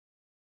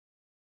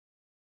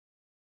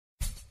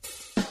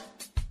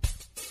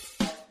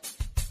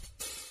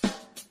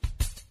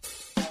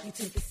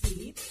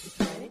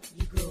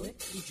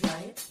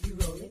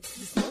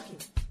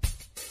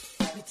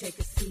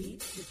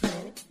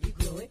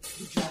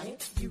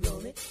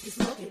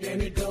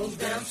and it goes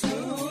down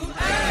smooth.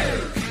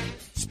 Hey!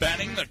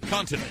 Spanning the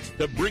continent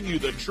to bring you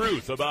the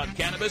truth about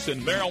cannabis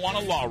and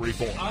marijuana law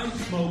reform. I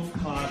smoke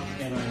pot,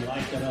 and I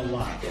like it a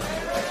lot.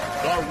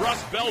 The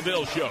Russ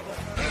Belville Show,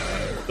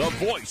 the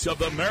voice of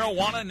the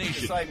marijuana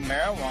nation. It's like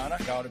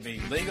marijuana ought to be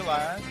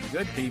legalized.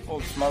 Good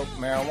people smoke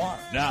marijuana.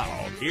 Now,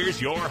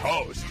 here's your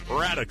host,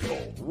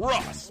 Radical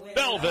Russ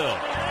Belville.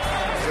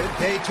 Good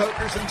day,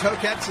 tokers and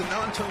tokettes and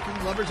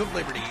non-token lovers of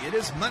liberty. It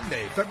is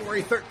Monday,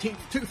 February 13th,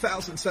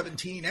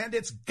 2017, and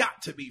it's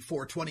got to be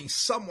 420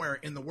 somewhere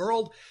in the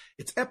world.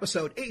 It's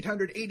episode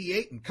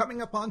 888, and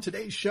coming up on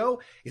today's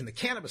show, in the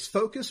Cannabis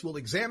Focus, we'll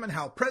examine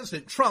how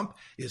President Trump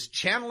is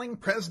channeling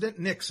President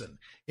Nixon.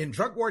 In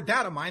drug war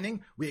data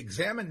mining, we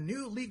examine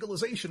new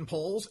legalization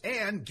polls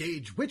and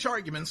gauge which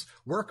arguments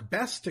work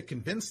best to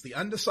convince the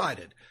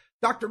undecided.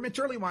 Dr. Mitch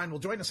Earlywine will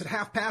join us at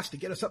 1:30 to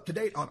get us up to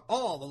date on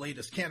all the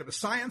latest cannabis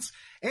science.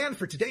 And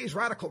for today's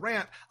Radical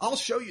Rant, I'll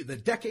show you the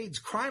decades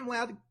crime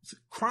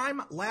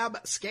lab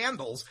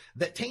scandals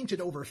that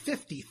tainted over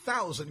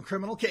 50,000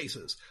 criminal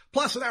cases.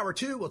 Plus, in hour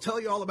 2, we'll tell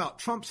you all about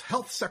Trump's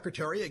health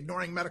secretary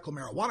ignoring medical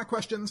marijuana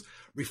questions,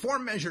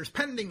 reform measures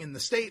pending in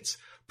the states,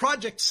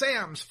 Project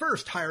Sam's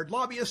first hired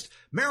lobbyist,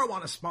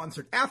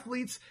 marijuana-sponsored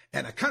athletes,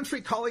 and a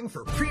country calling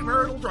for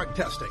premarital drug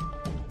testing.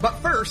 But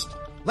first,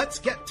 let's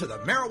get to the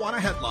marijuana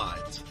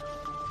headlines.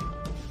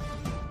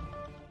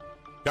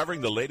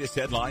 Covering the latest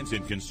headlines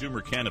in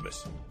consumer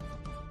cannabis,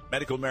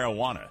 medical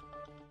marijuana,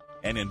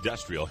 and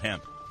industrial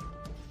hemp.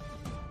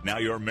 Now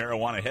your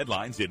marijuana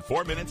headlines in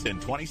 4 minutes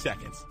and 20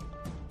 seconds.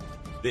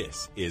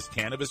 This is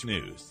Cannabis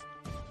News.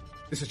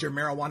 This is your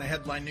marijuana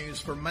headline news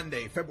for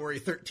Monday, February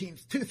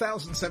 13th,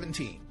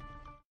 2017.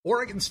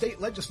 Oregon state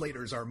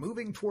legislators are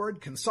moving toward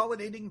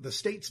consolidating the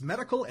state's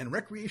medical and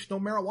recreational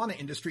marijuana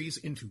industries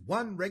into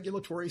one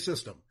regulatory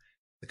system.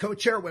 The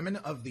co-chairwomen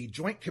of the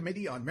Joint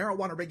Committee on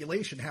Marijuana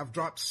Regulation have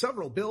dropped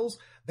several bills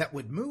that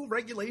would move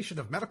regulation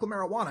of medical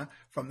marijuana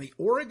from the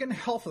Oregon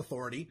Health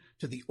Authority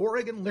to the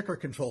Oregon Liquor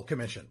Control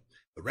Commission,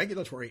 the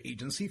regulatory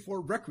agency for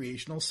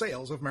recreational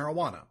sales of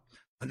marijuana.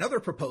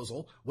 Another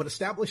proposal would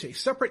establish a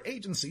separate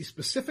agency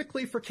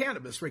specifically for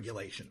cannabis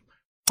regulation.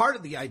 Part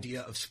of the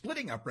idea of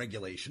splitting up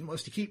regulation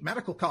was to keep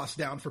medical costs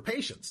down for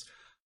patients.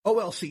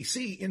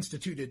 OLCC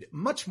instituted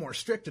much more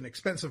strict and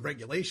expensive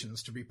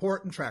regulations to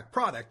report and track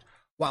product,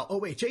 while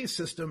OHA's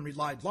system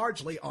relied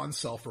largely on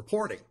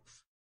self-reporting.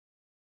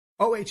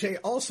 OHA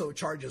also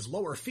charges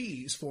lower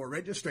fees for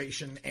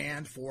registration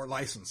and for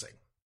licensing.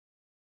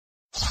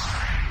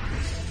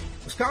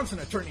 Wisconsin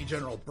Attorney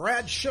General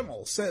Brad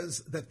Schimmel says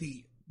that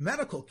the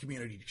medical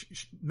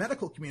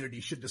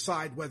community should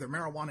decide whether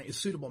marijuana is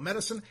suitable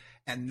medicine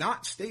and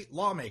not state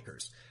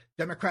lawmakers.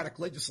 Democratic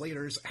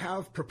legislators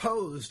have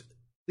proposed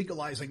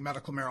legalizing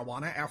medical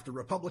marijuana after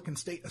Republican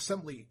State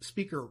Assembly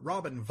Speaker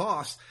Robin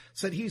Vos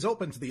said he's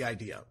open to the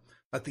idea.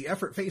 But the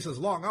effort faces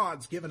long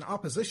odds given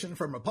opposition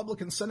from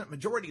Republican Senate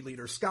Majority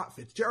Leader Scott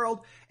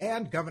Fitzgerald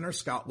and Governor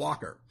Scott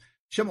Walker.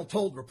 Schimmel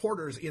told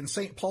reporters in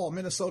St. Paul,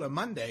 Minnesota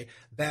Monday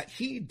that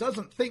he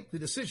doesn't think the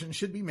decision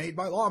should be made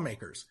by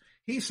lawmakers.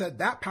 He said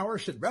that power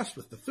should rest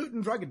with the Food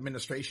and Drug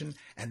Administration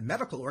and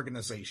medical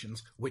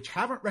organizations which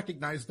haven't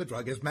recognized the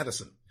drug as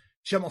medicine.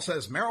 Schimmel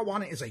says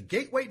marijuana is a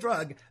gateway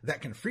drug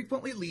that can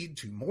frequently lead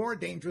to more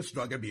dangerous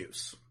drug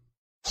abuse.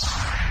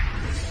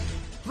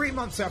 3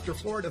 months after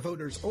Florida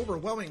voters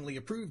overwhelmingly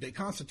approved a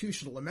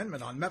constitutional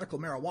amendment on medical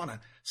marijuana,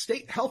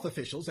 state health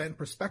officials and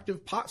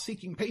prospective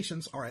pot-seeking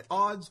patients are at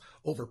odds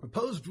over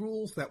proposed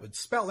rules that would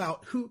spell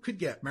out who could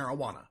get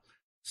marijuana.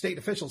 State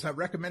officials have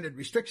recommended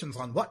restrictions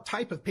on what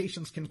type of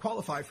patients can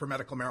qualify for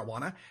medical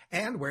marijuana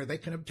and where they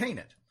can obtain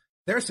it.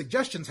 Their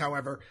suggestions,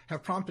 however,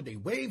 have prompted a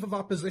wave of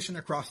opposition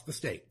across the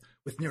state,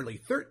 with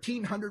nearly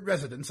 1,300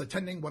 residents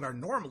attending what are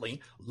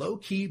normally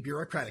low-key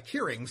bureaucratic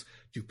hearings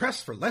to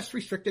press for less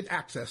restricted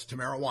access to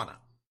marijuana.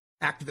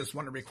 Activists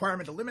want a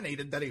requirement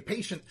eliminated that a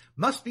patient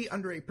must be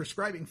under a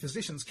prescribing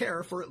physician's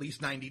care for at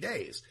least 90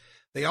 days.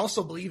 They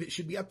also believe it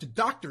should be up to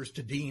doctors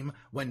to deem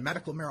when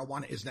medical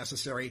marijuana is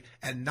necessary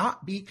and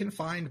not be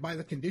confined by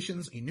the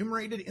conditions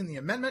enumerated in the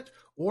amendment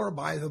or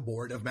by the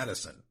Board of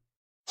Medicine.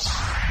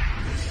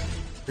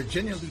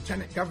 Virginia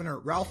Lieutenant Governor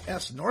Ralph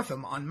S.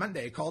 Northam on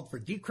Monday called for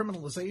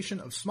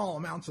decriminalization of small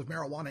amounts of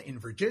marijuana in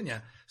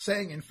Virginia,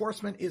 saying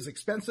enforcement is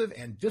expensive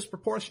and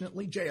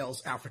disproportionately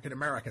jails African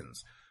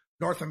Americans.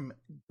 Northam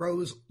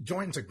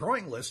joins a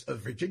growing list of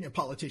Virginia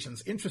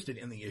politicians interested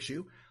in the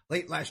issue.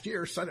 Late last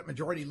year, Senate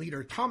Majority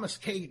Leader Thomas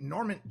K.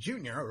 Normant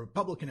Jr., a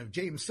Republican of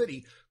James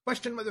City,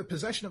 questioned whether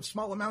possession of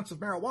small amounts of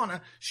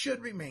marijuana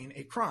should remain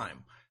a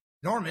crime.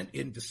 Normant,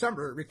 in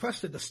December,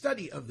 requested a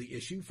study of the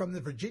issue from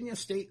the Virginia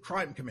State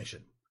Crime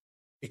Commission.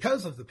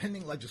 Because of the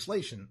pending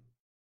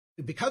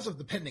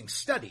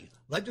study,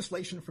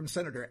 legislation from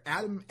Senator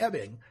Adam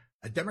Ebbing,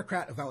 a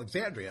Democrat of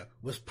Alexandria,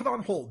 was put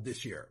on hold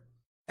this year.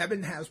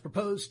 Ebbing has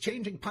proposed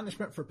changing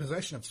punishment for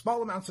possession of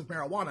small amounts of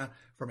marijuana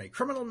from a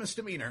criminal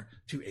misdemeanor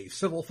to a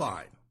civil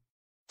fine.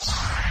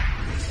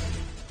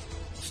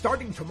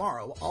 Starting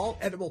tomorrow, all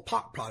edible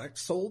pot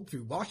products sold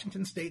through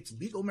Washington State's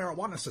legal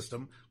marijuana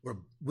system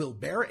will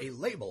bear a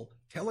label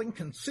telling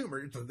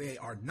consumers that they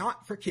are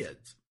not for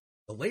kids.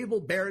 The label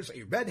bears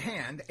a red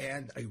hand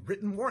and a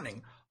written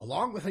warning,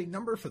 along with a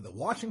number for the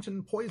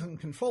Washington Poison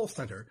Control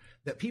Center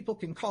that people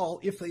can call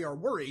if they are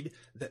worried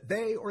that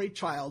they or a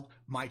child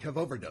might have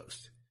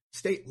overdosed.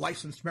 State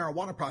licensed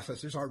marijuana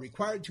processors are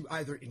required to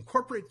either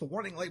incorporate the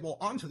warning label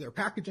onto their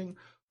packaging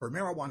for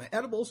marijuana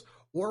edibles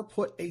or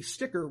put a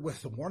sticker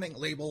with the warning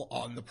label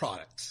on the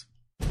products.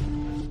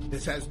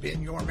 This has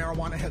been your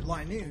Marijuana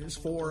Headline News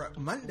for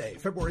Monday,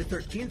 February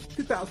 13th,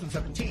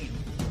 2017.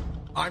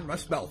 I'm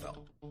Russ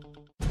Belville.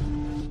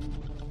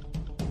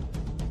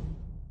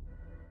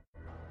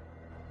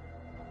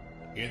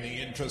 In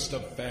the interest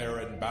of fair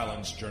and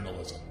balanced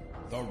journalism,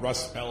 the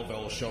Russ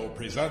Belville Show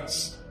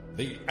presents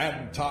the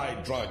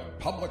anti-drug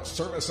public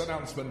service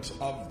announcement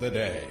of the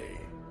day.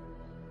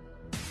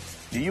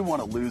 Do you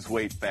want to lose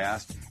weight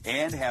fast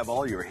and have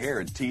all your hair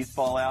and teeth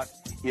fall out?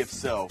 If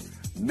so,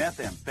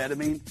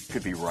 methamphetamine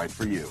could be right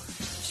for you.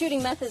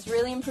 Shooting meth has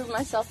really improved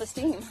my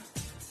self-esteem.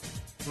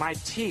 My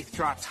teeth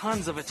draw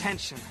tons of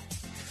attention.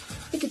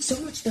 I get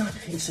so much done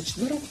in such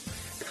little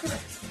time.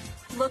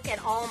 Look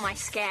at all my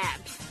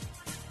scabs.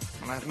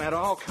 I've met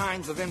all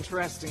kinds of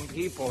interesting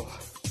people.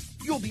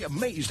 You'll be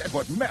amazed at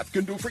what meth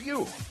can do for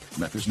you.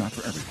 Meth is not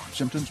for everyone.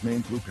 Symptoms may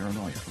include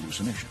paranoia,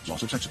 hallucinations,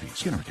 loss of sex appeal,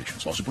 skin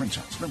irritations, loss of brain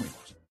cells, memory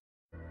loss.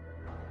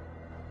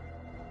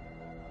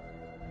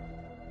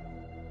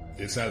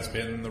 This has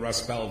been the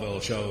Russ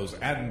Belville Show's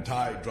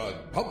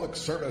anti-drug public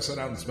service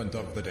announcement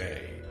of the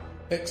day,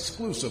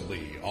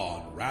 exclusively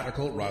on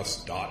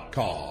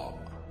RadicalRuss.com.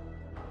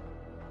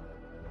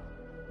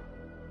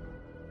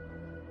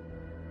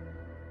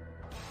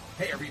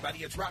 Hey everybody,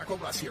 it's Radical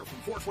Russ here from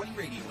 420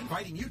 Radio,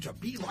 inviting you to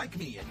be like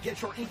me and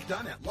get your ink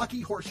done at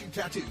Lucky Horseshoe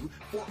Tattoo,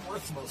 Fort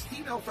Worth's most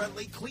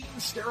female-friendly, clean,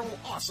 sterile,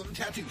 awesome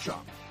tattoo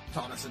shop.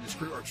 Thomas and his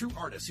crew are true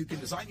artists who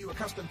can design you a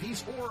custom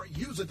piece or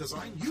use a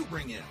design you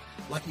bring in.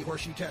 Lucky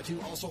Horseshoe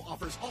Tattoo also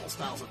offers all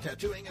styles of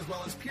tattooing as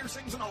well as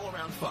piercings and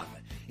all-around fun.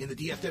 In the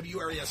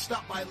DFW area,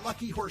 stop by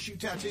Lucky Horseshoe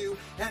Tattoo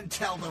and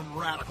tell them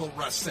Radical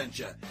Russ sent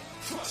you.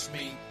 Trust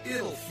me,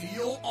 it'll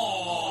feel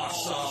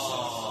awesome.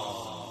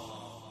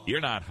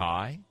 You're not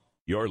high.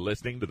 You're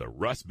listening to the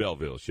Russ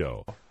Belville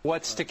Show.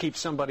 What's to keep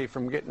somebody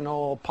from getting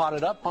all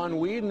potted up on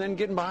weed and then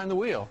getting behind the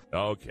wheel?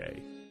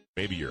 Okay.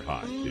 Maybe you're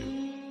high,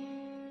 too.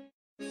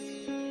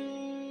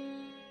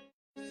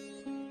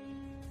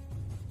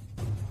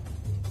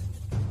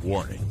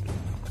 Warning.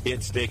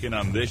 Hits taken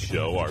on this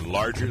show are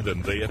larger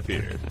than they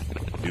appear.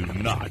 Do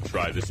not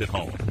try this at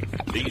home.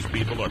 These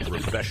people are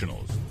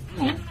professionals.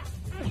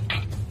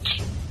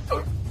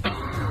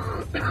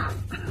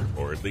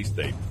 Or at least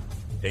they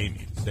pay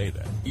me to say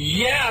that.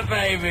 Yeah,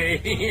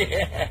 baby!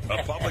 Yeah.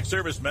 A public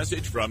service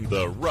message from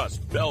the Russ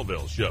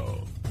Belville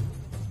Show.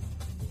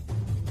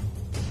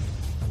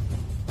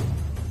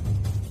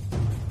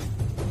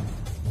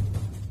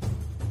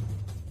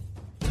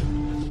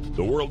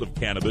 The world of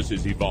cannabis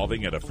is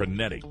evolving at a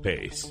frenetic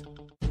pace.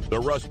 The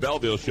Russ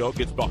Belville Show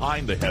gets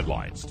behind the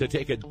headlines to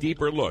take a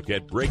deeper look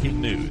at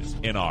breaking news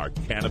in our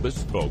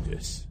Cannabis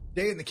Focus.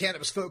 Today in the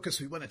Cannabis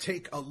Focus, we want to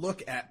take a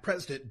look at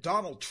President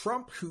Donald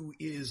Trump, who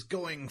is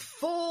going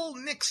full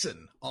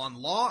Nixon on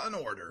law and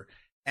order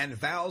and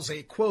vows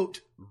a,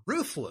 quote,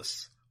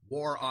 ruthless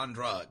war on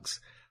drugs.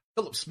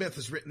 Philip Smith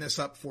has written this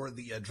up for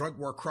the Drug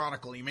War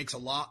Chronicle. He makes a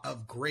lot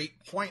of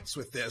great points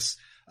with this.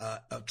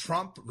 Of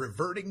Trump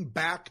reverting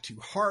back to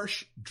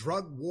harsh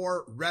drug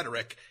war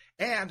rhetoric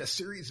and a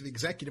series of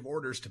executive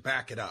orders to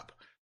back it up.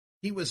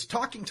 He was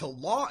talking to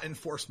law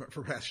enforcement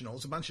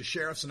professionals, a bunch of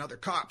sheriffs and other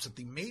cops at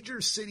the Major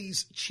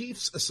Cities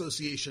Chiefs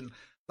Association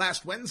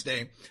last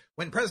Wednesday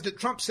when President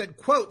Trump said,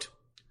 quote,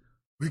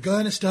 "We're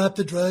going to stop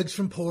the drugs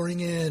from pouring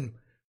in.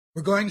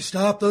 We're going to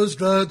stop those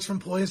drugs from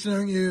poisoning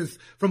our youth,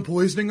 from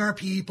poisoning our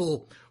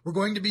people. We're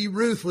going to be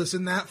ruthless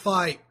in that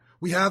fight.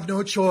 We have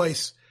no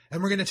choice.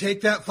 And we're going to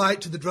take that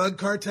fight to the drug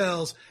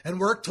cartels and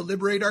work to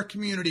liberate our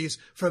communities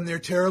from their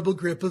terrible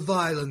grip of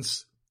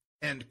violence."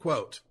 End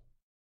quote.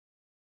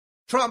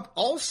 Trump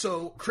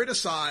also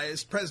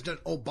criticized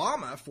President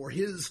Obama for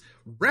his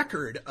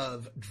record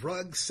of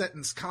drug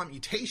sentence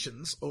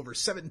commutations, over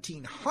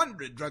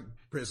 1,700 drug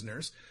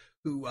prisoners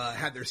who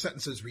had their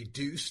sentences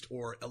reduced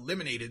or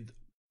eliminated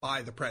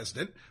by the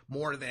president,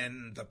 more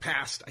than the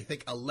past, I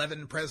think,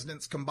 11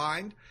 presidents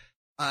combined.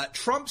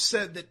 Trump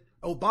said that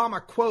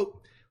Obama,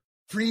 quote,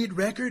 freed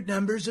record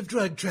numbers of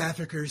drug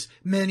traffickers,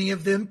 many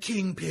of them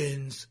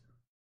kingpins,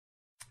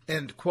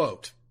 end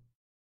quote.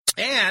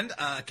 And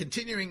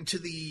continuing to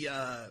the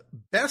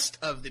best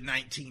of the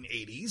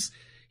 1980s,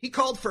 he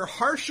called for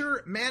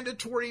harsher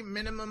mandatory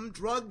minimum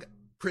drug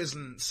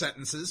prison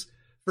sentences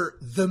for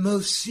the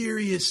most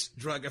serious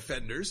drug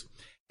offenders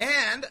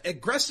and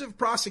aggressive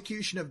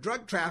prosecution of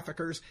drug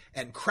traffickers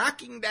and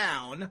cracking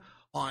down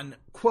on,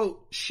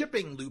 quote,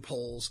 shipping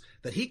loopholes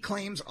that he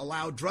claims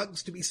allow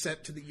drugs to be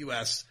sent to the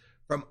U.S.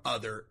 from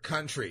other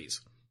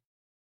countries.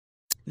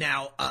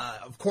 Now,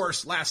 of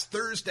course, last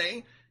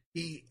Thursday,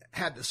 he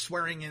had the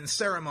swearing-in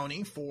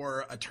ceremony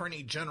for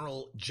Attorney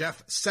General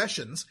Jeff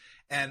Sessions,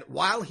 and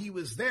while he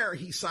was there,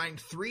 he signed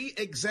 3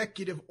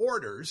 executive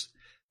orders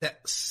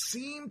that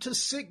seemed to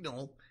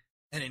signal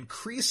an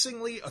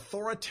increasingly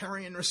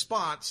authoritarian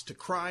response to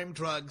crime,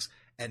 drugs,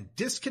 and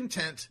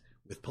discontent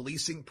with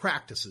policing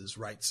practices,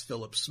 writes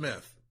Philip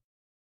Smith.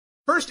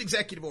 First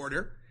executive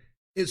order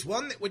is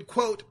one that would,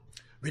 quote,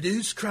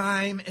 reduce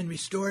crime and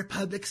restore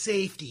public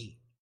safety.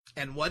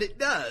 And what it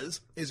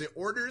does is it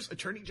orders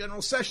Attorney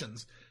General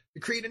Sessions to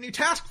create a new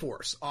task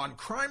force on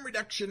crime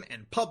reduction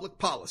and public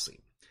policy.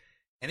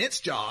 And its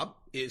job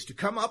is to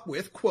come up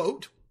with,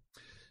 quote,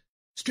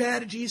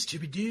 strategies to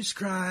reduce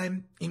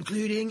crime,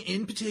 including,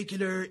 in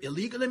particular,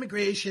 illegal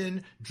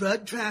immigration,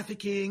 drug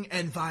trafficking,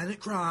 and violent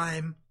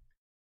crime.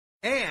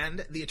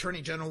 And the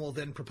Attorney General will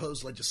then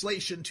propose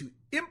legislation to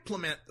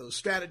implement those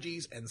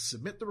strategies and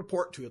submit the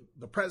report to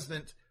the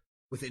President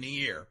within a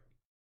year.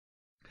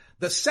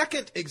 The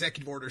second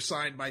executive order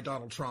signed by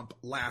Donald Trump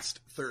last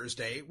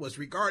Thursday was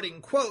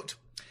regarding, quote,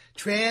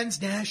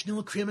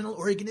 transnational criminal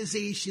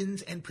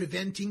organizations and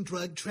preventing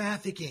drug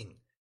trafficking.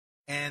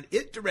 And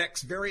it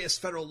directs various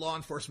federal law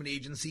enforcement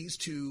agencies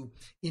to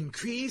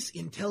increase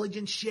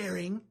intelligence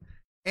sharing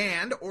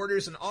and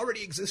orders an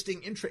already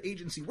existing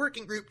intra-agency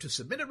working group to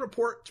submit a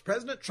report to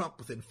President Trump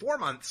within 4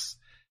 months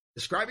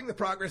describing the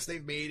progress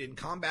they've made in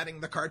combating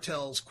the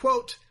cartels,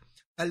 quote,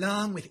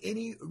 along with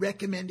any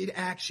recommended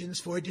actions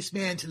for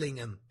dismantling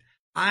them.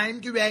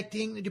 I'm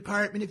directing the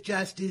Department of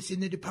Justice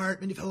and the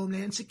Department of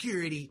Homeland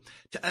Security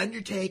to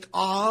undertake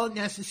all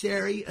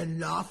necessary and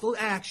lawful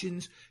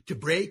actions to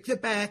break the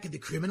back of the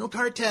criminal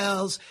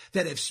cartels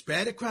that have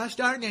spread across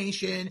our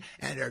nation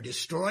and are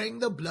destroying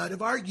the blood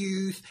of our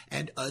youth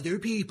and other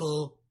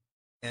people,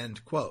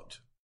 end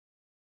quote.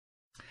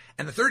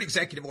 And the third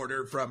executive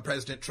order from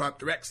President Trump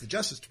directs the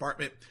Justice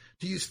Department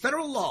to use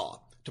federal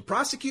law to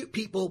prosecute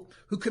people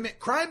who commit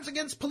crimes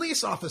against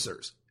police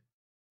officers,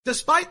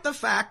 despite the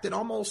fact that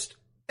almost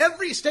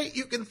every state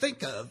you can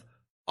think of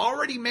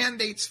already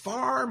mandates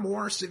far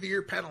more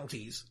severe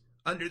penalties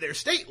under their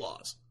state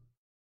laws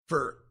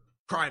for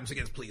crimes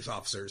against police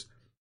officers.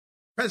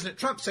 President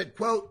Trump said,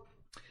 quote,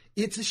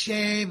 it's a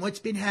shame what's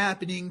been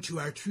happening to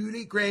our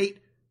truly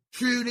great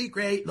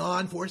law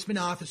enforcement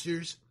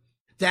officers.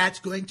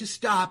 That's going to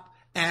stop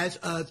as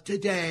of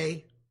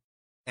today,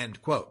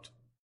 end quote.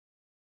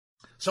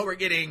 So we're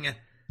getting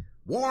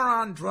war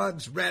on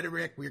drugs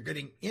rhetoric. We're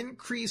getting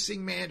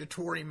increasing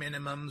mandatory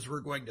minimums.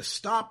 We're going to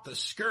stop the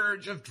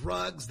scourge of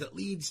drugs that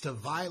leads to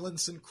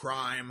violence and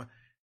crime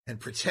and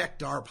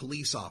protect our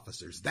police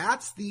officers.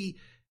 That's the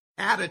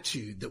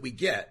attitude that we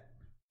get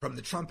from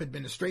the Trump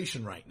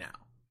administration right now.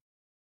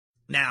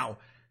 Now,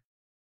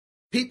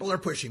 people are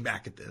pushing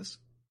back at this.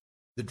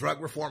 The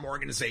drug reform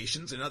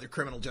organizations and other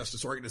criminal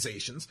justice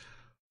organizations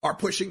are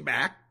pushing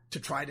back to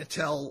try to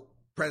tell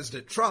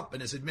President Trump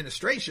and his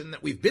administration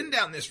that we've been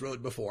down this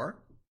road before.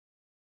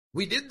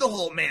 We did the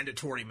whole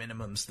mandatory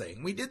minimums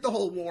thing. We did the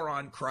whole war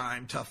on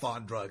crime, tough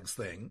on drugs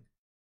thing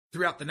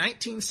throughout the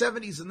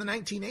 1970s and the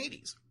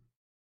 1980s.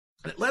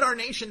 And it led our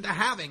nation to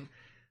having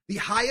the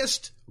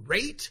highest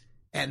rate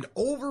and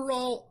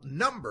overall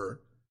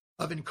number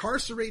of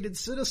incarcerated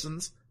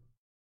citizens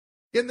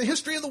in the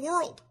history of the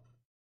world.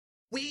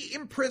 We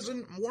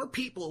imprison more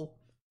people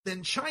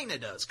than China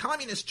does,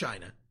 communist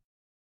China.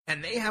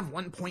 And they have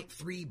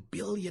 1.3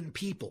 billion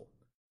people.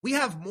 We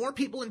have more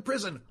people in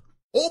prison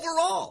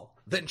overall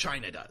than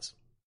China does.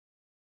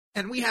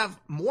 And we have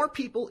more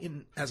people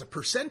as a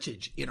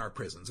percentage in our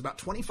prisons, about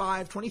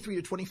 23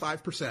 to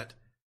 25%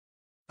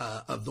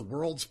 of the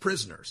world's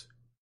prisoners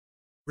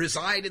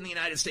reside in the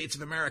United States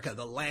of America,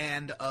 the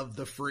land of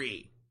the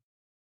free.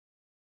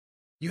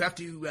 You have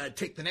to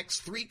take the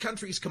next 3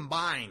 countries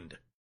combined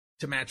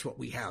to match what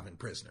we have in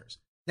prisoners.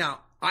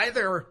 Now,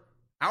 either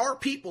our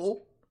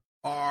people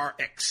are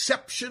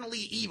exceptionally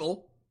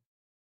evil,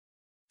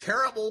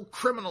 terrible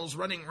criminals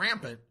running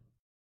rampant,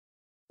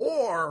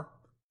 or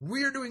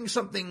we're doing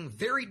something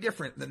very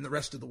different than the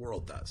rest of the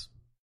world does.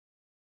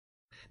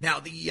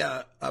 Now,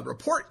 a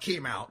report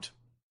came out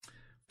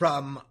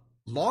from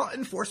law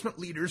enforcement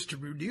leaders to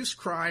reduce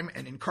crime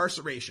and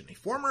incarceration. A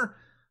former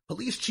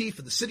police chief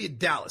of the city of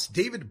Dallas,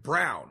 David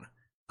Brown,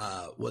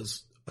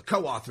 was a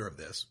co-author of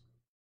this.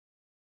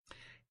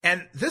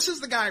 And this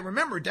is the guy,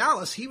 remember,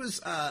 Dallas, he was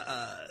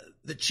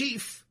the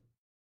chief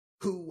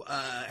who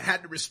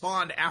had to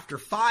respond after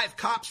 5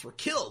 cops were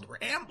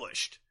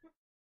ambushed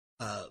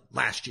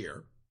last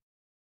year.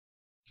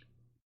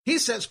 He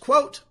says,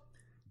 quote,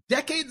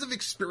 decades of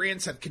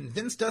experience have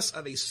convinced us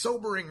of a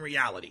sobering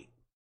reality.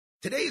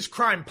 Today's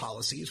crime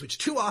policies, which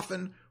too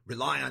often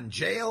rely on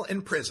jail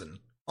and prison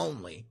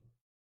only,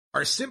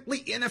 are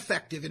simply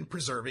ineffective in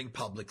preserving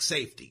public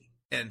safety,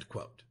 end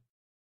quote.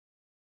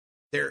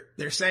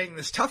 They're saying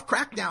this tough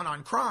crackdown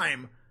on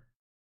crime,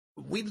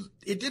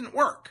 it didn't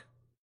work.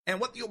 And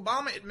what the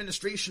Obama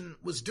administration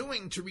was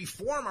doing to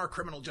reform our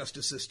criminal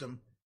justice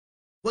system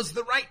was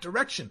the right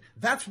direction.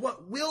 That's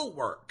what will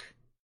work.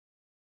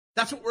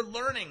 That's what we're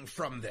learning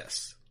from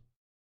this.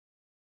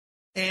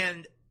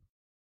 And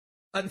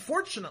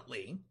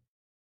unfortunately,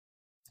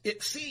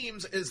 it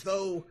seems as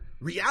though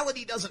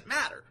reality doesn't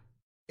matter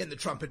in the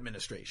Trump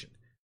administration.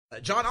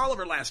 John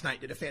Oliver last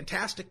night did a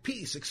fantastic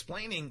piece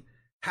explaining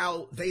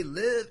how they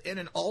live in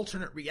an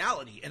alternate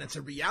reality, and it's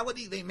a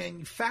reality they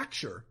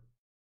manufacture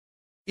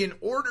in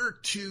order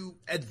to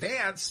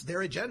advance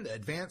their agenda,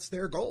 advance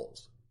their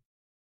goals.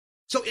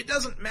 So it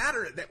doesn't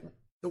matter that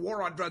the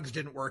war on drugs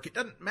didn't work. It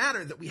doesn't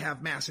matter that we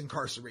have mass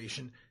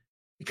incarceration,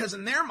 because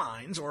in their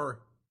minds, or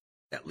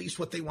at least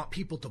what they want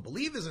people to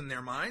believe is in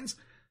their minds,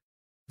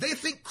 they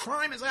think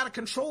crime is out of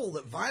control,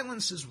 that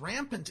violence is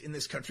rampant in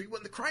this country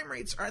when the crime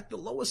rates are at the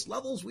lowest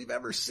levels we've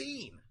ever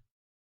seen.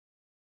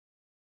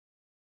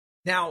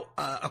 Now,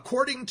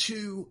 according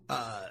to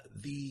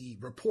the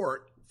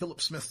report,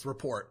 Philip Smith's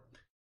report,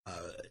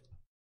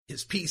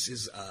 his piece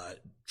is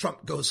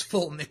Trump goes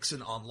full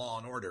Nixon on law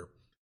and order.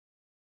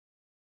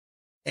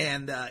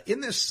 And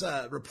in this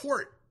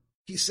report,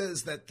 he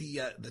says that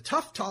the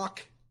tough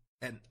talk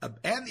and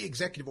the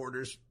executive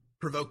orders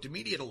provoked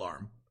immediate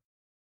alarm,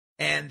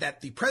 and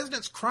that the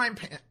president's crime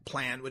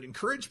plan would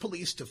encourage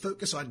police to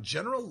focus on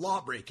general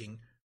law-breaking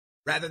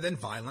rather than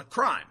violent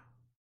crime.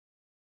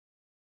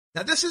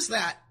 Now, this is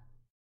that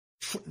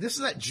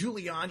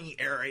Giuliani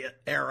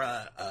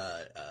era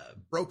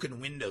broken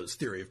windows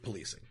theory of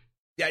policing.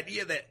 The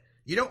idea that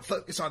you don't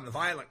focus on the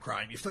violent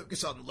crime, you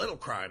focus on the little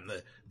crime,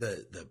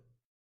 the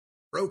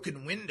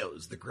broken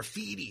windows, the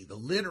graffiti, the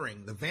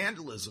littering, the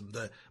vandalism,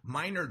 the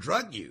minor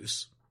drug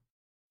use,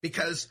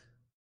 because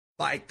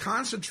by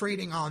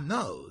concentrating on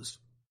those,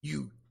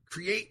 you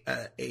create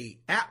a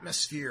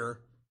atmosphere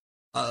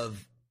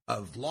of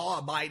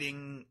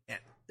law-abiding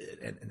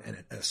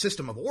and a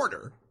system of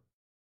order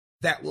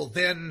that will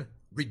then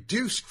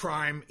reduce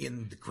crime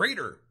in the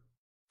greater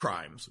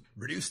crimes,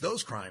 reduce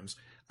those crimes,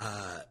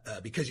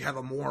 because you have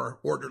a more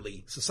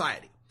orderly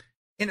society.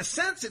 In a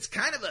sense, it's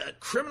kind of a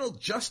criminal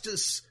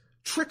justice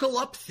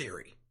trickle-up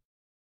theory.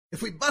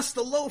 If we bust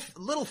the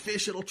little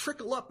fish, it'll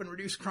trickle up and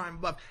reduce crime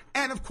above.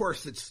 And, of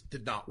course, it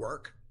did not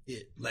work.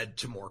 It led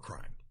to more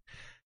crime.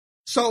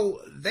 So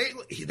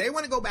they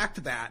want to go back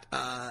to that.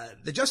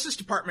 The Justice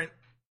Department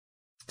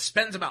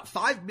spends about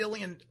 $5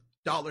 billion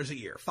a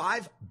year.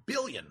 $5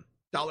 billion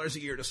a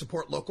year to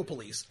support local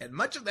police, and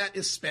much of that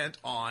is spent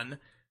on,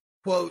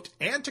 quote,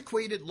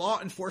 antiquated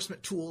law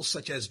enforcement tools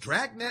such as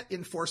dragnet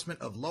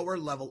enforcement of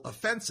lower-level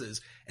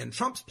offenses, and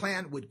Trump's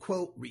plan would,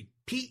 quote,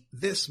 repeat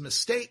this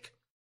mistake.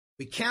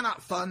 We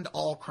cannot fund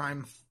all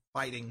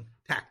crime-fighting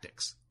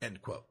tactics,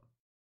 end quote.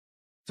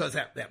 So it's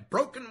that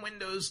broken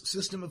windows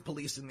system of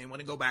policing they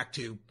want to go back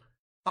to.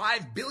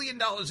 $5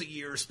 billion a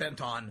year spent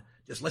on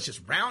let's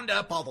just round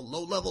up all the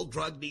low-level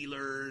drug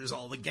dealers,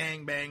 all the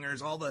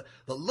gangbangers, all the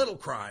little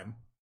crime,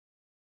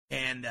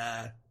 and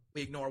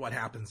we ignore what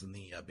happens in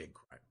the big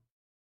crime.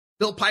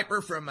 Bill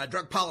Piper from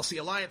Drug Policy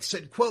Alliance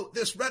said, quote,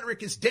 this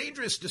rhetoric is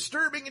dangerous,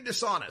 disturbing, and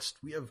dishonest.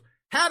 We have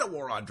had a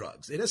war on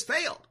drugs. It has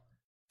failed.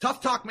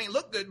 Tough talk may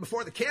look good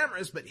before the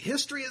cameras, but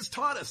history has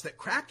taught us that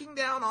cracking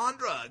down on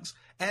drugs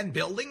and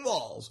building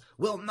walls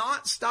will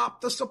not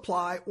stop the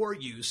supply or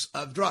use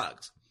of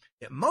drugs.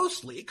 It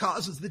mostly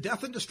causes the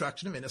death and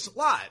destruction of innocent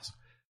lives.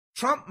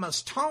 Trump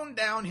must tone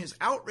down his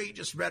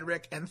outrageous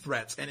rhetoric and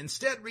threats and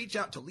instead reach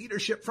out to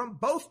leadership from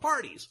both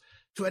parties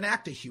to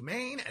enact a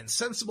humane and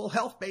sensible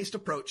health-based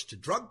approach to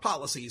drug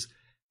policies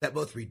that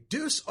both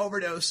reduce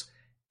overdose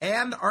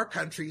and our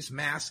country's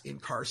mass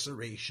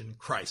incarceration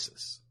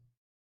crisis.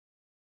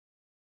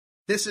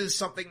 This is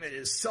something that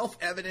is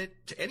self-evident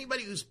to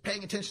anybody who's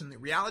paying attention in the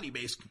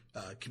reality-based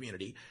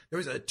community. There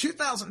was a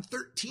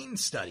 2013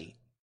 study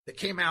that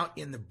came out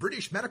in the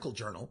British Medical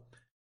Journal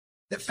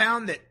that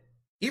found that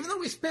even though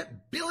we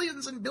spent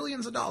billions and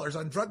billions of dollars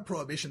on drug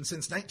prohibition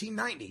since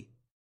 1990,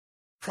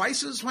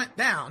 prices went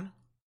down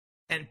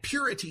and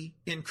purity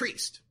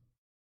increased.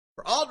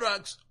 For all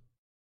drugs,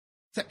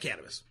 except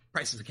cannabis.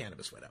 Prices of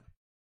cannabis went up.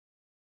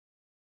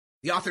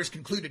 The authors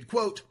concluded,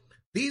 quote,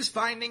 these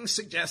findings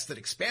suggest that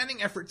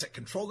expanding efforts at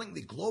controlling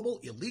the global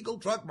illegal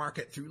drug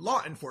market through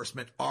law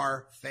enforcement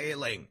are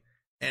failing,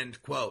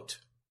 end quote.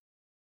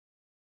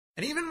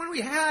 And even when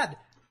we had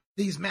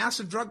these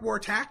massive drug war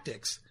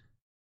tactics,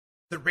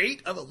 the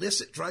rate of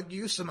illicit drug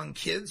use among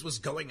kids was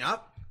going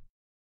up.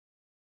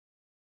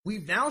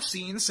 We've now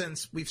seen,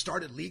 since we've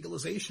started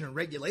legalization and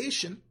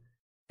regulation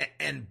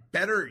and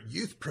better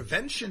youth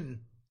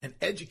prevention and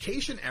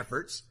education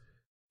efforts,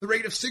 the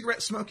rate of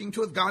cigarette smoking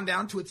to have gone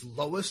down to its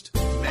lowest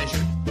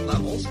measured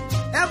levels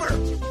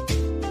ever.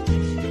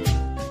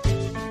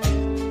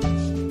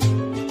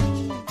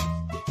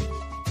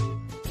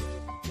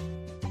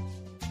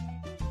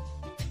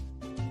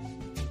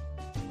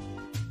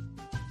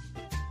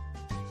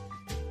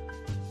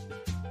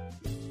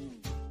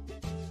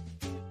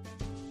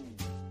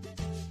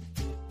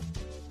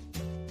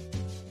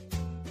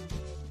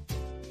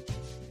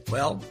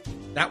 Well,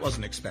 that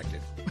wasn't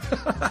expected.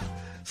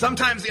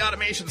 Sometimes the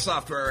automation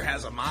software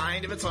has a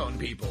mind of its own,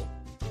 people.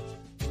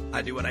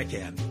 I do what I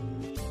can.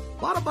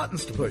 A lot of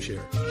buttons to push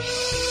here.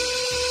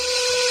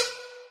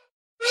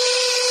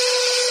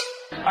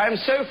 I am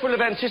so full of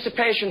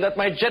anticipation that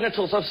my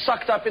genitals have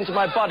sucked up into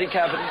my body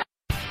cavity.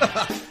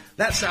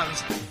 That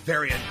sounds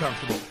very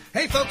uncomfortable.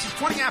 Hey folks, it's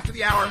 20 after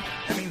the hour.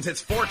 That means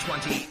it's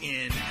 4:20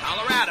 in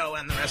Colorado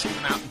and the rest of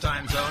the Mountain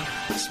Time Zone.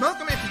 Smoke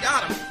them if you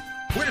got them.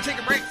 We're going to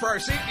take a break for our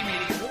safety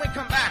meeting, and when we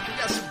come back, we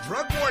got some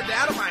drug war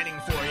data mining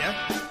for you.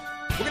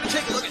 We're going to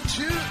take a look at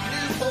 2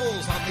 new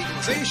polls on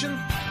legalization,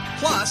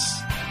 plus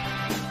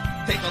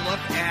take a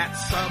look at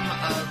some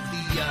of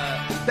the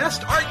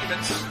best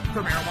arguments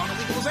for marijuana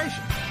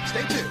legalization.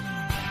 Stay tuned.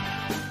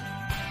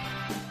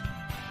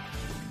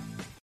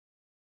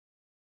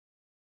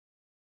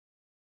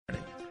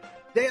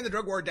 Today in the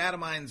Drug War Data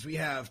Mines, we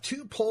have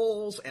 2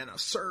 polls and a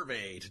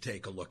survey to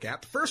take a look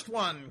at. The first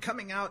one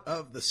coming out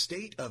of the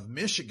state of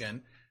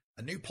Michigan,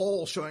 a new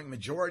poll showing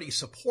majority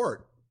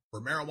support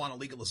for marijuana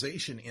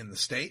legalization in the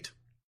state.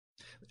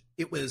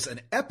 It was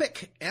an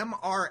EPIC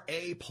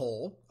MRA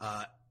poll,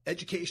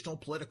 Educational,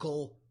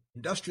 Political,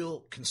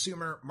 Industrial,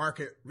 Consumer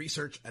Market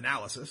Research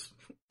Analysis,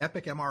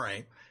 EPIC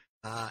MRA,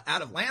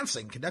 out of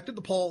Lansing, conducted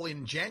the poll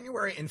in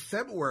January and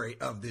February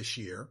of this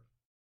year.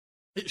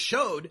 It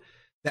showed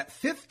that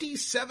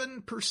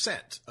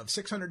 57% of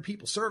 600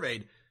 people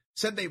surveyed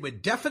said they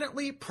would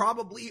definitely,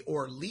 probably,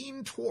 or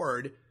lean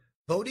toward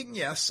voting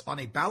yes on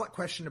a ballot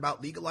question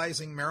about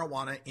legalizing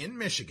marijuana in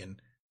Michigan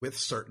with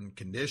certain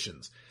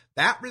conditions.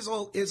 That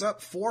result is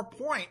up 4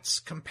 points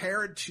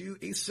compared to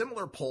a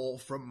similar poll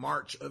from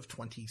March of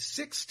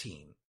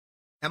 2016.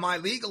 MI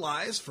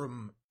Legalize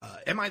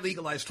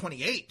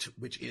 28,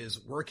 which is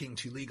working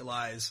to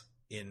legalize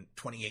in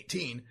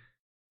 2018,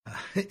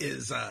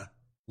 is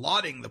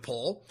lauding the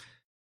poll.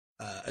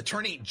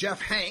 Attorney Jeff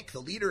Hank,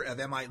 the leader of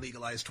MI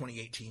Legalize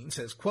 2018,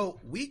 says,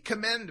 quote, "We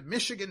commend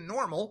Michigan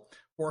NORML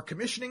for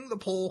commissioning the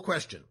poll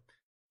question.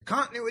 The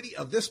continuity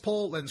of this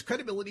poll lends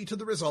credibility to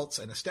the results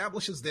and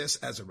establishes this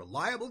as a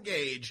reliable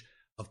gauge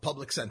of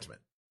public sentiment,"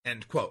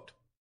 end quote.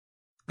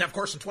 Now, of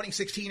course, in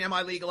 2016,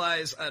 MI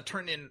Legalize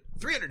turned in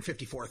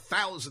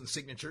 354,000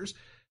 signatures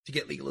to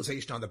get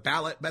legalization on the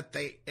ballot, but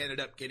they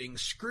ended up getting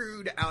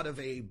screwed out of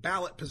a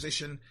ballot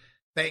position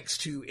thanks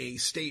to a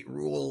state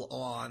rule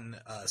on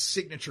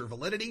signature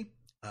validity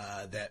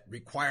that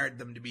required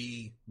them to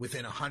be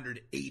within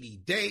 180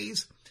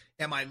 days.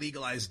 MI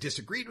Legalize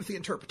disagreed with the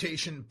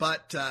interpretation,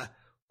 but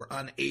were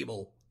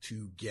unable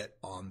to get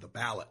on the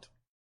ballot.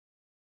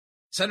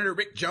 Senator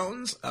Rick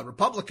Jones, a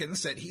Republican,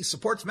 said he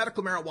supports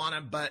medical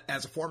marijuana, but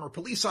as a former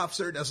police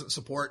officer doesn't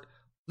support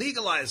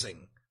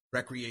legalizing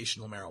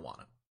recreational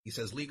marijuana. He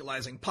says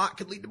legalizing pot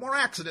could lead to more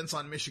accidents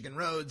on Michigan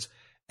roads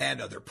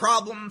and other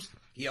problems.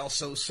 He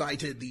also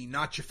cited the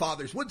not your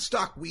father's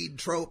Woodstock weed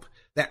trope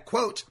that,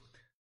 quote,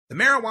 "The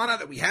marijuana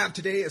that we have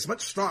today is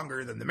much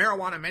stronger than the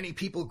marijuana many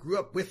people grew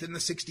up with in the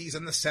 60s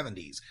and the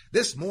 70s.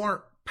 This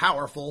more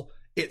powerful,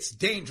 it's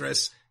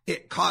dangerous,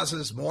 it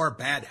causes more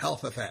bad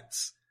health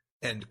effects,"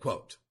 end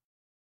quote.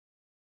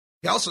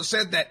 He also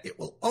said that it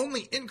will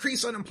only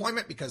increase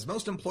unemployment because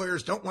most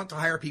employers don't want to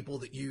hire people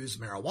that use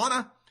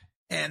marijuana,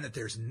 and that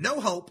there's no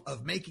hope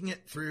of making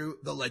it through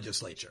the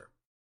legislature.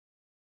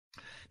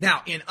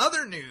 Now, in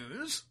other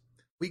news,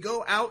 we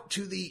go out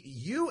to the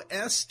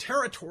U.S.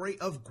 territory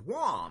of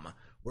Guam,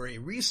 where a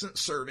recent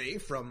survey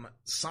from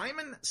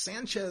Simon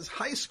Sanchez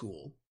High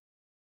School.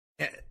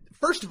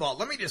 First of all,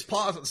 let me just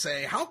pause and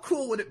say, how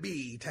cool would it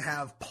be to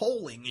have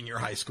polling in your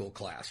high school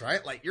class,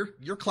 right? Like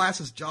your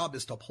class's job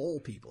is to poll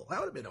people. That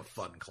would have been a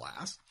fun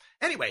class.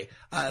 Anyway,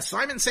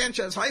 Simon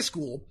Sanchez High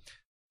School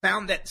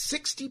found that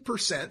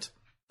 60%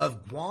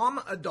 of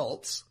Guam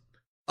adults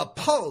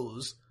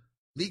oppose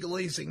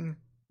legalizing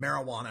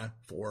marijuana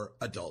for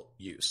adult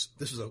use.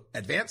 This was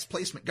advanced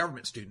placement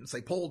government students.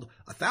 They polled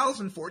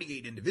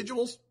 1,048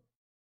 individuals,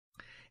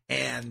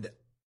 and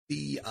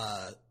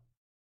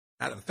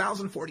out of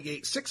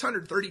 1,048,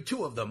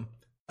 632 of them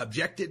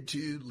objected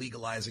to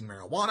legalizing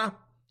marijuana.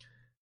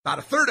 About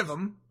a third of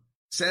them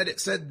said it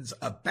sends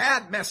a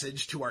bad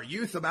message to our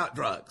youth about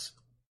drugs.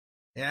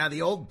 Yeah,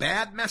 the old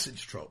bad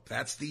message trope.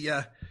 That's we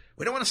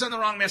don't want to send the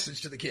wrong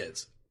message to the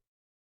kids.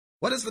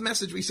 What is the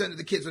message we send to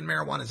the kids when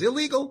marijuana is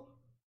illegal?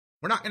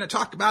 We're not going to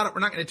talk about it.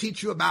 We're not going to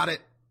teach you about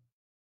it.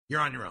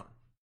 You're on your own.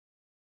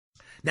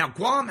 Now,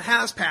 Guam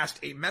has passed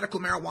a medical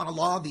marijuana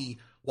law, the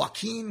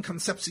Joaquin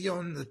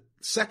Concepcion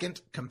II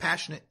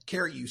Compassionate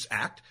Care Use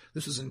Act.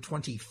 This was in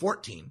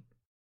 2014.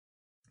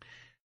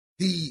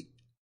 The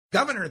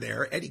governor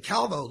there, Eddie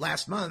Calvo,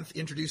 last month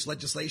introduced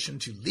legislation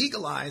to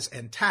legalize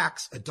and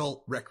tax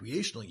adult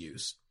recreational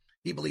use.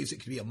 He believes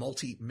it could be a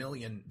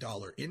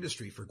multi-million-dollar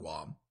industry for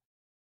Guam.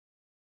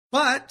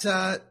 But,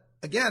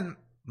 again,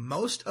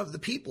 most of the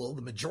people,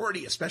 the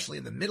majority, especially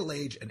in the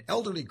middle-aged and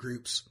elderly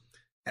groups,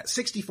 at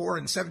 64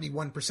 and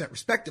 71%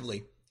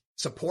 respectively,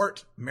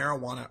 support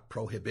marijuana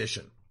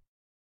prohibition.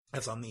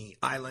 That's on the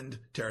island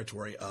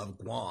territory of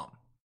Guam.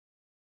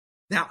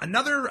 Now,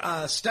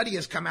 another study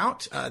has come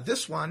out,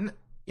 this one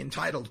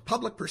entitled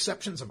Public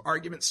Perceptions of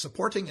Arguments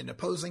Supporting and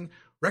Opposing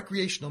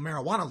Recreational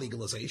Marijuana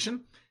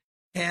Legalization.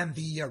 And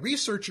the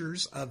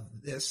researchers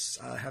of this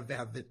have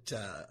it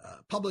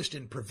published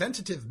in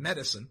Preventative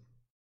Medicine.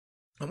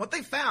 And what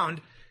they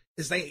found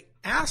is they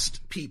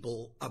asked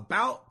people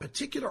about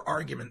particular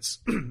arguments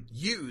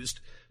used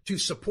to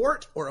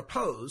support or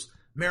oppose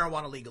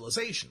marijuana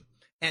legalization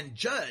and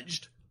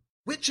judged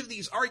which of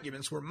these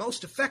arguments were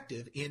most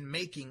effective in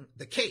making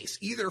the case,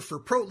 either for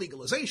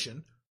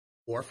pro-legalization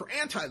or for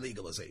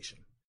anti-legalization.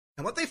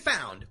 And what they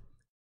found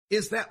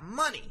is that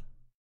money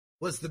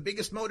was the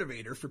biggest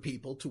motivator for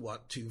people to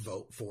want to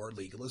vote for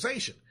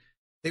legalization.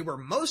 They were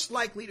most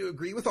likely to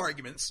agree with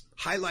arguments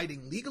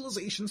highlighting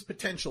legalization's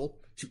potential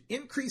to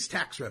increase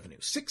tax revenue.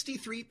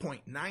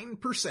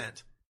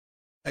 63.9%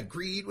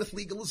 agreed with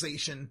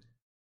legalization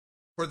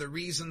for the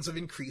reasons of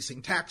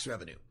increasing tax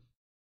revenue.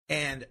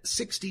 And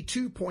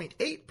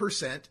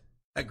 62.8%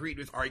 agreed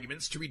with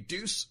arguments to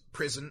reduce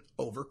prison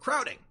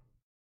overcrowding.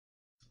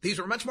 These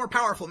were much more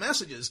powerful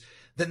messages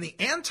than the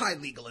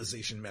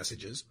anti-legalization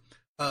messages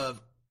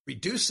of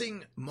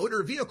reducing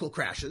motor vehicle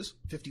crashes,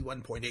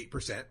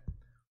 51.8%,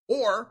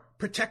 or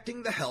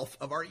protecting the health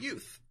of our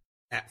youth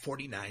at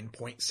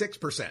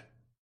 49.6%.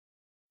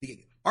 The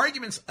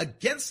arguments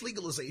against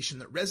legalization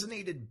that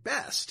resonated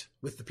best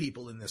with the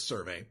people in this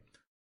survey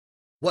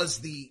was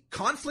the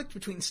conflict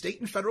between state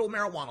and federal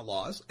marijuana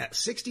laws at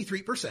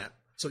 63%,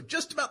 so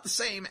just about the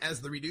same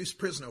as the reduced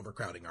prison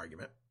overcrowding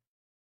argument,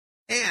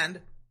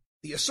 and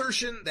the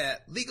assertion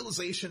that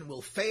legalization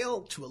will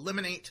fail to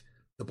eliminate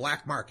the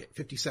black market,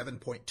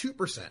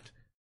 57.2%,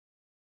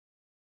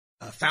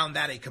 found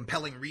that a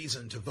compelling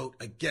reason to vote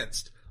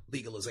against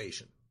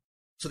legalization.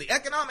 So the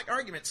economic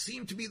arguments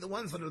seem to be the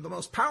ones that are the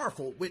most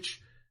powerful,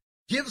 which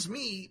gives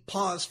me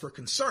pause for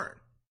concern,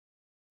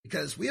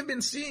 because we have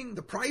been seeing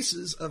the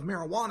prices of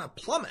marijuana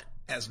plummet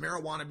as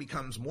marijuana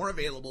becomes more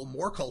available,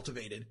 more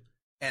cultivated,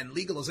 and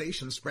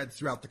legalization spread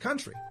throughout the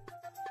country.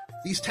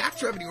 These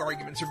tax revenue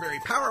arguments are very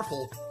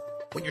powerful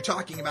when you're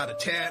talking about a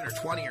 10 or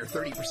 20 or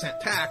 30%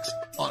 tax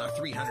on a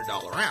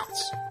 $300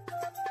 ounce.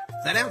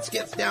 That ounce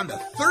gets down to $30.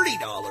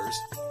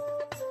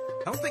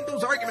 I don't think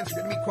those arguments are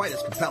going to be quite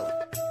as compelling.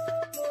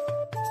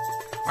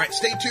 All right,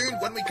 stay tuned.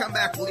 When we come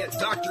back, we'll get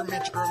Dr.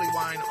 Mitch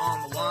Earlywine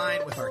on the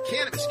line with our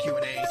Cannabis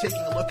Q&A, taking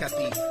a look at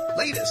the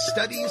latest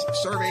studies,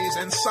 surveys,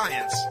 and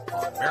science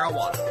on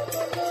marijuana.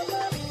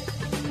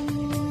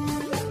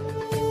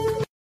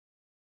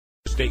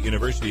 State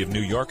University of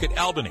New York at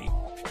Albany,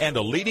 and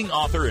a leading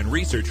author and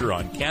researcher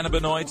on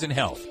cannabinoids and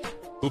health,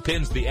 who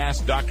pins the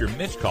Ask Dr.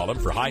 Mitch column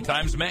for High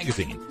Times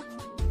magazine.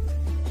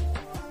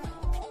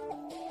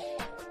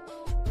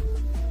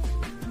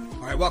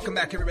 All right, welcome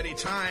back, everybody.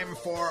 Time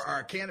for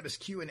our Cannabis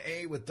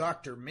Q&A with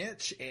Dr.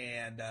 Mitch.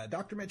 And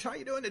Dr. Mitch, how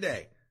you doing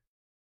today?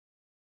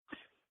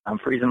 I'm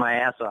freezing my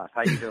ass off.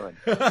 How you doing?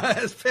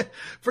 It's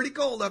pretty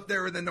cold up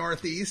there in the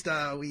Northeast.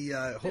 We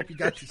hope you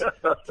got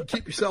to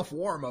keep yourself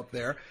warm up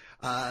there.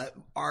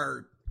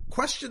 Our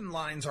question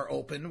lines are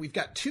open. We've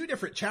got two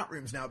different chat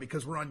rooms now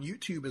because we're on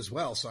YouTube as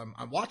well. So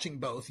I'm watching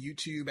both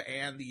YouTube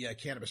and the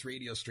Cannabis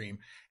radio stream.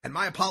 And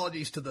my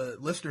apologies to the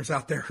listeners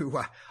out there who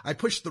I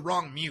pushed the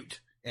wrong mute.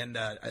 And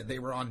they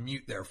were on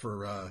mute there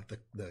for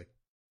the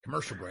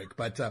commercial break.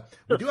 But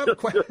we do have a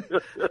question.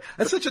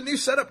 That's such a new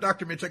setup,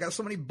 Dr. Mitch. I got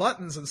so many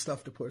buttons and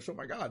stuff to push. Oh,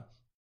 my God.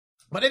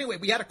 But anyway,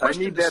 we had a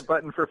question. I need that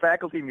button for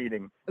faculty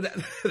meeting.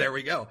 There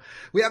we go.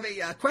 We have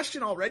a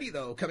question already,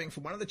 though, coming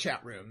from one of the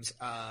chat rooms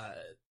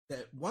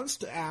that wants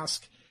to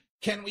ask,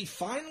 can we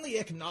finally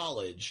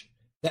acknowledge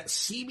that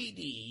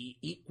CBD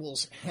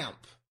equals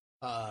hemp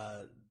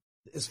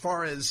as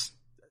far as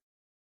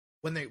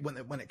when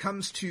it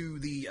comes to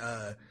the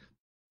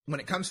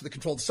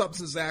Controlled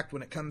Substances Act,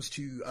 when it comes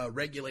to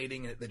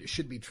regulating it, that it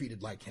should be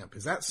treated like hemp?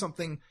 Is that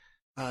something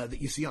that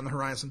you see on the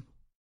horizon?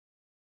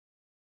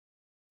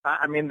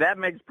 I mean, that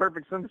makes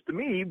perfect sense to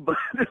me, but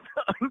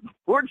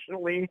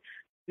unfortunately,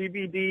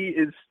 CBD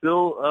is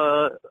still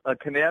a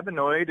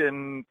cannabinoid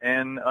and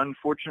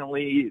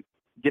unfortunately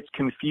gets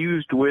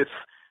confused with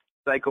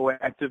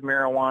psychoactive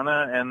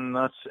marijuana and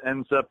thus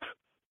ends up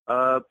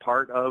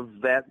part of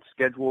that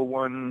Schedule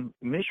I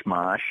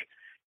mishmash.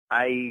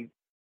 I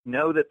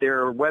know that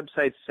there are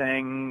websites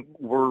saying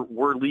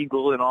we're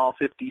legal in all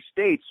 50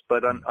 states,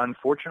 but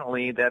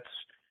unfortunately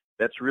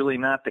that's really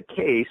not the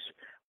case.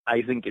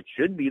 I think it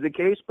should be the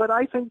case, but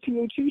I think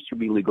THC should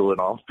be legal in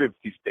all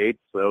 50 states,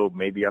 so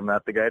maybe I'm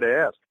not the guy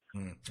to ask.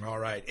 All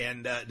right,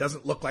 and it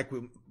doesn't look like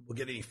we'll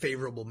get any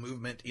favorable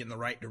movement in the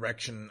right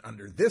direction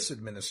under this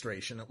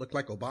administration. It looked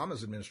like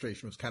Obama's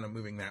administration was kind of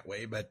moving that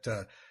way, but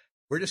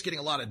we're just getting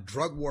a lot of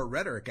drug war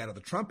rhetoric out of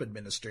the Trump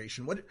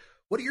administration. What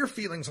are your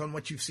feelings on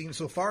what you've seen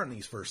so far in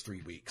these first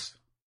 3 weeks?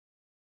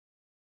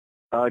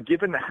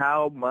 Given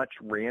how much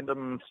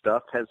random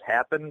stuff has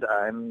happened,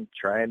 I'm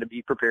trying to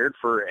be prepared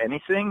for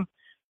anything,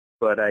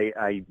 but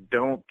I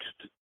don't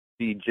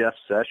see Jeff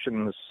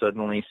Sessions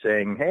suddenly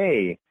saying,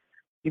 hey,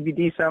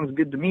 CBD sounds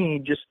good to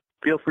me, just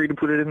feel free to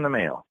put it in the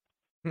mail.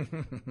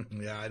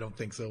 Yeah, I don't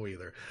think so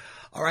either.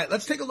 All right,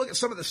 let's take a look at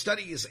some of the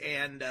studies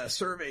and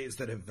surveys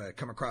that have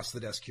come across the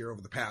desk here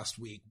over the past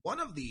week. One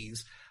of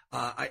these,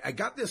 I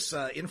got this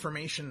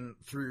information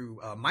through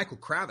Michael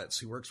Kravitz,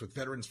 who works with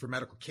Veterans for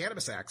Medical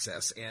Cannabis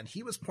Access, and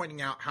he was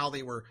pointing out how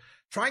they were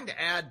trying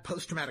to add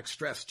post-traumatic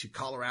stress to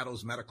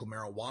Colorado's medical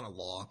marijuana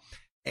law,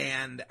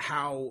 and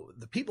how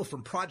the people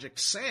from Project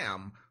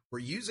SAM we're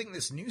using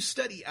this new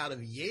study out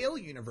of Yale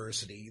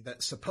University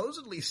that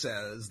supposedly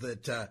says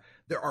that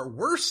there are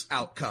worse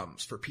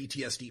outcomes for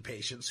PTSD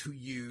patients who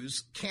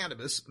use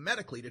cannabis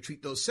medically to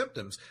treat those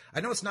symptoms.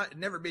 I know it's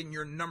never been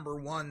your number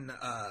one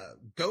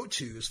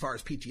go-to as far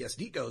as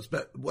PTSD goes,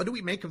 but what do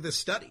we make of this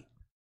study?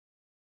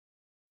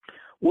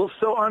 Well,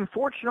 so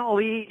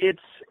unfortunately,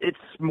 it's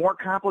more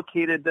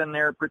complicated than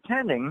they're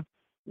pretending.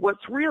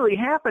 What's really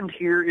happened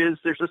here is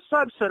there's a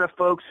subset of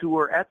folks who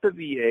are at the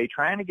VA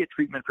trying to get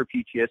treatment for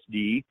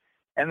PTSD,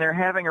 and they're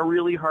having a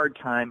really hard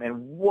time. And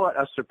what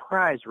a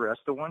surprise, Russ.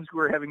 The ones who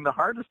are having the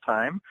hardest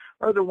time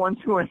are the ones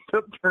who end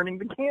up turning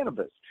to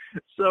cannabis.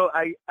 So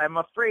I'm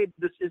afraid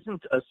this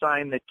isn't a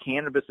sign that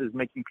cannabis is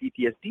making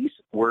PTSD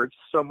worse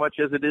so much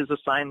as it is a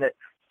sign that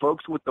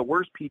folks with the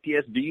worst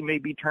PTSD may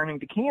be turning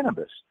to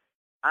cannabis.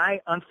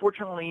 I,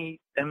 unfortunately,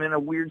 am in a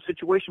weird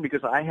situation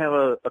because I have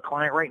a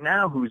client right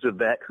now who's a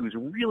vet who's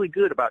really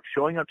good about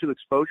showing up to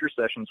exposure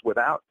sessions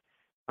without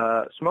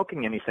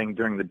smoking anything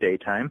during the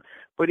daytime,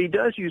 but he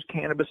does use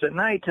cannabis at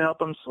night to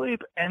help him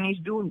sleep, and he's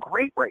doing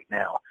great right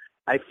now.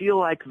 I feel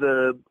like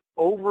the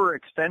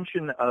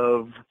overextension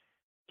of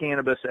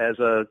cannabis as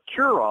a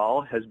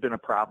cure-all has been a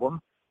problem,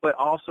 but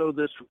also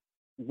this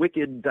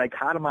wicked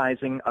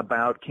dichotomizing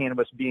about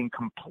cannabis being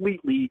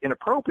completely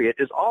inappropriate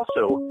is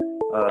also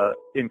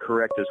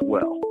incorrect as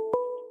well.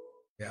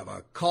 We have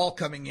a call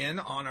coming in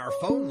on our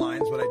phone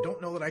lines, but I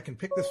don't know that I can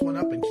pick this one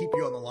up and keep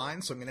you on the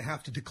line, so I'm going to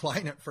have to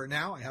decline it for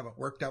now. I haven't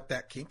worked out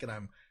that kink, and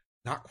I'm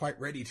not quite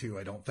ready to,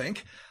 I don't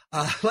think.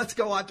 Let's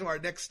go on to our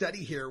next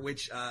study here,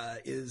 which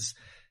it's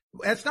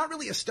not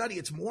really a study.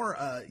 It's more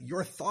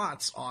your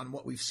thoughts on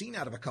what we've seen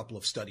out of a couple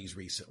of studies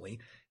recently.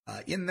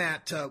 In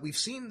that we've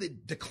seen the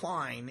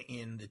decline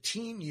in the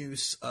teen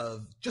use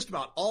of just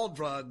about all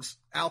drugs,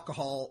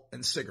 alcohol,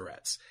 and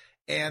cigarettes.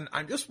 And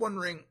I'm just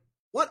wondering,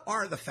 what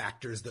are the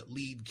factors that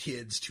lead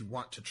kids to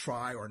want to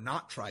try or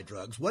not try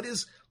drugs? What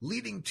is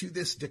leading to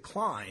this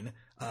decline?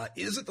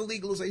 Is it the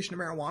legalization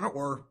of marijuana,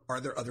 or are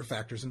there other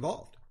factors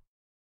involved?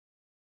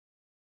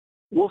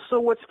 Well, so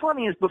what's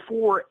funny is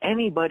before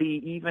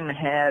anybody even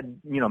had,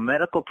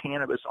 medical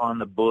cannabis on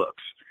the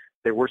books,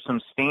 there were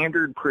some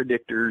standard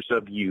predictors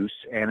of use,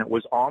 and it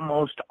was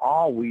almost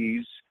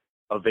always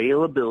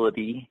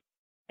availability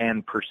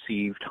and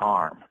perceived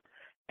harm.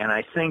 And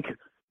I think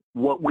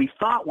what we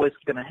thought was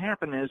going to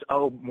happen is,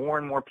 more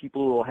and more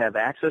people will have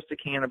access to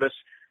cannabis.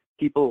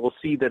 People will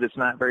see that it's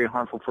not very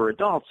harmful for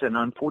adults, and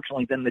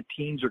unfortunately then the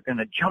teens are going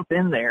to jump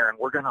in there and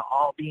we're going to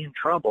all be in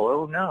trouble.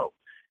 Oh, no.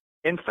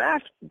 In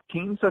fact,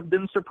 teens have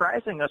been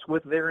surprising us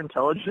with their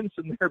intelligence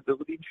and their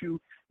ability to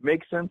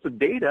make sense of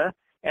data.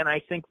 And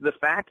I think the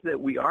fact that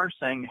we are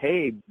saying,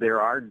 hey,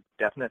 there are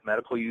definite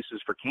medical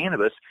uses for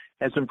cannabis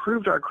has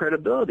improved our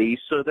credibility.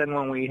 So then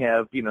when we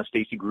have,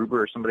 Stacy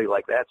Gruber or somebody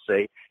like that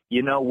say,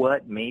 you know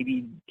what,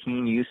 maybe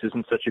teen use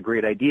isn't such a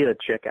great idea,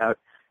 check out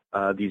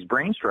these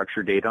brain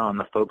structure data on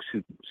the folks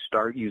who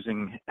start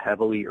using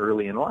heavily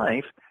early in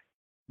life,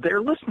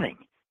 they're listening.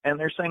 And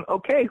they're saying,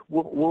 okay,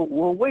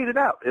 we'll wait it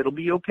out. It'll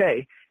be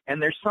okay.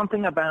 And there's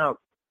something about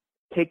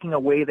taking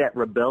away that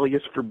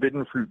rebellious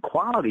forbidden fruit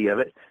quality of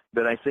it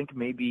that I think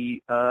may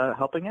be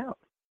helping out.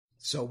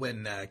 So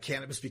when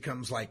cannabis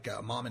becomes like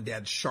mom and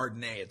dad's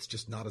Chardonnay, it's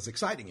just not as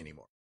exciting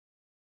anymore.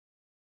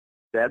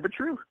 Sad but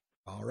true.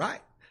 All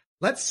right.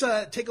 Let's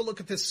take a look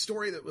at this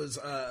story that was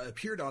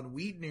appeared on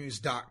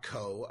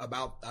weednews.co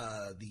about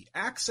the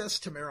access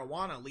to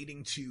marijuana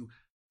leading to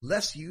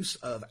less use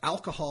of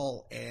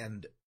alcohol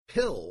and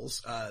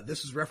pills.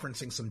 This is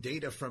referencing some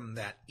data from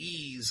that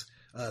EASE,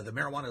 the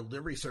marijuana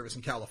delivery service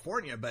in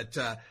California. But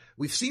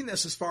we've seen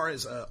this as far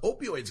as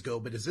opioids go.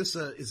 But is this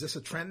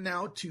a trend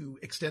now to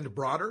extend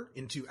broader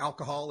into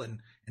alcohol and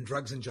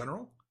drugs in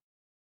general?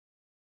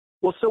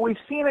 Well, so we've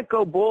seen it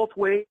go both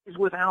ways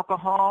with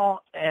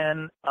alcohol,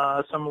 and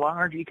some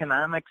large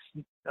economics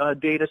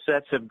data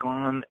sets have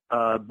gone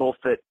both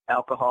that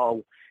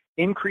alcohol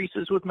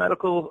increases with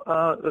medical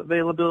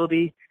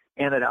availability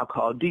and that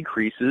alcohol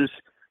decreases.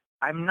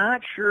 I'm not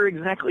sure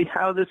exactly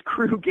how this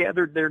crew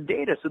gathered their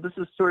data. So this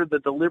is sort of the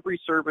delivery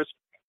service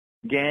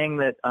gang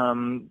that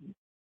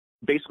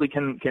basically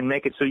can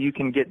make it so you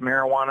can get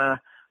marijuana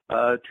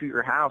to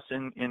your house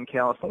in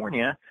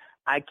California.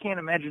 I can't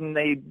imagine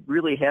they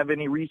really have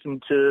any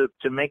reason to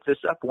make this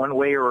up one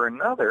way or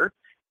another.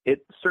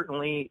 It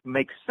certainly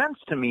makes sense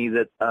to me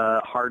that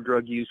hard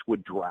drug use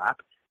would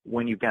drop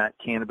when you've got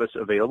cannabis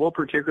available,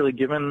 particularly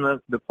given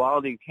the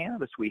quality of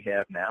cannabis we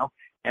have now.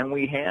 And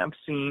we have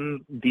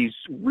seen these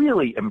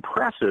really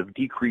impressive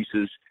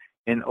decreases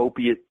in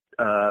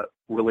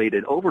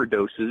opiate-related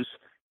overdoses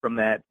from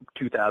that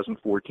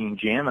 2014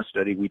 JAMA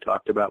study we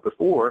talked about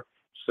before.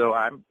 So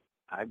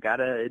I've got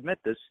to admit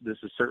this is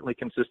certainly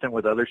consistent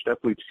with other stuff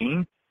we've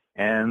seen,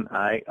 and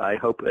I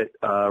hope it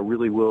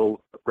really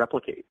will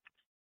replicate.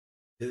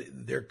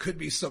 There could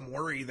be some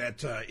worry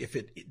that if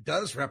it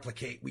does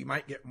replicate, we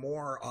might get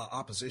more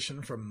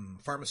opposition from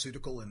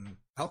pharmaceutical and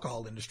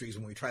alcohol industries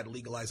when we try to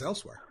legalize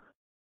elsewhere.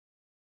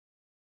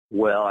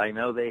 Well, I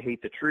know they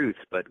hate the truth,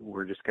 but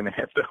we're just going to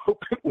have to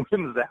hope it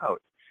wins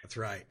out. That's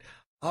right.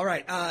 All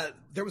right.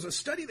 There was a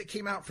study that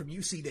came out from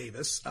UC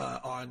Davis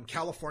on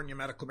California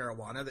medical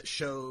marijuana that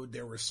showed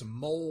there were some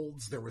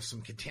molds, there was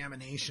some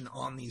contamination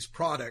on these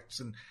products.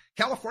 And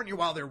California,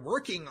 while they're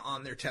working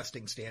on their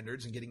testing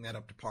standards and getting that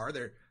up to par,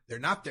 they're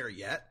not there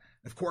yet.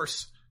 Of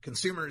course,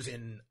 consumers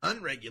in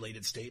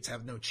unregulated states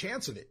have no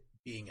chance of it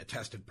being a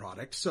tested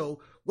product.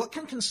 So what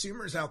can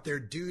consumers out there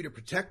do to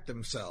protect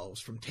themselves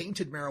from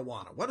tainted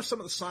marijuana? What are some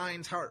of the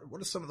signs? What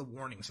are some of the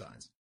warning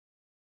signs?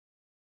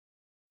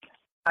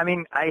 I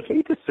mean, I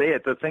hate to say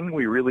it, the thing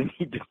we really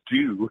need to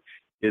do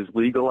is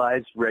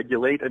legalize,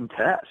 regulate, and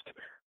test.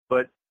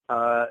 But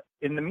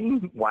in the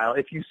meanwhile,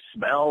 if you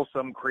smell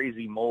some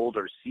crazy mold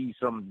or see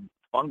some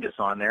fungus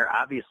on there,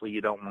 obviously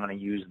you don't want to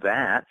use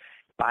that.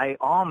 By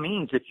all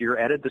means, if you're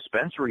at a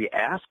dispensary,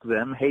 ask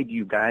them, hey, do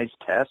you guys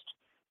test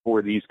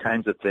for these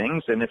kinds of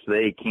things? And if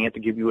they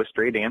can't give you a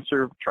straight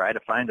answer, try to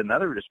find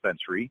another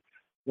dispensary.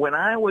 When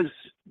I was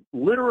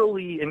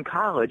literally in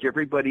college,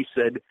 everybody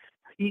said,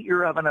 heat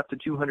your oven up to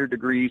 200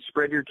 degrees,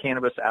 spread your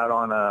cannabis out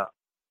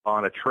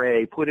on a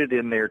tray, put it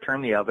in there,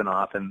 turn the oven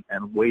off, and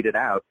wait it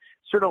out,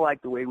 sort of like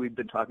the way we've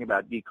been talking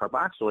about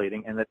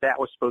decarboxylating, and that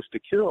was supposed to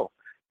kill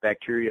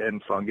bacteria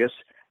and fungus.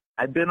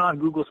 I've been on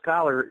Google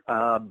Scholar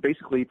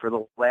basically for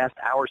the last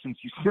hour since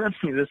you sent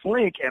me this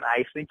link, and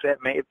I think that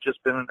may have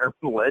just been an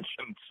urban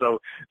legend. So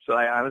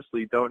I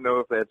honestly don't know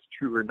if that's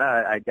true or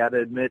not. I got to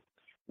admit,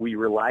 we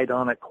relied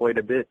on it quite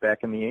a bit back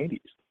in the 80s.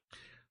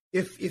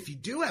 If you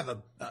do have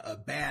a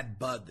bad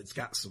bud that's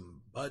got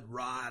some bud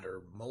rot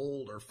or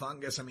mold or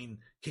fungus, I mean,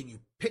 can you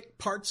pick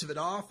parts of it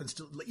off and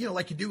still,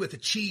 like you do with a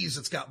cheese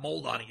that's got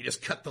mold on it, you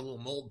just cut the little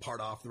mold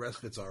part off, the rest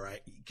of it's all right.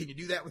 Can you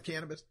do that with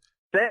cannabis?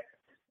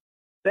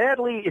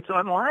 Sadly, it's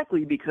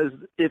unlikely, because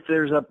if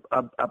there's a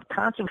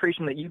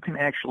concentration that you can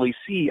actually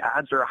see,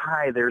 odds are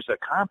high there's a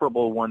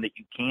comparable one that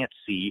you can't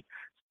see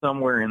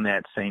somewhere in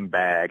that same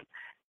bag.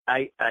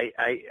 I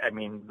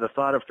mean, the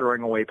thought of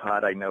throwing away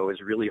pot, I know,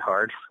 is really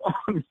hard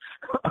on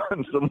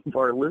some of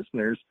our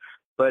listeners.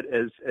 But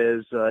as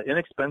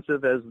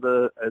inexpensive as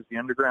the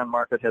underground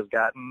market has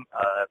gotten,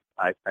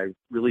 I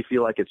really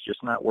feel like it's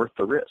just not worth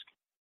the risk.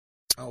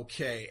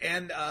 Okay,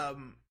 and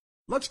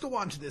let's go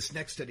on to this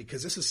next study,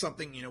 because this is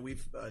something,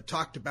 we've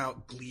talked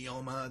about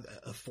glioma,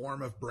 a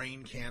form of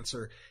brain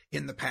cancer,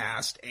 in the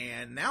past,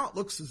 and now it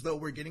looks as though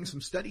we're getting some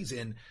studies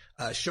in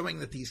showing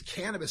that these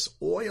cannabis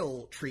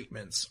oil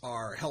treatments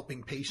are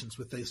helping patients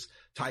with this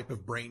type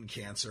of brain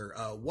cancer.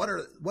 What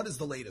is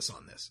the latest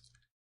on this?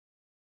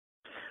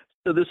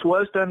 So this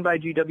was done by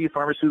GW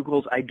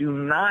Pharmaceuticals. I do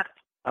not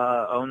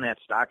own that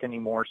stock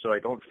anymore, so I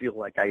don't feel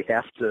like I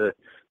have to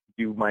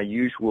do my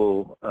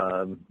usual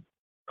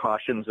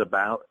cautions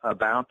about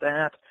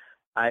that.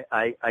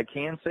 I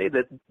can say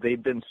that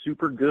they've been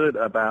super good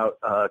about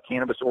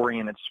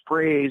cannabis-oriented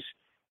sprays,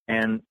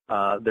 and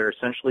they're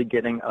essentially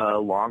getting a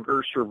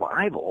longer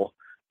survival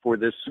for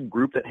this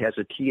group that has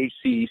a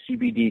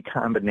THC-CBD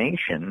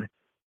combination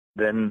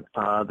than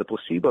the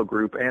placebo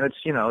group, and it's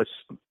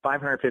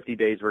 550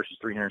 days versus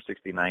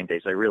 369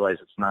 days. I realize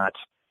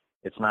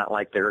it's not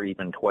like they're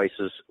even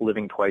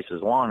living twice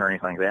as long or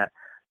anything like that.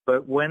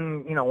 But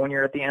when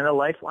you're at the end of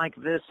life like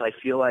this, I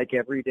feel like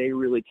every day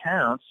really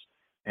counts.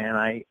 And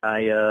I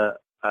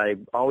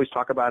always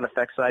talk about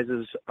effect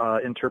sizes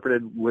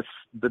interpreted with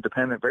the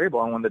dependent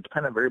variable. And when the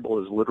dependent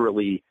variable is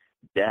literally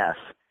death,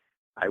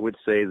 I would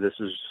say this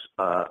is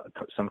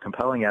some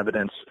compelling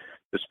evidence,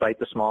 despite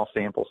the small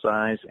sample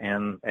size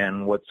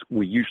and what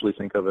we usually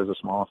think of as a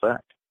small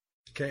effect.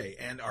 Okay,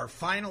 and our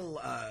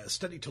final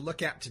study to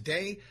look at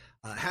today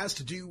has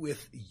to do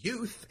with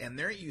youth and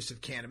their use of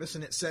cannabis,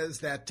 and it says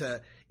that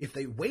if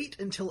they wait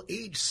until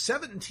age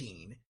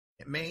 17,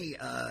 it may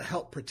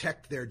help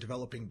protect their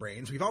developing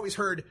brains. We've always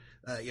heard,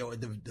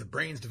 the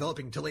brain's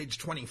developing until age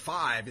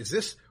 25. Is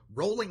this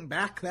rolling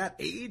back that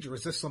age, or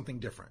is this something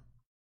different?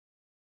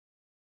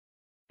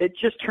 It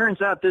just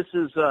turns out this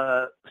is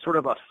sort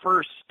of a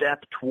first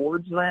step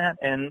towards that,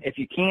 and if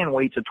you can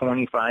wait to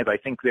 25, I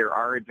think there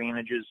are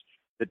advantages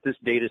that this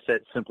data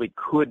set simply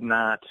could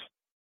not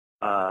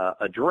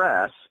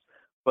address.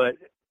 But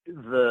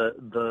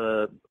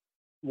the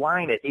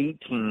line at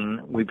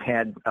 18 we've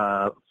had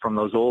from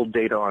those old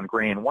data on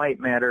gray and white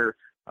matter.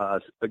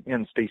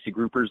 Again, Stacy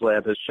Gruper's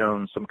lab has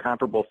shown some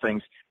comparable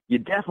things. You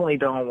definitely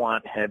don't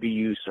want heavy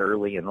use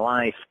early in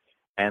life,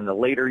 and the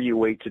later you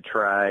wait to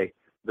try,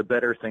 the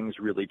better things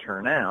really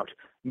turn out.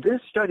 This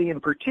study in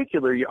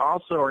particular, you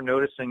also are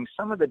noticing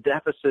some of the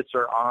deficits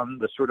are on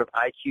the sort of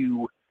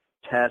IQ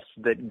tests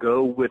that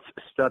go with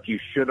stuff you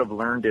should have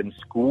learned in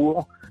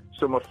school.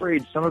 So I'm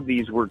afraid some of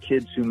these were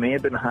kids who may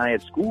have been high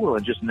at school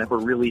and just never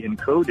really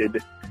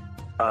encoded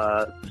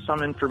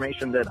some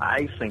information that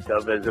I think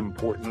of as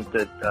important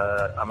that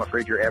I'm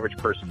afraid your average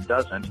person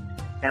doesn't.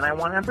 And I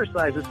want to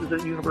emphasize, this is at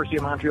the University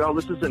of Montreal.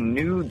 This is a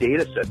new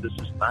data set. This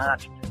is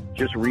not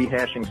just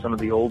rehashing some of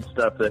the old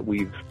stuff that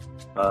we've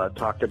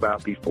talked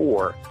about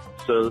before.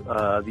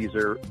 So these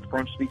are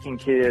French-speaking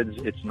kids.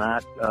 It's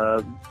not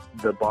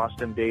the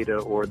Boston data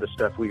or the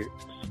stuff we've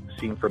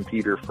seen from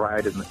Peter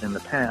Fried in the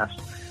past.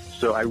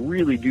 So I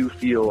really do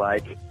feel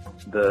like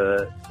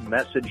the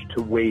message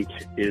to wait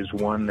is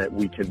one that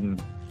we can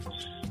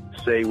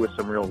say with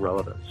some real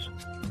relevance.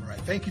 All right.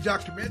 Thank you,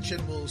 Dr. Mitch,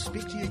 and we'll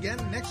speak to you again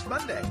next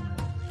Monday.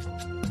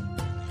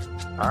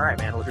 All right,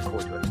 man. Looking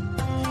forward to it.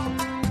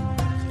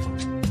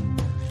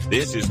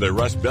 This is the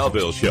Russ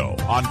Belville Show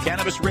on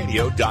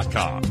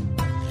CannabisRadio.com.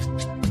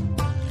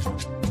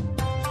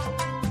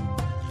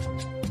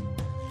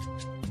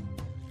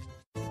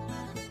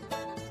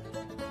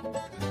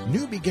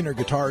 New beginner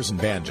guitars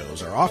and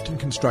banjos are often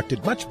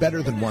constructed much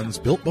better than ones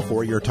built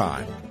before your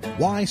time.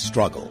 Why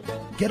struggle?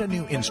 Get a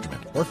new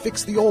instrument or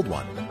fix the old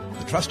one.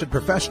 The trusted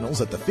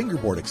professionals at the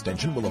Fingerboard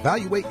Extension will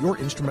evaluate your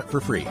instrument for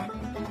free.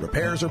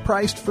 Repairs are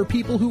priced for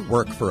people who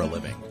work for a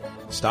living.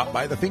 Stop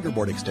by the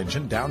Fingerboard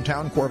Extension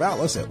downtown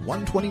Corvallis at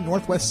 120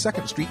 Northwest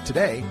 2nd Street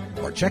today,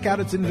 or check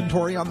out its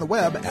inventory on the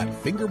web at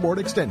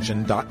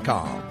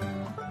fingerboardextension.com.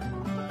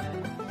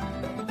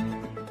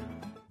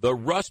 The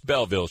Russ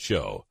Belville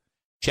Show.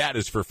 Chat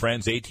is for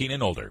friends 18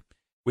 and older.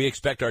 We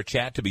expect our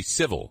chat to be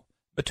civil,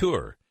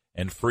 mature,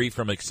 and free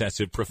from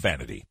excessive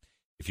profanity.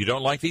 If you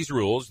don't like these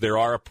rules, there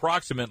are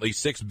approximately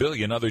 6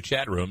 billion other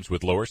chat rooms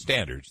with lower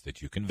standards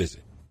that you can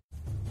visit.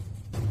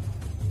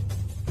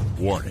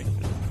 Warning.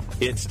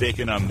 Hits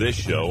taken on this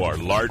show are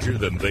larger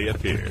than they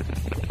appear.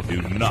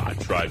 Do not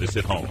try this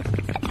at home.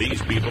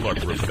 These people are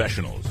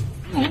professionals.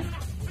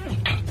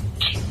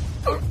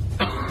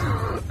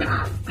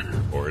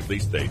 Or at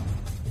least they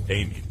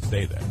pay me to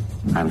say that.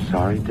 I'm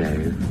sorry,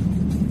 Dave.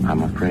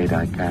 I'm afraid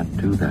I can't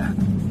do that.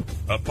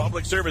 A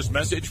public service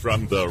message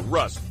from the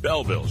Russ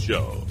Belville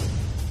Show.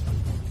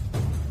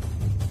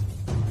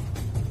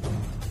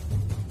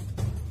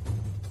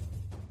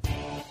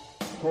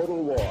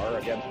 Total war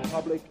against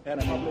public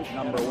enemy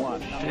number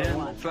one.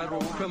 10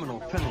 federal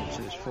criminal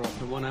penalties for up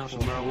to 1 ounce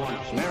of marijuana.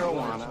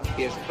 Marijuana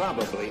is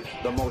probably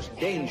the most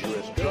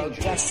dangerous drug.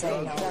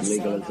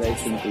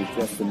 Legalization is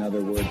just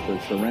another word for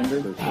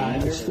surrender. I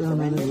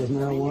experimented with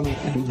marijuana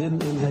and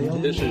didn't inhale.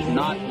 This is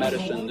not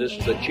medicine. This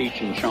is the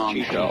Cheech and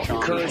Chong show.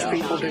 Encourage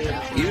people to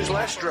use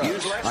less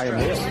drugs. I am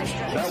here.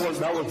 That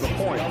was the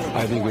point.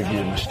 I think it would be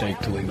a mistake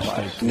to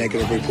legalize.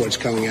 Negative reports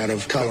coming out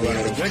of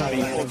Colorado. Good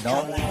people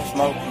don't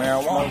smoke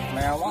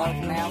marijuana. A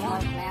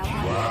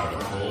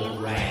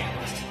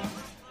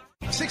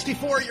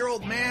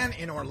 64-year-old man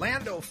in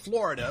Orlando,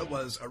 Florida,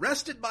 was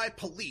arrested by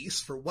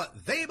police for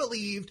what they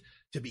believed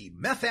to be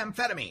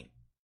methamphetamine.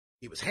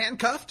 He was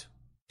handcuffed,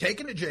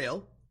 taken to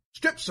jail,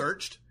 strip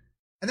searched,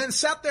 and then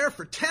sat there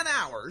for 10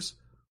 hours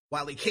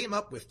while he came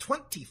up with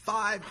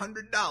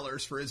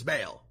 $2,500 for his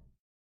bail.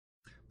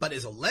 But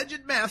his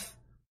alleged meth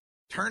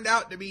turned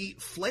out to be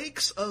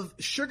flakes of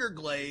sugar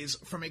glaze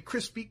from a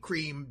Krispy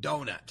Kreme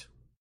donut.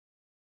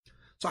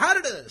 So how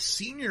did a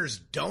senior's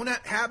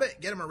donut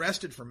habit get him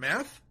arrested for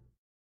meth?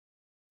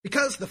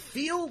 Because the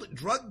field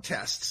drug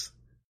tests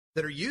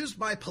that are used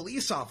by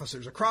police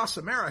officers across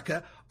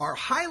America are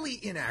highly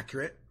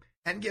inaccurate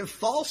and give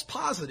false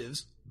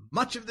positives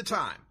much of the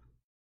time.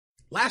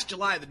 Last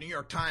July, the New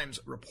York Times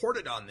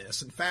reported on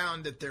this and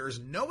found that there is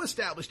no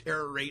established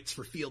error rates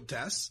for field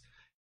tests,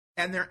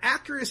 and their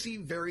accuracy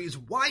varies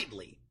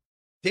widely.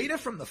 Data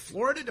from the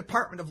Florida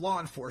Department of Law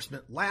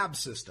Enforcement lab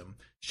system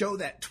show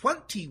that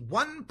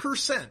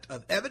 21%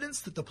 of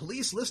evidence that the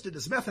police listed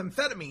as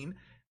methamphetamine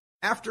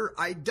after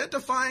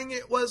identifying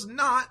it was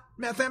not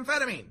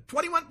methamphetamine.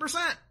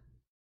 21%.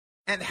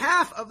 And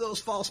half of those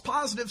false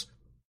positives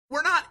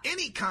were not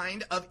any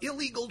kind of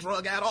illegal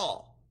drug at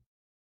all.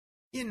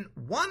 In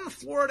one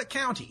Florida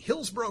county,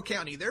 Hillsborough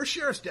County, their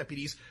sheriff's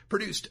deputies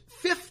produced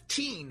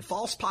 15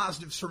 false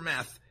positives for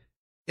meth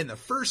in the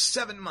first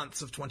 7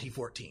 months of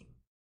 2014.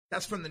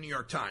 That's from the New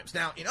York Times.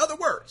 Now, in other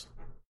words,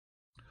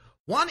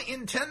 1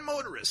 in 10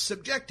 motorists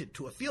subjected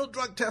to a field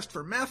drug test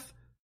for meth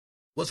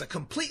was a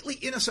completely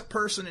innocent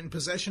person in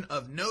possession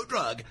of no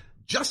drug,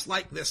 just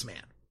like this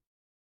man.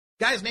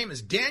 Guy's name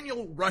is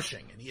Daniel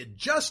Rushing, and he had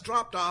just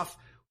dropped off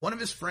one of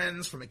his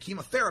friends from a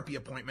chemotherapy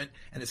appointment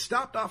and had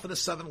stopped off at a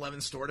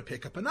 7-Eleven store to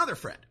pick up another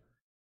friend.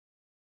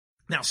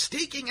 Now,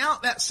 staking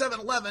out that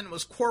 7-Eleven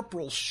was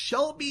Corporal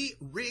Shelby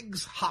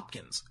Riggs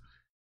Hopkins.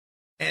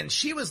 And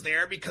she was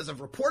there because of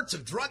reports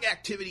of drug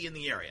activity in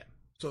the area.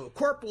 So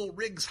Corporal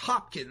Riggs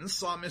Hopkins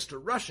saw Mr.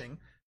 Rushing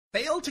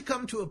fail to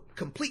come to a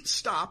complete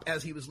stop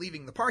as he was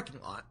leaving the parking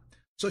lot.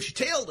 So she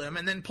tailed him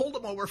and then pulled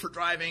him over for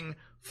driving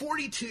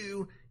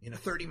 42 in a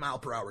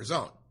 30-mile-per-hour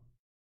zone.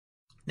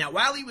 Now,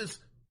 while he was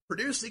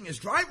producing his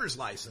driver's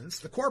license,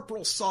 the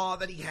corporal saw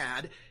that he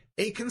had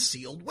a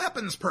concealed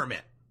weapons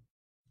permit.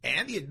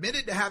 And he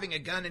admitted to having a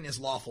gun in his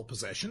lawful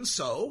possession,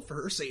 so,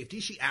 for her safety,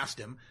 she asked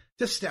him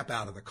to step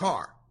out of the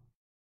car.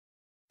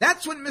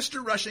 That's when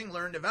Mr. Rushing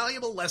learned a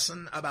valuable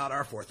lesson about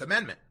our Fourth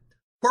Amendment.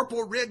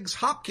 Corporal Riggs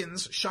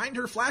Hopkins shined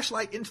her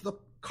flashlight into the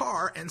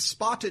car and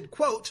spotted,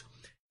 quote,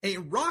 a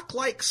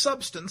rock-like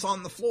substance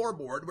on the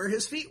floorboard where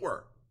his feet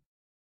were.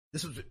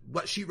 This was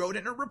what she wrote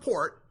in her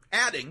report,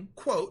 adding,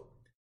 quote,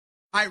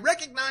 I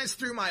recognize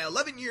through my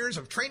 11 years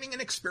of training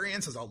and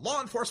experience as a law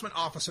enforcement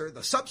officer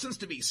the substance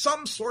to be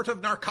some sort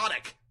of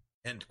narcotic,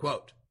 end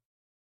quote.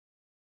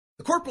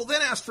 The corporal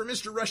then asked for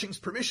Mr. Rushing's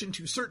permission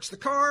to search the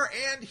car,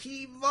 and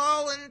he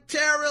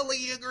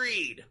voluntarily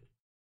agreed.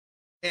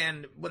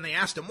 And when they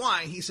asked him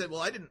why, he said, well,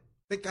 I didn't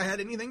think I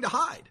had anything to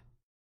hide.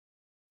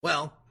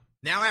 Well,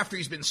 now after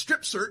he's been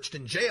strip searched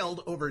and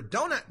jailed over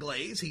donut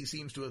glaze, he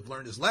seems to have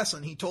learned his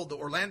lesson. He told the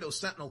Orlando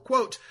Sentinel,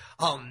 quote,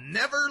 "I'll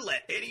never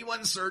let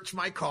anyone search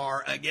my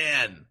car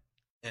again,"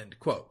 end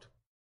quote.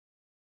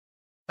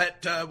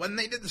 But when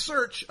they did the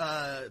search,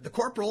 the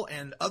corporal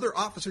and other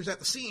officers at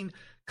the scene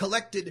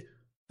collected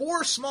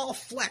 4 small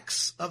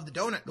flecks of the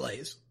donut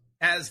glaze.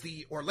 As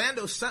the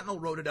Orlando Sentinel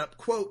wrote it up,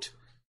 quote,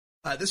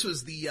 this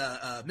was the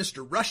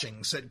Mr.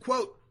 Rushing said,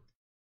 quote,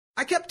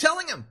 "I kept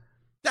telling him,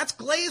 that's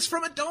glaze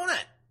from a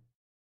donut.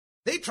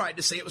 They tried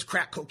to say it was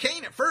crack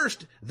cocaine at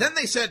first. Then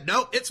they said,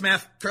 no, it's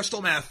meth,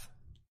 crystal meth,"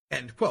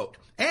 end quote.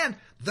 And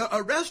the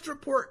arrest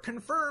report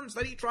confirms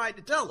that he tried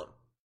to tell them.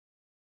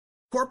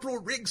 Corporal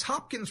Riggs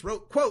Hopkins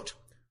wrote, quote,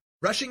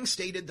 "Rushing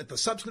stated that the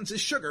substance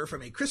is sugar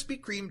from a Krispy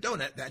Kreme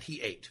donut that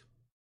he ate."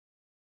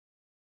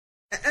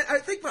 I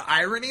think the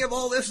irony of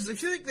all this is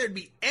if you think there'd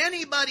be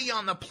anybody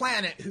on the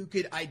planet who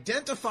could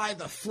identify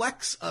the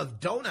flecks of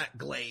donut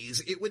glaze,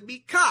 it would be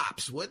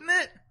cops, wouldn't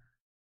it?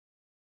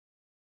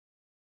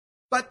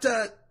 But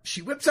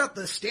she whips out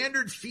the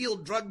standard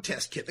field drug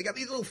test kit. They got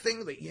these little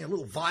things,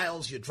 little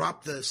vials. You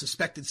drop the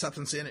suspected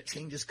substance in, it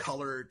changes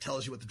color,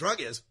 tells you what the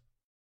drug is.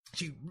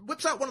 She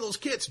whips out one of those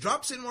kits,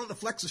 drops in one of the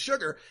flecks of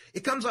sugar.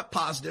 It comes up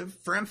positive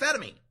for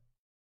amphetamine.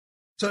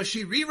 So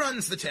she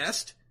reruns the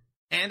test,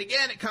 and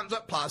again, it comes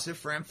up positive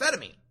for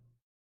amphetamine.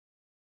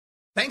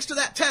 Thanks to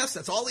that test,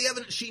 that's all the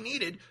evidence she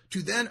needed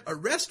to then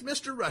arrest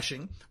Mr.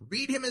 Rushing,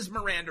 read him his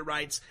Miranda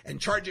rights,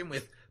 and charge him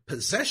with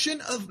possession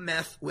of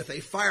meth with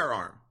a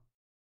firearm.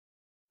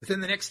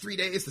 Within the next 3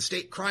 days, the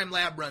state crime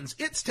lab runs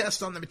its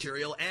tests on the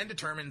material and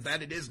determines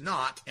that it is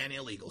not an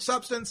illegal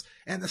substance,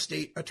 and the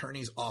state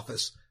attorney's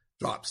office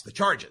drops the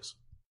charges.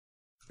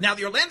 Now,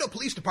 the Orlando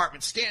Police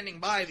Department's standing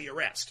by the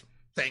arrest,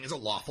 saying it's a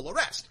lawful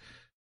arrest,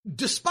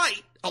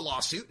 despite a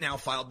lawsuit now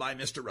filed by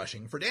Mr.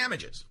 Rushing for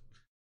damages.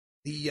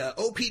 The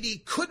OPD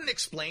couldn't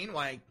explain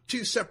why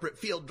 2 separate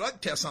field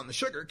drug tests on the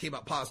sugar came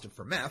up positive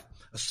for meth.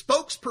 A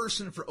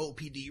spokesperson for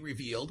OPD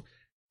revealed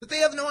that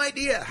they have no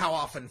idea how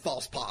often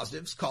false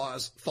positives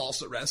cause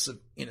false arrests of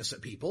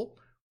innocent people,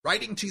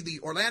 writing to the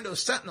Orlando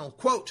Sentinel,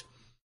 quote,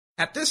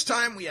 "At this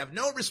time, we have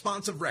no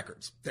responsive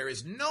records. There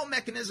is no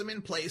mechanism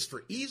in place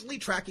for easily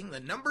tracking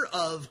the number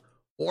of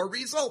or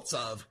results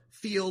of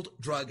field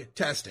drug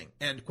testing,"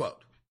 end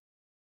quote.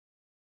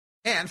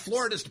 And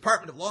Florida's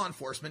Department of Law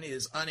Enforcement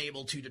is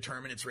unable to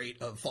determine its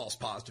rate of false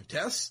positive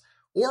tests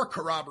or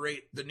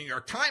corroborate the New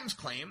York Times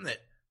claim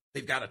that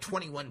they've got a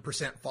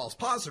 21% false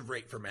positive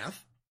rate for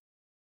meth.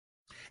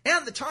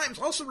 And the Times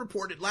also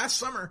reported last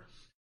summer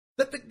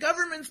that the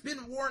government's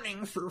been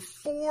warning for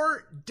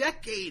 4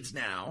 decades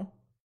now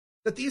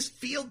that these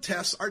field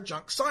tests are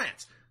junk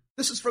science.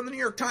 This is from the New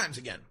York Times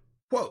again.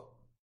 Quote,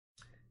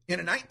 "In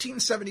a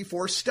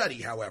 1974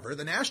 study, however,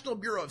 the National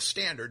Bureau of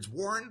Standards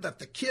warned that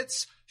the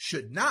kits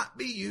should not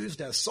be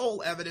used as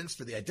sole evidence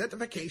for the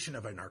identification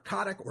of a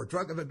narcotic or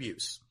drug of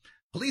abuse.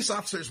 Police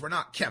officers were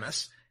not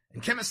chemists,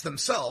 and chemists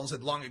themselves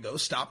had long ago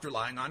stopped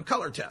relying on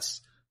color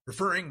tests,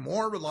 preferring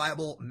more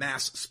reliable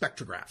mass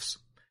spectrographs.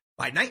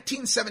 By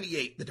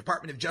 1978, the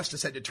Department of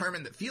Justice had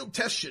determined that field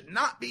tests should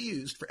not be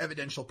used for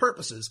evidential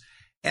purposes,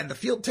 and the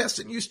field tests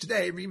in use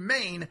today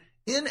remain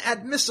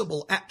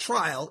inadmissible at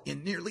trial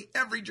in nearly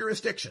every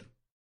jurisdiction.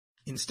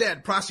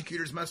 Instead,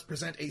 prosecutors must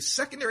present a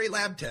secondary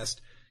lab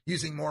test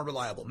using more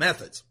reliable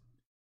methods.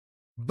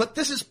 But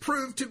this has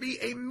proved to be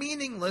a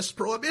meaningless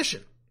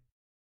prohibition.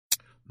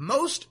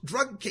 Most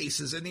drug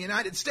cases in the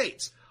United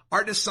States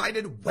are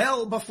decided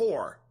well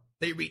before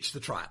they reach the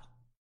trial,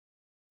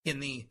 in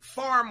the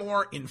far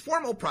more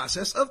informal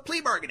process of plea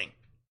bargaining.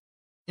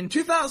 In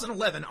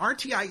 2011,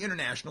 RTI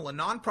International, a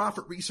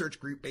nonprofit research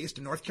group based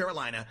in North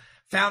Carolina,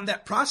 found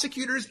that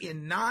prosecutors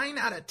in 9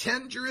 out of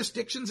 10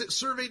 jurisdictions it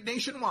surveyed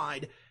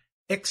nationwide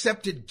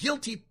accepted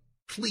guilty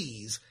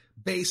pleas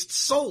based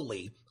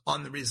solely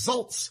on the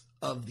results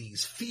of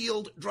these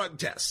field drug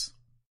tests.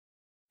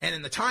 And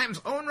in the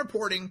Times' own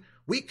reporting,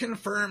 we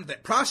confirmed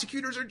that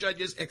prosecutors or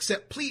judges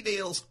accept plea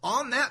deals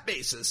on that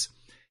basis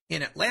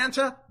in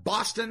Atlanta,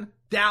 Boston,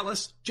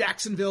 Dallas,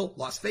 Jacksonville,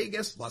 Las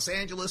Vegas, Los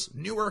Angeles,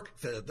 Newark,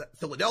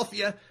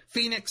 Philadelphia,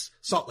 Phoenix,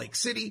 Salt Lake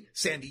City,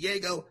 San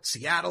Diego,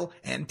 Seattle,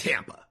 and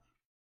Tampa.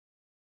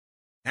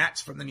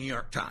 That's from the New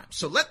York Times.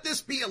 So let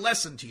this be a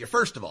lesson to you,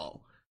 first of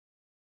all.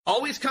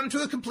 Always come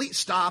to a complete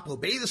stop,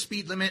 obey the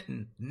speed limit,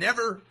 and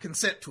never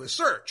consent to a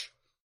search.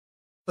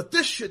 But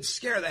this should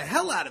scare the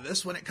hell out of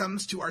us when it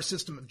comes to our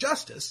system of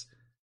justice,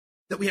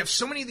 that we have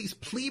so many of these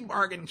plea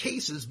bargain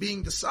cases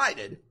being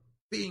decided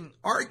based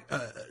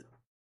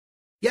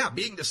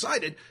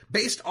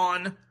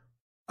on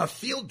a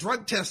field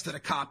drug test that a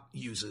cop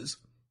uses,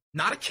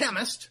 not a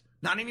chemist,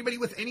 not anybody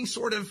with any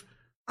sort of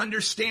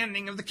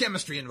understanding of the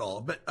chemistry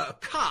involved, but a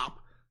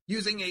cop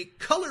using a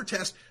color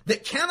test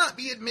that cannot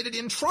be admitted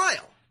in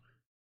trial.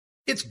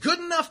 It's good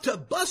enough to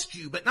bust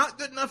you, but not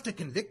good enough to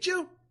convict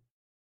you.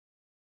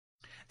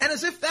 And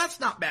as if that's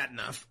not bad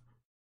enough,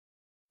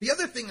 the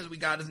other thing that we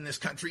got in this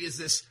country is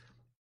this,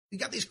 we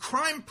got these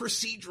crime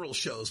procedural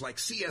shows like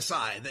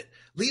CSI that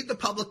lead the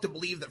public to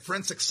believe that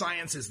forensic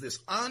science is this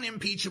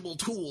unimpeachable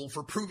tool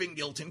for proving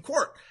guilt in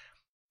court.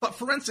 But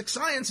forensic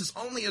science is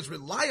only as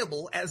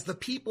reliable as the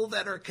people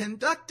that are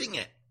conducting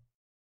it.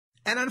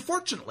 And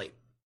unfortunately,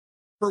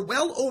 for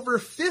well over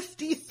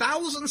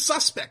 50,000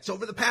 suspects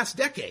over the past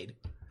decade,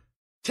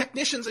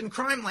 technicians in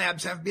crime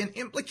labs have been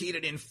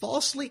implicated in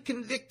falsely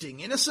convicting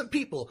innocent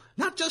people,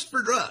 not just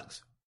for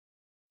drugs,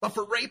 but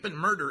for rape and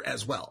murder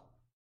as well.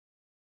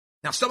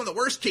 Now, some of the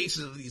worst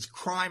cases of these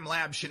crime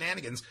lab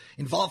shenanigans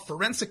involve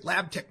forensic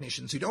lab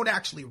technicians who don't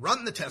actually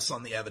run the tests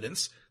on the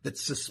evidence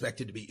that's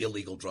suspected to be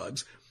illegal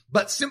drugs,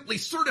 but simply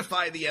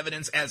certify the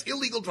evidence as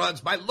illegal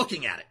drugs by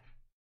looking at it.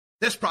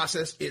 This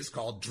process is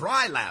called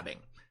dry labbing.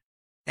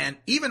 And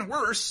even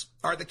worse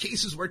are the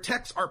cases where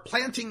techs are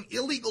planting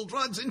illegal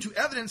drugs into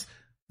evidence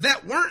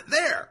that weren't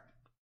there,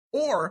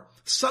 or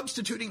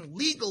substituting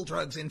legal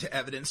drugs into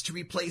evidence to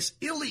replace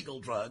illegal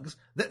drugs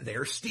that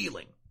they're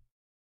stealing.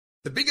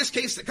 The biggest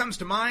case that comes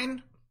to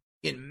mind,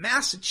 in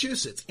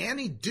Massachusetts,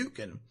 Annie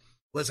Dukin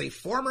was a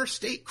former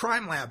state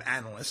crime lab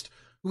analyst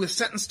who was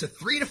sentenced to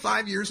 3 to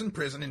 5 years in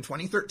prison in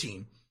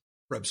 2013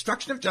 for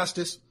obstruction of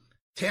justice,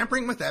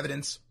 tampering with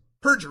evidence,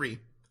 perjury,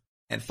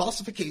 and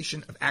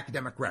falsification of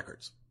academic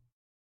records.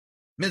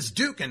 Ms.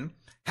 Dukin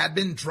had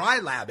been dry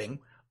labbing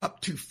up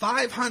to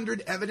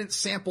 500 evidence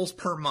samples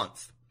per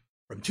month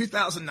from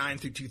 2009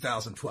 through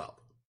 2012.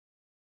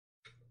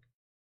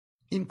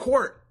 In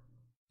court,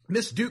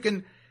 Ms.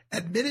 Dukin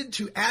admitted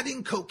to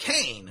adding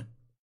cocaine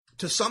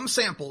to some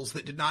samples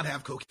that did not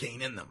have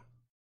cocaine in them.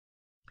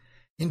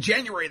 In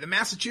January, the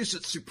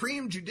Massachusetts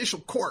Supreme Judicial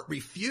Court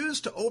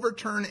refused to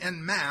overturn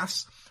en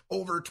masse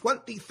over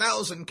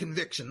 20,000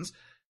 convictions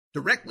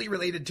directly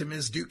related to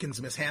Ms.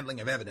 Dukin's mishandling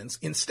of evidence.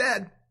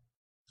 Instead,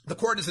 the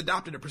court has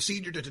adopted a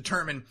procedure to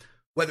determine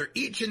whether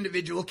each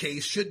individual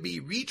case should be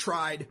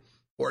retried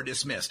or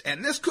dismissed.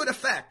 And this could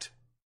affect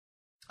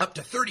up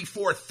to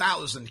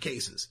 34,000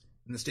 cases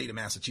in the state of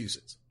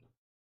Massachusetts.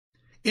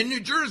 In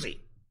New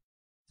Jersey,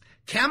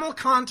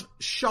 Kamalkant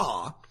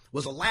Shah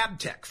was a lab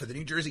tech for the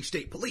New Jersey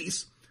State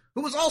Police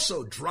who was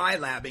also dry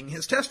labbing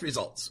his test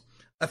results,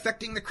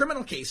 affecting the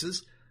criminal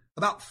cases,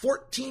 about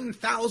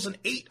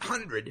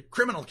 14,800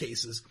 criminal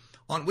cases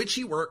on which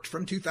he worked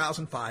from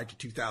 2005 to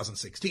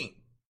 2016.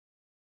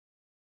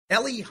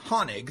 Ellie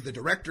Honig, the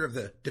director of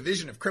the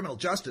Division of Criminal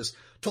Justice,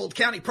 told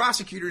county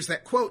prosecutors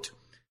that, quote,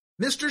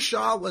 Mr.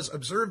 Shah was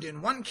observed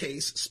in one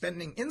case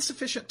spending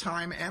insufficient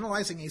time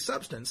analyzing a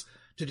substance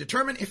to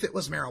determine if it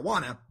was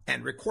marijuana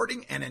and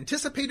recording an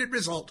anticipated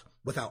result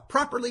without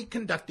properly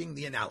conducting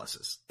the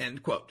analysis,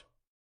 end quote.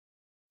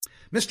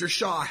 Mr.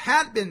 Shah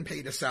had been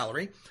paid a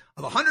salary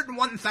of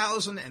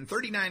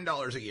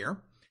 $101,039 a year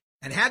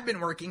and had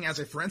been working as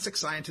a forensic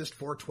scientist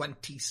for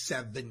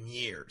 27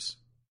 years.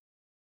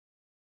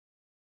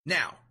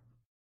 Now,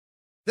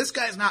 this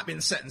guy's not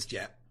been sentenced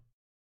yet.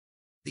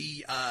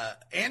 The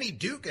Annie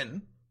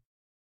Dukin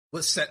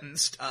was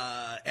sentenced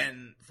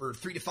and for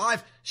 3 to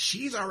 5.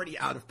 She's already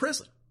out of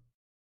prison.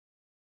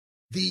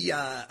 The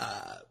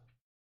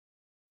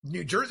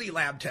New Jersey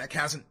lab tech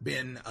hasn't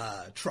been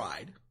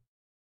tried.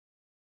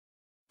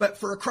 But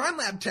for a crime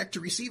lab tech to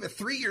receive a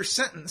 3-year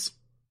sentence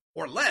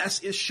or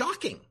less is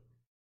shocking.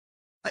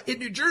 In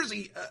New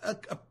Jersey,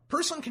 a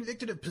person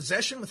convicted of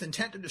possession with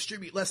intent to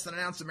distribute less than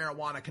an ounce of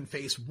marijuana can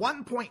face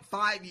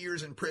 1.5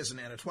 years in prison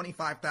and a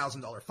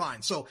 $25,000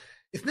 fine. So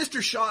if Mr.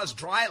 Shaw's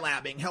dry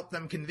labbing helped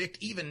them convict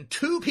even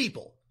 2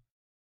 people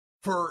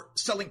for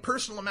selling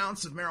personal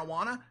amounts of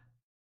marijuana,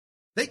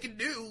 they could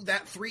do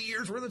that 3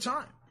 years worth of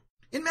time.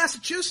 In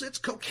Massachusetts,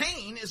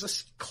 cocaine is a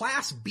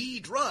Class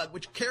B drug,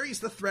 which carries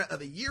the threat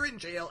of a year in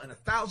jail and a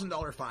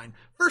 $1,000 fine,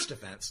 first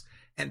offense,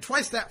 and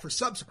twice that for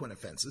subsequent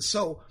offenses.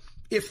 So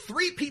if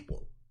 3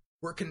 people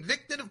were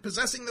convicted of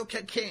possessing the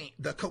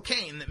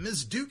cocaine that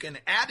Ms. Dukin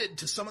added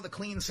to some of the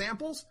clean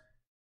samples,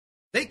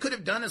 they could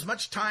have done as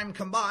much time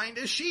combined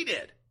as she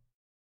did.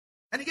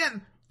 And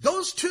again,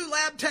 those 2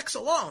 lab techs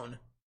alone,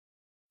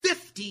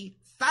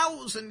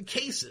 50,000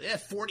 cases,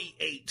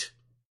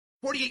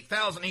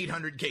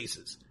 48,800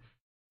 cases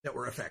that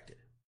were affected.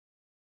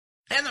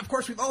 And of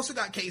course, we've also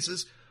got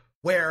cases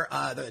where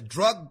the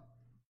drug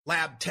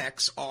lab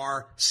techs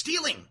are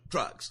stealing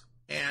drugs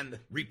and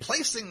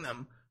replacing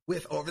them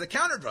with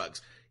over-the-counter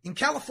drugs. In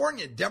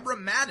California, Deborah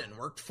Madden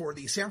worked for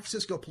the San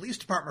Francisco Police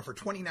Department for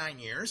 29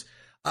 years.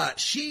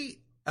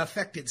 She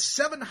affected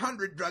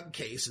 700 drug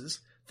cases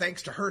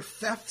thanks to her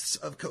thefts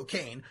of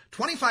cocaine.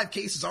 25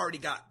 cases already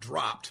got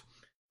dropped.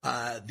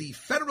 The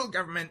federal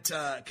government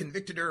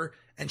convicted her,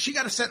 and she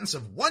got a sentence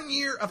of 1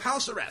 year of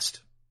house arrest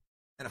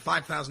and a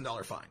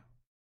 $5,000 fine.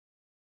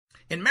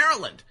 In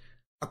Maryland,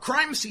 a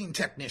crime scene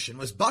technician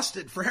was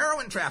busted for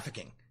heroin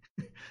trafficking.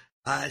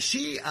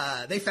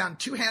 They found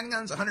 2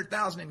 handguns,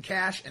 $100,000 in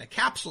cash, and a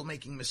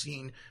capsule-making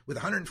machine with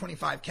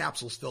 125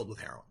 capsules filled with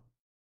heroin.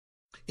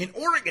 In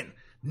Oregon,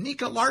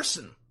 Nika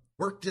Larson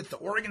worked at the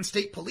Oregon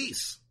State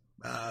Police,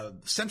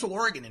 Central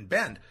Oregon in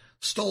Bend,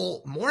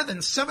 stole more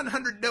than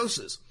 700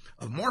 doses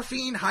of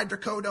morphine,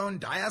 hydrocodone,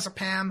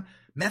 diazepam,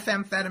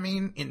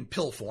 methamphetamine in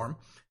pill form,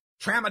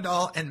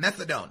 tramadol, and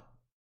methadone.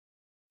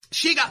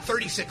 She got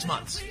 36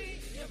 months,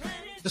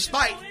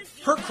 despite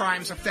her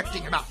crimes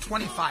affecting about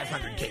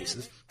 2,500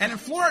 cases. And in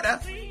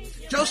Florida,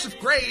 Joseph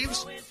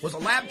Graves was a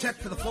lab tech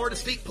for the Florida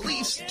State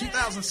Police,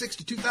 2006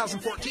 to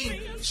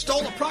 2014,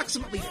 stole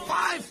approximately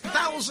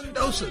 5,000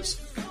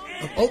 doses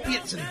of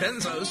opiates and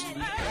benzos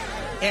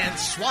and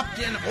swapped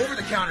in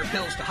over-the-counter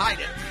pills to hide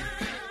it.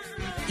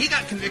 He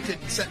got convicted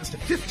and sentenced to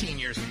 15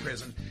 years in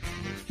prison.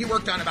 He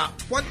worked on about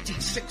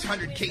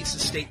 2,600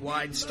 cases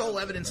statewide, stole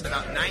evidence in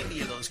about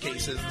 90 of those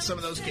cases, and some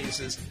of those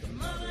cases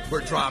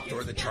were dropped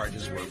or the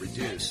charges were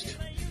reduced.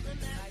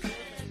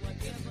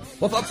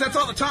 Well, folks, that's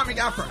all the time we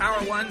got for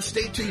Hour 1.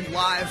 Stay tuned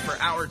live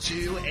for Hour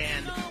 2,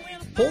 and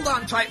hold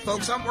on tight,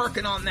 folks. I'm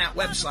working on that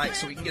website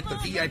so we can get the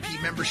VIP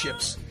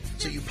memberships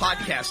so you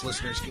podcast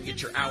listeners can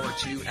get your Hour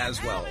 2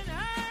 as well.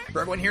 For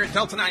everyone here at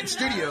Delta 9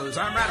 Studios,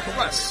 I'm Radical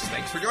Russ.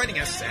 Thanks for joining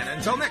us, and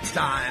until next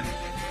time,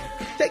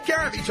 take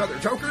care of each other,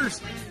 tokers.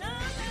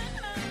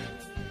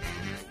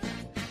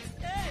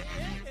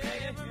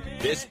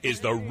 This is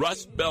the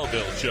Russ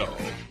Belville Show.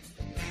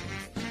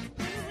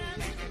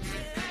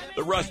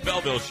 The Russ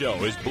Belville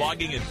Show is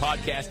blogging and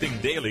podcasting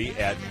daily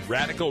at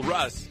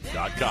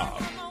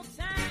RadicalRuss.com.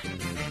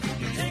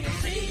 You take a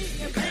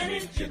seed, you plant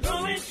it, you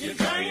grow it, you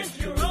dry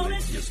it, you roll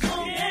it, you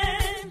smoke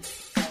it.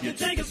 You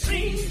take a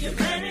seed, you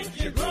plant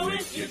it, you grow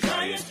it, you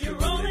dry it, you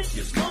roll it,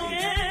 you smoke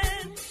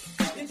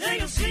it. You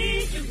take a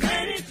seed, you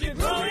plant it, you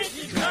grow it,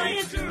 you dry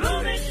it, you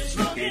roll it, you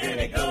smoke it, and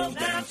it goes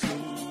down to earth.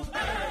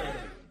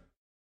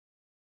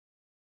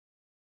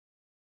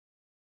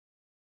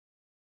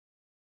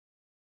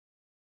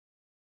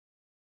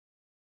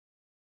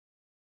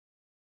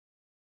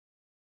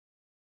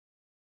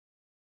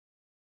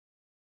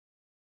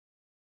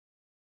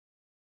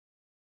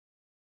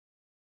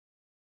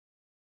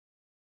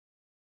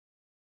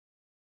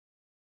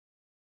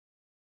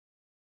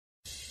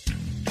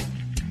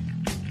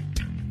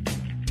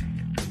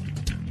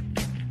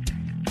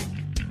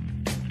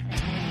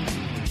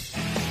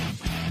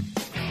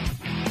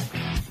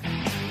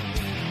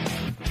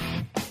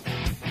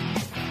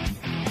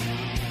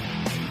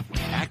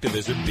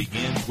 Activism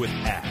begins with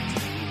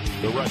ACT.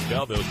 The Russ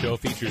Belville Show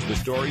features the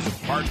stories of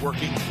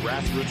hardworking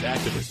grassroots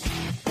activists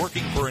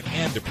working for an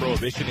end to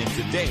prohibition in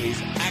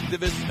today's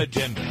activist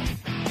agenda.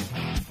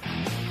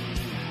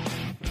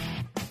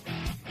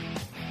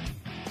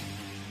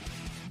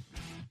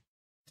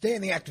 Today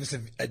in the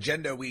Activist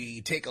Agenda,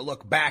 we take a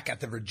look back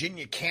at the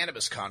Virginia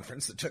Cannabis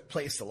Conference that took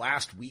place the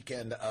last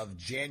weekend of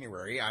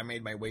January. I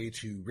made my way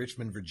to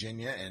Richmond,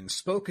 Virginia, and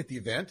spoke at the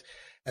event,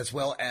 as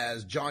well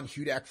as John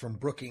Hudak from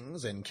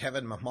Brookings and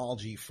Kevin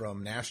Mahalji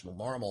from National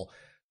Normal.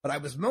 But I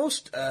was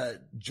most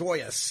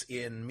joyous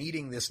in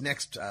meeting this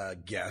next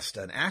guest,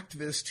 an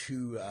activist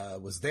who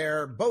was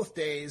there both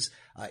days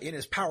in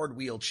his powered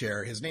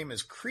wheelchair. His name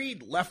is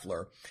Creed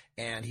Leffler,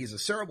 and he's a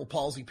cerebral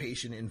palsy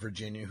patient in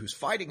Virginia who's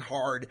fighting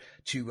hard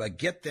to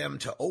get them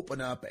to open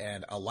up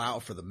and allow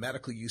for the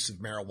medical use of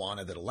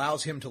marijuana that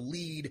allows him to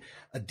lead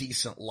a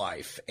decent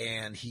life.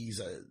 And he's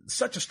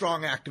such a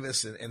strong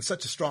activist and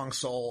such a strong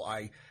soul.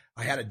 I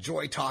had a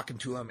joy talking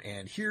to him,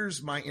 and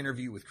here's my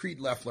interview with Creed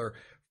Leffler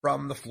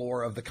from the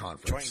floor of the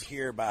conference. Joined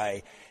here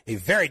by a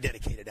very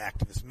dedicated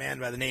activist, man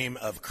by the name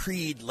of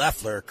Creed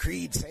Leffler.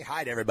 Creed, say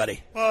hi to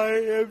everybody. Hi,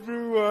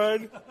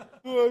 everyone.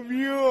 Love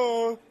you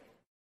all.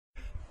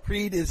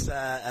 Creed is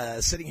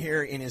sitting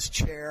here in his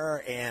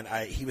chair, and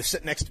he was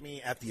sitting next to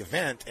me at the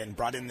event and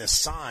brought in this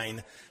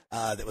sign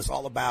that was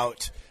all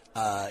about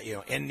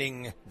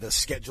ending the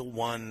Schedule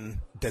 1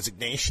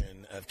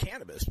 designation of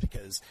cannabis,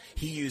 because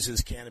he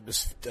uses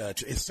cannabis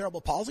it's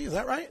cerebral palsy, is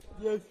that right?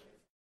 Yes.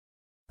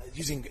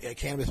 Using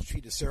cannabis to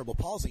treat his cerebral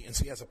palsy, and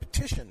so he has a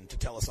petition to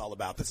tell us all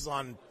about. This is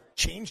on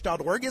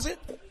change.org, is it?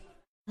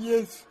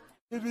 Yes,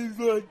 it is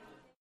on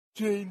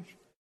change.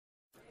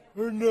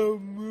 Or no,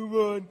 move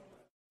on.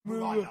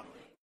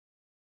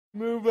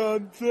 Move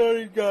on.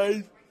 Sorry,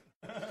 guys.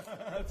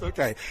 That's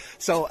okay.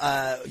 So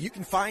you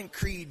can find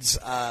Creed's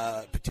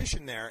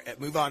petition there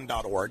at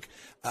moveon.org.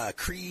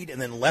 Creed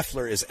and then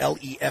Leffler is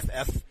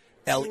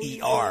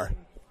Leffler.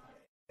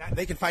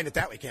 They can find it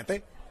that way, can't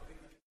they?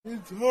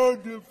 It's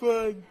hard to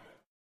find,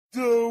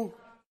 so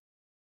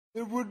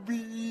it would be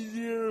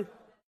easier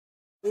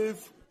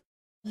if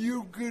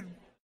you could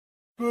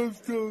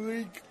post a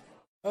link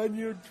on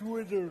your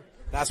Twitter.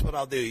 That's what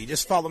I'll do. You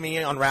just follow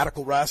me on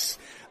Radical Russ,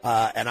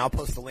 and I'll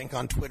post the link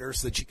on Twitter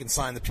so that you can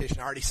sign the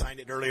petition. I already signed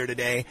it earlier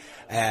today,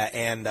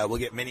 and we'll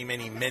get many,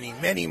 many, many,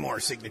 many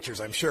more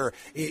signatures, I'm sure.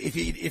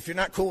 If you're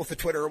not cool with the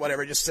Twitter or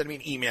whatever, just send me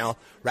an email,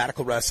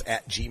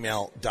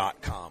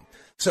 radicalruss@gmail.com.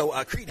 So,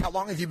 Creed, how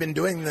long have you been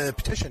doing the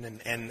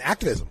petition and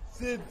activism?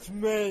 Since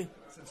May.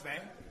 Since May?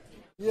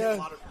 Yes.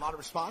 A lot of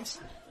response?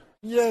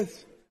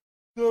 Yes.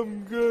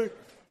 Some good.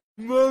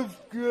 Most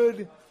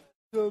good.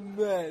 Some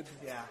bad.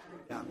 Yeah.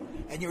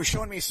 And you were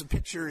showing me some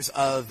pictures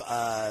of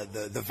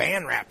the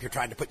van wrap you're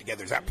trying to put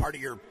together. Is that part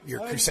of your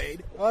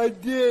crusade? I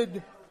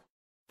did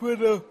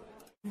put a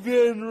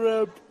van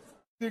wrap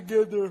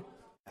together.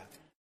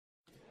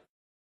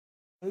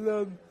 And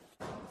I'm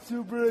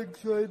super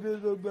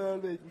excited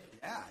about it.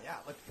 Yeah,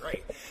 it looks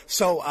great.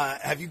 So,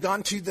 have you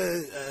gone to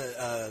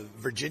the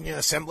Virginia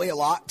Assembly a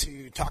lot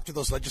to talk to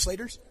those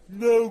legislators?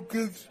 No,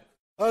 because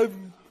I've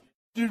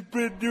just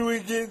been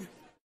doing it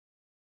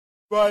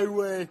my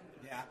way.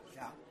 Yeah.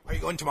 Are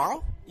you going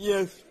tomorrow?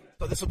 Yes.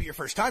 So this will be your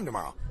first time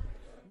tomorrow?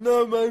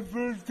 Not my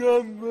first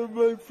time, but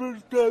my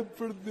first time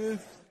for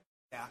this.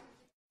 Yeah.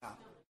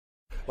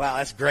 Well,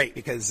 that's great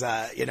because,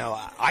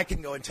 I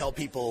can go and tell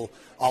people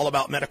all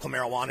about medical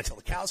marijuana till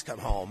the cows come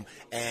home.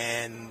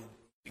 And,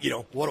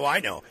 what do I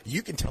know?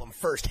 You can tell them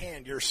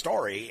firsthand your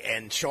story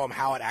and show them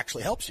how it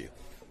actually helps you.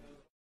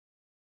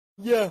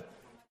 Yeah.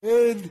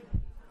 And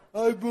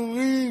I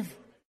believe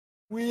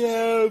we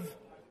have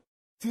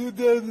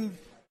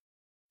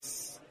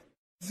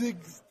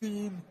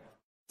 2016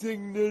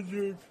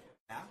 signatures.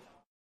 Yeah.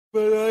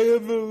 But I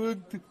haven't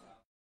looked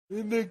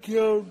in the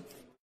count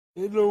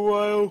in a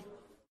while.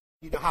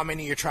 You know how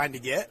many you're trying to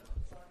get?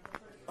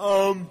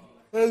 As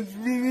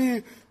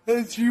many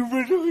as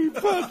humanly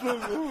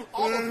possible.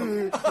 All of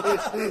them.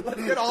 Let's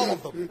get all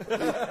of them.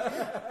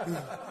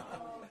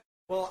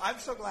 Well, I'm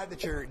so glad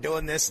that you're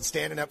doing this and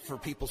standing up for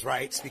people's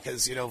rights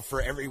because,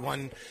 for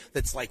everyone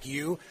that's like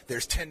you,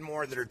 there's 10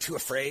 more that are too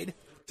afraid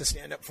to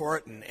stand up for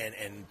it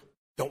and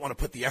don't want to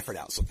put the effort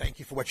out. So thank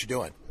you for what you're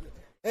doing.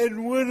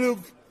 And one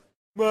of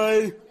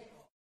my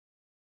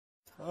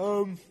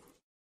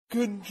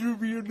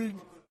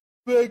contributing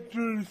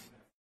factors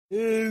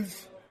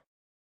is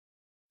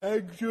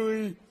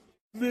actually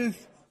Miss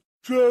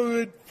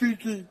Charlotte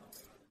Fiki.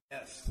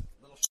 Yes,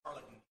 little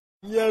Charlotte.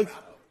 Yes.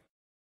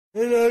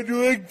 And I'd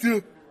like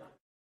to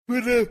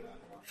put a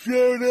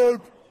shout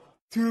out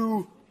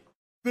to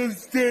the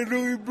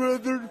Stanley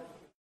brothers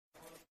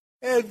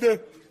and the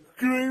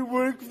great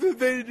work that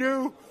they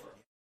do.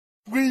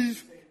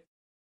 Please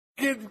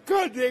get in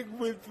contact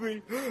with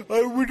me.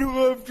 I would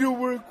love to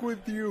work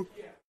with you.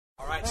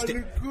 All right, on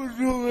a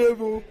crucial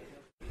level.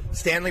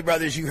 Stanley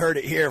Brothers, you heard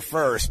it here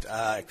first.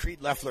 Creed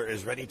Leffler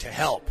is ready to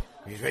help.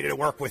 He's ready to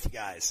work with you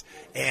guys.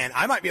 And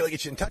I might be able to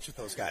get you in touch with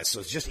those guys.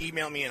 So just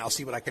email me and I'll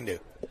see what I can do.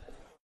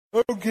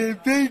 Okay,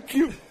 thank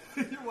you.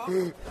 You're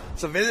welcome.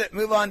 So visit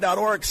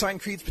MoveOn.org, sign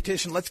Creed's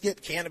petition. Let's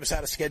get cannabis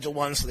out of Schedule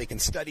 1 so they can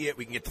study it.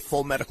 We can get the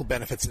full medical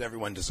benefits that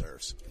everyone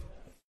deserves.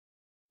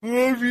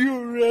 Love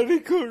you,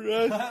 Radical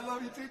Russ. I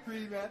love you too,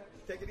 Creed, man.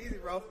 Take it easy,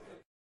 bro.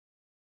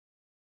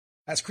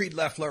 That's Creed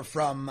Leffler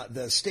from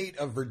the state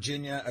of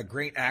Virginia, a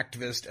great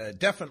activist,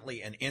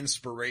 definitely an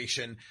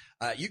inspiration.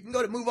 You can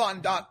go to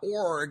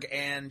moveon.org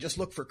and just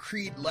look for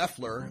Creed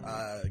Leffler,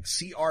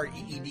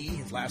 C-R-E-E-D,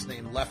 his last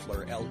name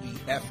Leffler,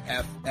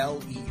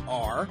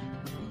 L-E-F-F-L-E-R,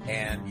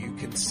 and you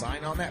can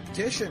sign on that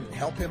petition,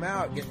 help him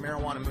out, get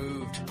marijuana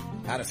moved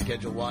out of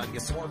Schedule 1,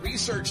 get some more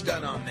research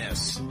done on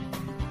this,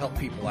 help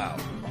people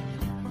out.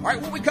 All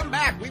right, when we come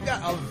back, we've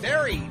got a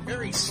very,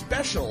 very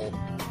special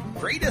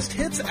Greatest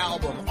Hits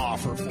album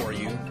offer for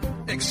you,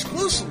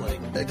 exclusively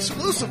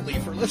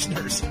for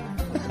listeners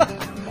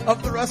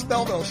of the Russ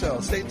Belville Show.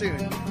 Stay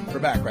tuned. We're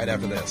back right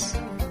after this.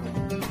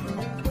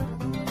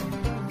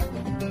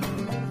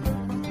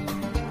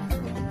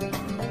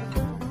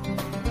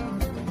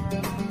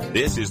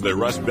 This is the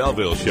Russ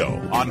Belville Show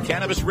on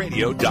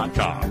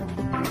CannabisRadio.com.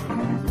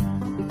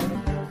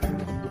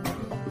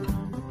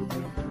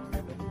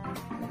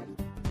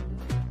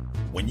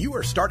 When you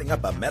are starting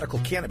up a medical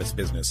cannabis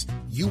business,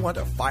 you want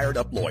a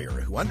fired-up lawyer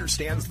who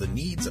understands the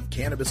needs of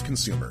cannabis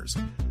consumers.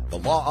 The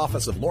law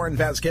office of Lauren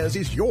Vasquez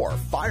is your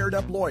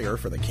fired-up lawyer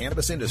for the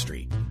cannabis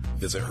industry.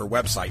 Visit her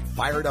website,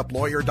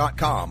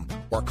 fireduplawyer.com,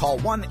 or call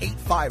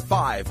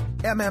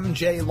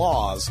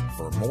 1-855-MMJ-LAWS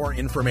for more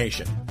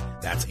information.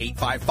 That's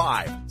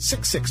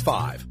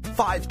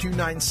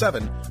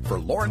 855-665-5297 for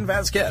Lauren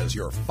Vasquez,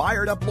 your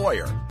fired-up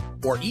lawyer,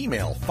 or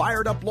email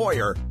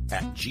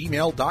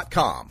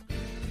fireduplawyer@gmail.com.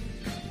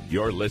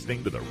 You're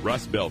listening to the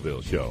Russ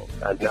Belville Show.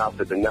 Enough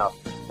is enough.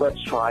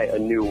 Let's try a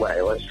new way.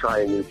 Let's try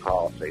a new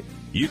policy.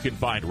 You can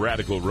find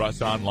Radical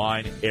Russ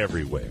online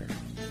everywhere.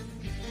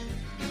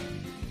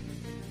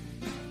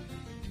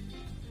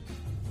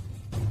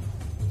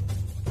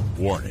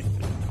 Warning.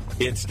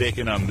 Hits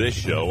taken on this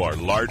show are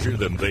larger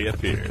than they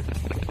appear.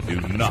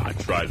 Do not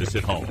try this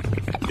at home.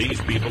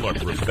 These people are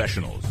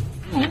professionals.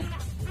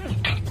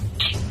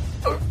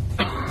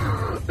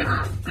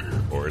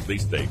 Or at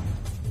least they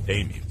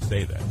aim you to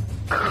say that.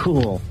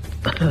 Cool.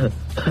 A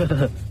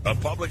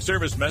public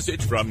service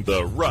message from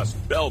the Russ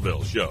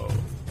Belville Show.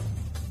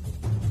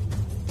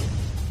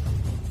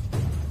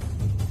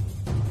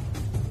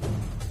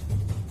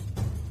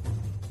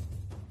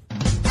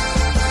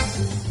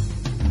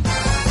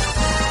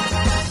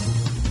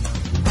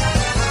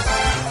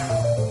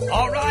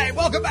 All right,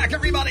 welcome back,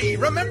 everybody.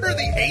 Remember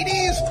the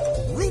 80s?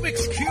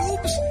 Rubik's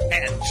Cubes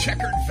and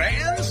checkered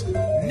fans?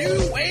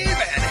 New wave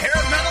and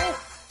hair metal?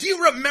 Do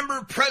you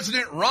remember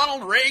President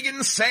Ronald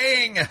Reagan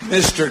saying,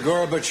 Mr.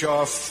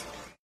 Gorbachev,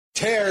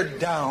 Tear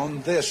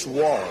down this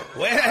wall.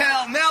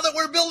 Well, now that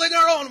we're building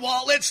our own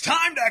wall, it's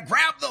time to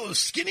grab those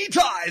skinny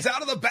ties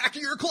out of the back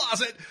of your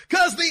closet,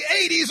 because the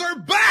 80s are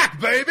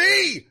back,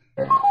 baby!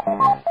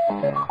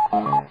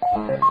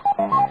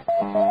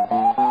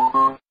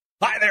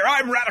 Hi there,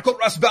 I'm Radical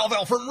Russ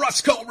Belville from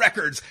Rusco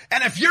Records,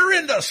 and if you're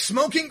into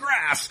smoking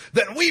grass,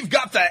 then we've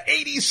got the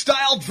 80s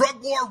style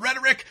drug war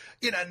rhetoric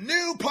in a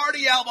new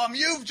party album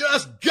you've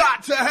just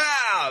got to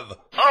have.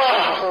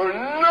 Oh,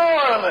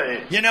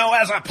 gnarly! You know,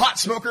 as a pot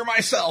smoker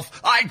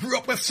myself, I grew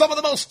up with some of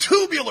the most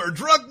tubular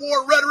drug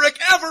war rhetoric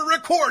ever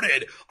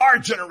recorded. Our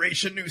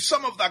generation knew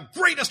some of the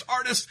greatest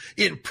artists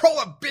in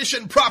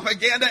prohibition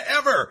propaganda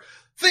ever.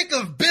 Think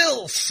of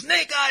Bill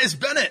Snake Eyes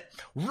Bennett,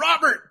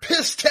 Robert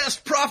Piss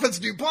Test Profits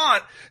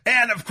DuPont,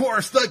 and of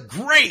course the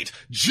great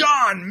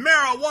John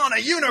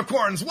Marijuana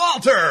Unicorns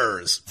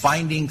Walters.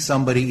 Finding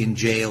somebody in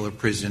jail or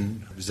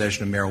prison for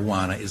possession of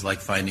marijuana is like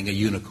finding a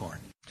unicorn.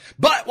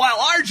 But while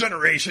our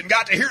generation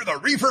got to hear the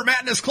Reefer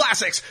Madness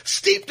classics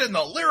steeped in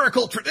the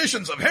lyrical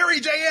traditions of Harry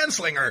J.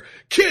 Anslinger,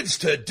 kids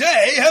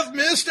today have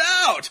missed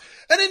out.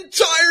 An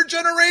entire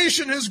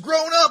generation has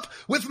grown up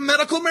with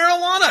medical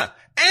marijuana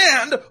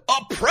and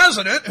a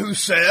president who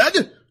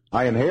said,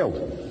 I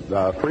inhaled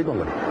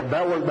frequently.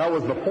 That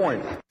was the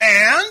point.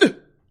 And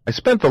I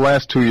spent the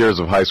last 2 years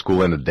of high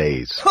school in a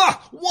daze.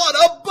 Ha! What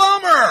a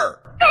bummer!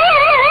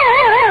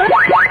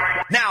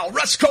 Now,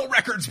 Rusco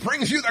Records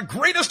brings you the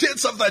greatest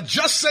hits of the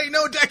Just Say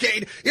No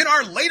decade in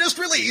our latest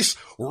release,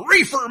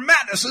 Reefer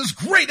Madness's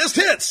Greatest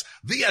Hits,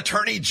 the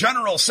Attorney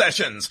General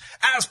Sessions,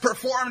 as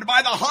performed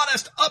by the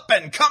hottest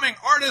up-and-coming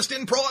artist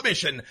in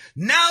Prohibition,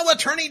 now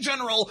Attorney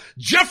General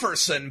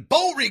Jefferson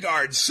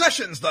Beauregard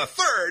Sessions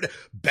III,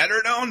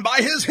 better known by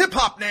his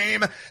hip-hop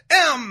name,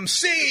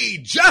 MC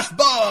Jeff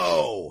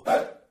Bo.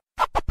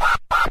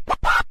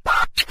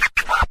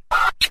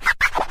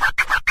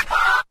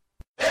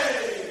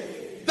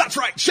 That's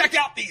right, check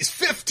out these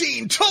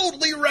 15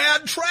 totally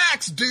rad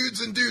tracks,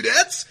 dudes and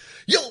dudettes.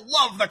 You'll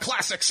love the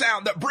classic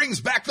sound that brings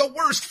back the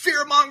worst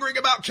fear-mongering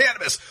about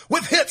cannabis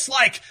with hits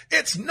like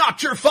It's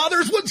Not Your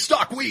Father's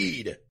Woodstock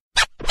Weed.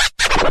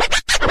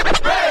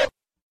 Marijuana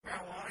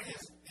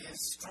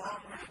is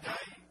stronger today,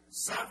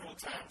 several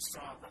times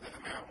stronger than the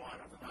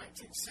marijuana of the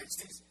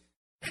 1960s,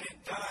 and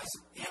it does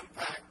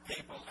impact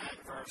people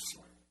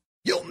adversely.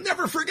 You'll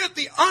never forget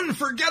the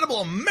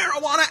unforgettable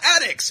Marijuana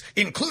Addicts,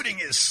 including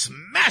his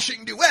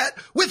smashing duet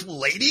with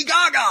Lady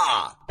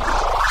Gaga.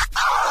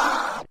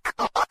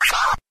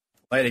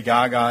 Lady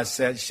Gaga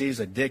said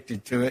she's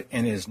addicted to it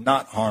and is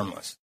not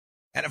harmless.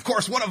 And of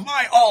course, one of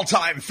my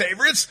all-time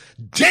favorites,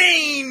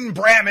 Dane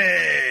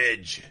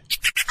Bramage.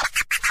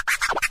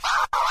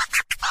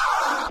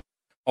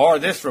 Or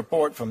this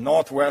report from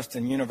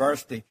Northwestern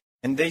University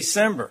in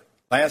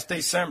last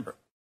December.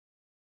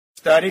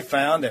 Study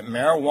found that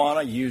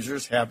marijuana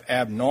users have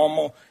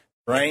abnormal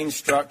brain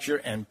structure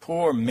and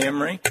poor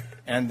memory,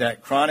 and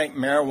that chronic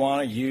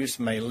marijuana use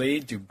may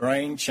lead to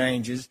brain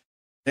changes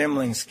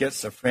resembling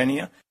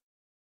schizophrenia.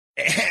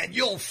 And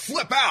you'll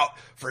flip out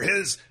for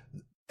his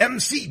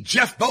MC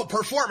Jeff Bo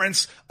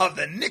performance of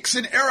the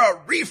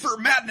Nixon-era Reefer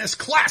Madness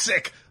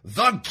classic,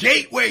 The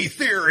Gateway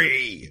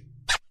Theory.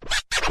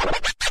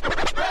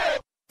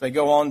 They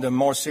go on to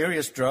more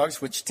serious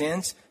drugs, which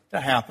tends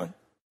to happen.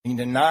 You can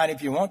deny it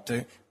if you want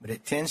to, but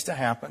it tends to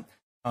happen.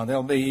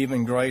 There'll be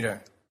even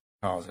greater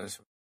causes.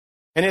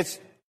 And it's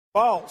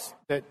false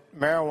that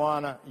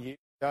marijuana use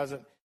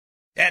doesn't.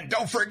 And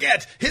don't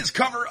forget his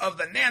cover of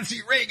the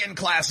Nancy Reagan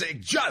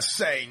classic, Just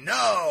Say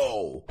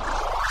No.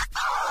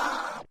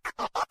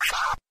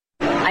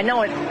 I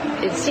know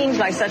it seems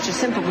like such a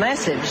simple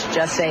message,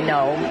 just say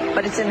no,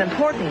 but it's an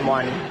important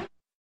one.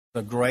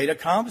 A great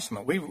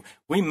accomplishment.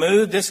 We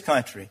moved this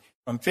country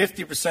from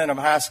 50% of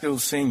high school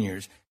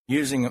seniors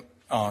using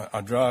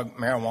a drug,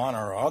 marijuana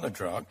or other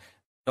drug,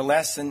 to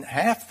less than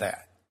half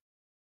that.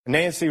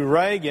 Nancy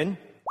Reagan,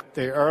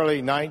 the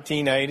early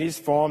 1980s,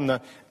 formed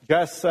the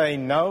Just Say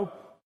No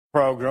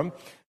program,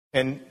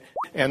 and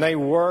they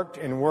worked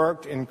and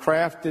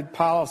crafted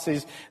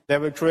policies that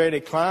would create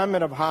a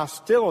climate of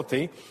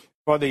hostility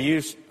for the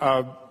use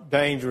of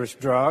dangerous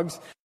drugs.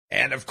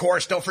 And of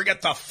course, don't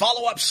forget the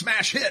follow-up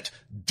smash hit,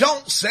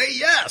 Don't Say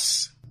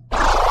Yes.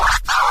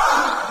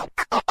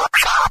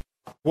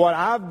 What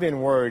I've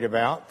been worried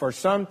about for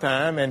some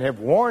time and have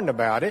warned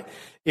about it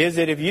is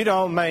that if you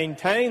don't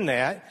maintain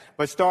that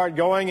but start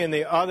going in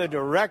the other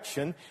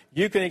direction,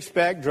 you can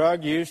expect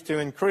drug use to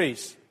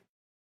increase.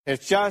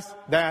 It's just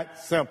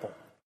that simple.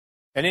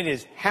 And it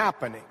is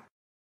happening.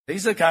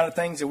 These are the kind of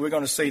things that we're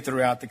going to see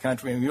throughout the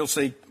country, and you'll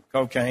see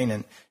cocaine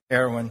and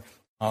heroin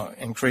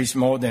increase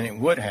more than it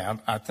would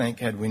have, I think,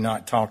 had we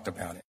not talked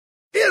about it.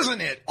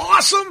 Isn't it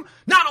awesome?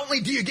 Not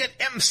only do you get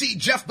MC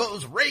Jeff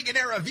Bo's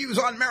Reagan-era views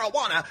on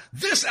marijuana,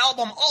 this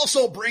album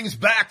also brings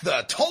back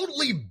the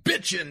totally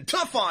bitchin',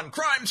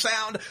 tough-on-crime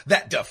sound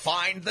that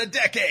defined the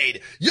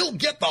decade. You'll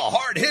get the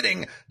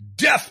hard-hitting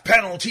Death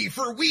Penalty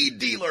for Weed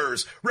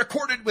Dealers,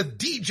 recorded with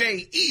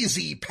DJ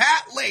Easy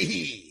Pat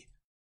Leahy.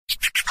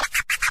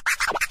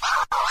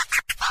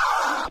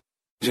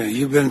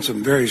 You've been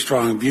some very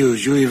strong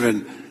views. You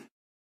even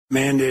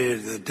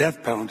mandated the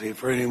death penalty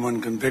for anyone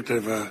convicted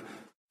of a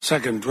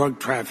second drug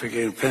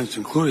trafficking offense,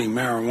 including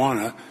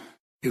marijuana,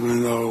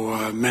 even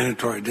though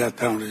mandatory death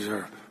penalties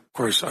are, of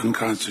course,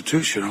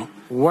 unconstitutional.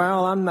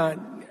 Well, I'm not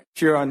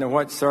sure under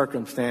what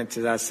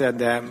circumstances I said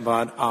that,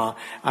 but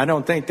I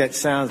don't think that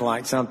sounds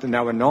like something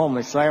I would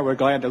normally say. We're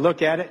glad to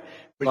look at it.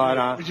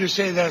 Would you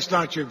say that's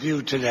not your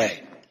view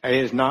today? It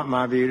is not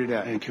my view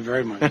today. Thank you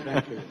very much.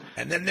 Thank you.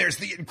 And then there's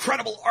the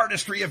incredible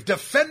artistry of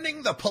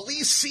defending the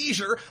police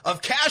seizure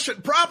of cash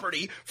and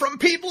property from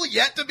people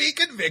yet to be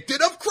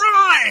convicted of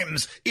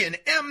crimes in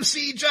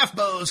MC Jeff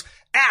Bo's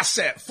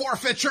Asset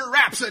Forfeiture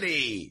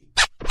Rhapsody.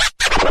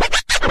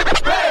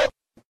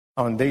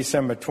 On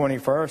December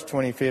 21st,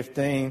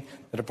 2015,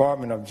 the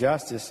Department of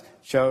Justice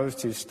chose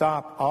to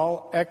stop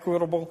all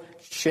equitable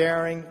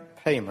sharing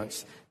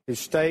payments to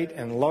state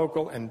and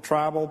local and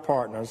tribal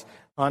partners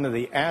under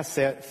the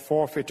Asset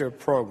Forfeiture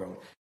Program.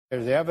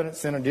 There's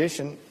evidence, in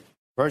addition,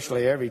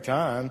 virtually every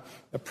time,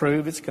 to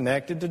prove it's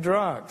connected to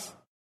drugs.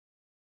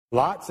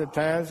 Lots of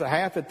times,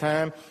 half the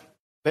time,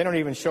 they don't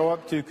even show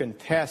up to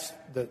contest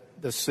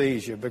the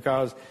seizure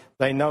because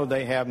they know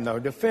they have no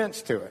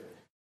defense to it.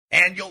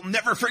 And you'll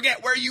never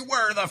forget where you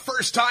were the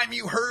first time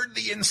you heard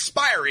the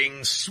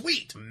inspiring,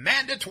 sweet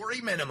mandatory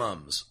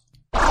minimums.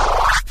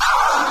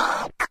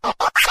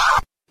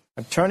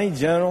 Attorney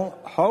General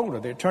Holder,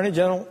 the Attorney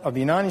General of the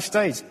United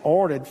States,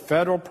 ordered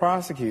federal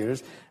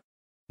prosecutors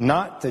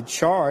not to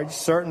charge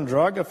certain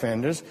drug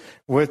offenders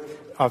with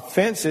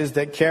offenses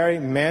that carry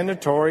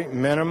mandatory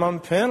minimum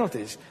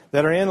penalties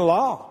that are in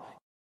law.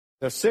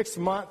 The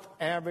 6-month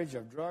average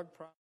of drug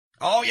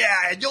Oh,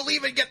 yeah, and you'll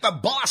even get the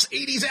boss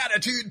 80s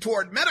attitude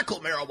toward medical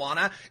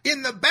marijuana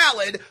in the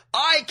ballad,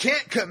 I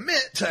Can't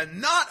Commit to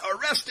Not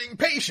Arresting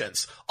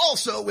Patients,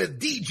 also with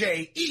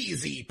DJ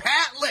Easy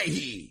Pat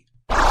Leahy.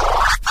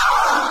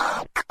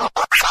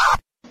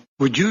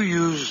 Would you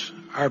use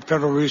our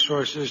federal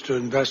resources to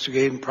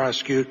investigate and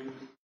prosecute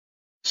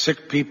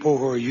sick people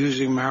who are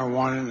using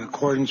marijuana in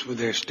accordance with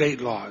their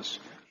state laws,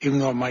 even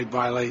though it might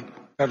violate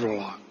federal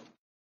law?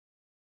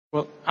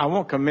 Well, I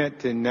won't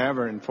commit to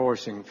never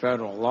enforcing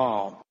federal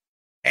law.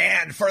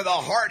 And for the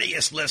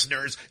hardiest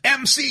listeners,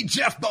 MC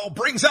Jeff Bo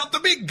brings out the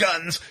big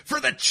guns for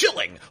the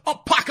chilling,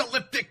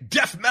 apocalyptic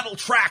death metal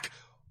track,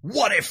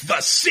 What If the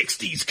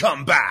 60s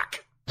Come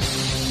Back?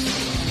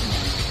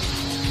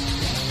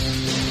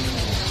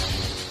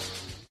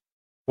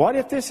 What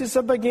if this is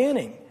the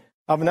beginning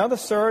of another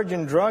surge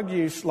in drug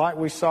use like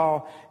we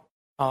saw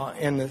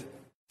in the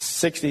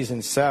 60s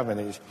and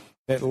 70s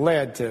that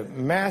led to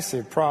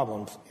massive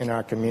problems in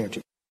our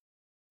community?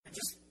 It's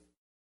just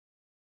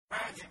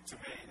tragic to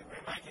me that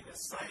we're making the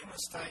same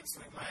mistakes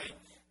we made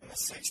in the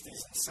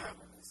 60s and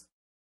 70s.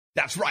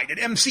 That's right, and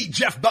MC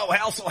Jeff Bo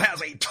also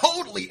has a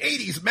totally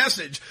 80s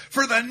message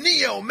for the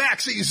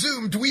neo-maxi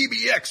Zoom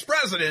Dweeby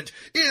ex-president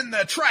in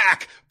the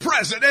track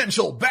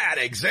Presidential Bad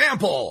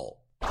Example.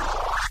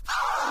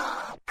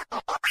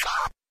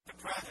 The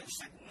president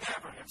should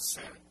never have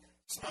said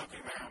smoking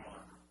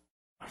marijuana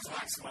was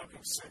like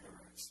smoking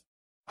cigarettes.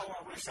 Oh,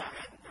 I wish I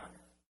hadn't done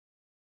it.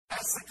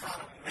 That's the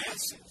kind of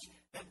message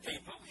that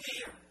people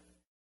hear.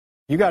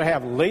 You got to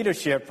have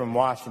leadership from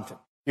Washington.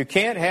 You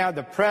can't have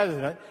the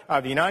President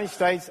of the United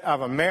States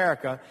of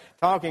America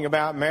talking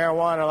about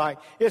marijuana like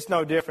it's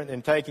no different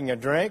than taking a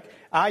drink.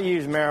 I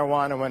used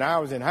marijuana when I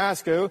was in high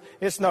school.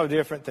 It's no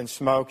different than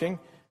smoking.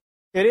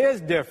 It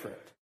is different.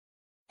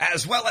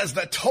 As well as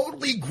the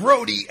totally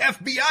grody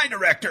FBI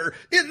director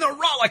in the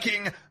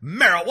rollicking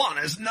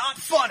Marijuana's Not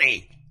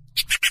Funny.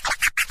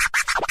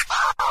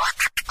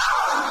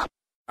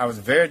 I was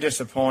very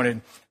disappointed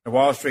in the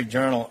Wall Street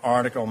Journal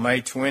article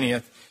May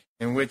 20th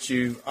in which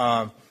you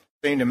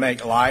seem to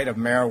make light of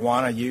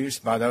marijuana use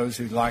by those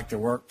who like to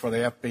work for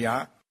the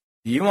FBI.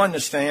 Do you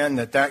understand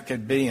that that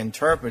could be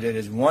interpreted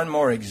as one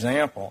more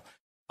example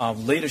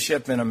of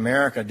leadership in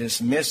America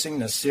dismissing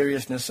the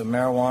seriousness of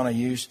marijuana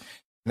use?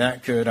 And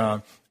that could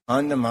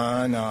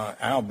undermine our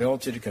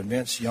ability to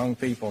convince young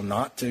people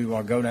not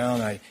to go down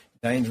a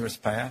dangerous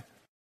path.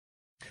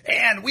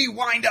 And we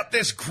wind up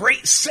this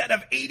great set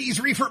of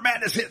 80s Reefer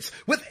Madness hits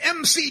with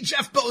MC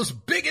Jeff Bo's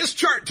biggest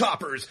chart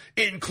toppers,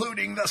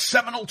 including the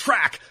seminal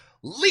track,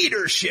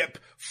 Leadership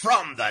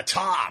from the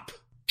Top.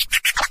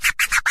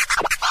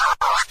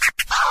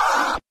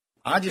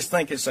 I just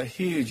think it's a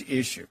huge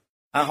issue.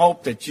 I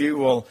hope that you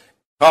will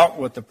talk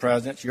with the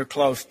president, you're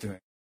close to him,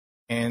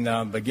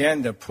 and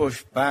begin to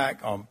push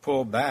back or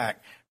pull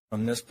back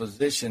from this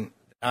position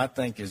I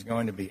think is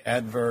going to be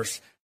adverse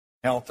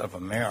health of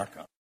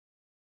America.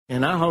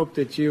 And I hope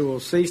that you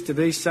will cease to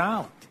be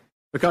silent.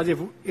 Because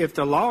if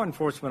the law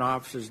enforcement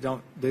officers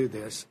don't do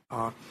this,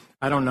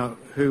 I don't know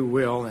who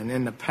will. And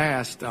in the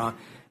past,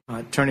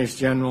 attorneys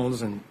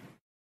generals and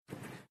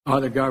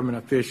other government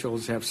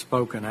officials have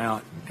spoken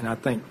out, and I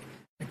think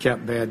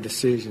kept bad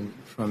decisions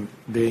from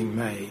being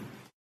made.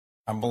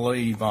 I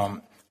believe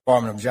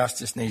Department of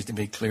Justice needs to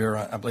be clear.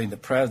 I believe the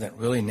president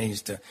really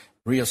needs to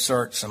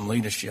reassert some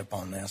leadership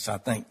on this. I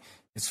think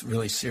it's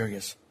really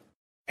serious.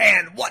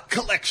 And what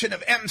collection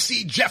of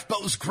MC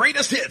Jeffbo's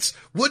greatest hits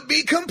would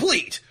be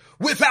complete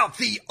without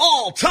the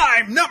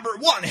all-time number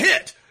one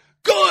hit,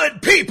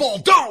 Good People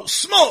Don't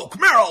Smoke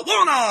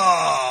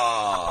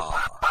Marijuana?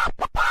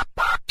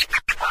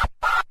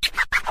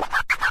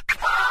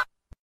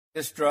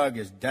 This drug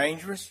is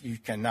dangerous. You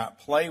cannot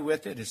play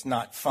with it. It's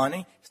not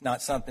funny. It's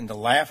not something to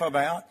laugh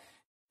about.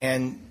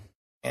 And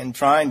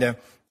trying to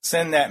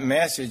send that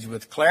message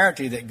with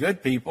clarity that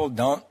good people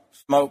don't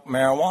smoke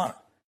marijuana.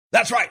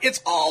 That's right.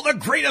 It's all the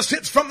greatest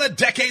hits from the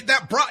decade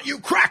that brought you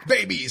crack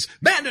babies,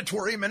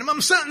 mandatory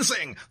minimum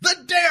sentencing, the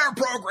DARE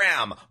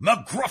program,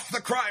 McGruff the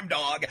crime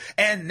dog,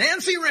 and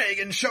Nancy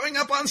Reagan showing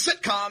up on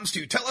sitcoms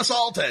to tell us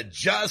all to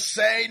just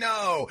say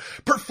no.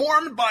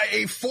 Performed by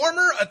a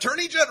former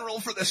attorney general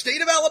for the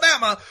state of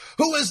Alabama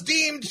who was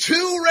deemed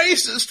too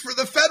racist for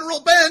the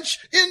federal bench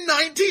in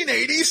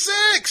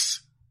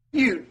 1986.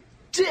 You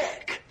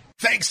dick.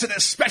 Thanks to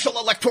this special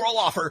electoral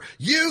offer,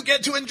 you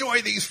get to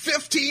enjoy these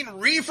 15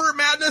 Reefer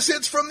Madness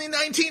hits from the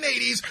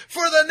 1980s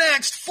for the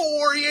next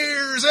 4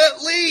 years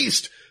at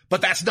least.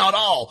 But that's not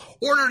all.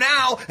 Order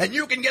now and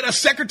you can get a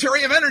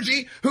Secretary of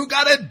Energy who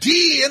got a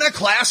D in a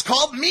class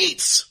called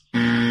Meats.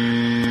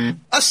 A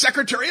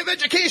Secretary of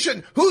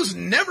Education who's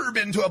never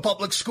been to a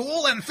public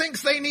school and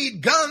thinks they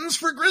need guns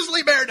for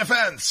grizzly bear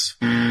defense.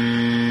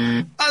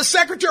 A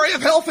Secretary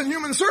of Health and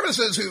Human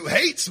Services who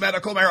hates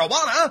medical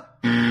marijuana.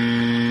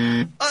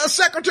 A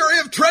Secretary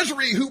of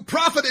Treasury who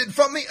profited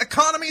from the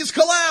economy's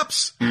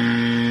collapse.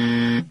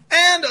 And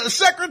a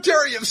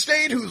Secretary of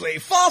State who's a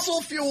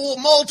fossil fuel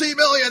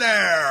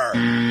multimillionaire.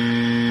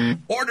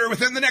 Order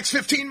within the next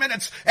 15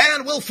 minutes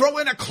and we'll throw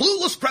in a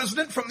clueless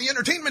president from the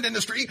entertainment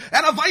industry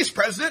and a vice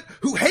president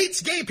who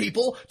hates gay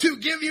people to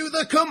give you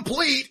the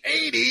complete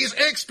 80s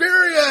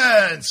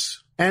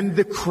experience. And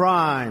the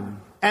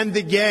crime and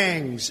the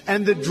gangs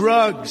and the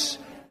drugs.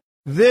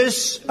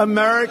 This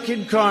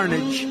American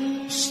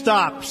carnage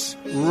stops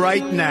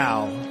right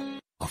now.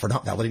 Offer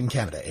not valid in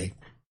Canada, eh?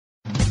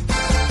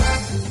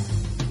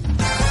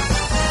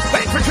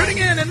 Thanks for tuning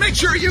in and make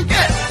sure you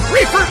get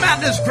Reefer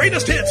Madness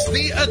Greatest Hits,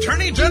 the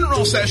Attorney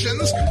General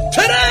sessions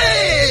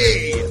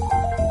today!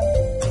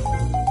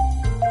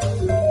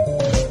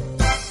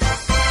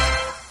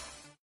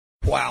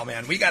 Wow,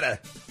 man, we gotta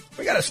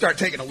start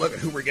taking a look at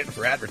who we're getting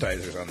for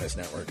advertisers on this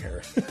network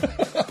here.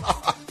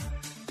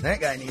 That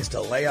guy needs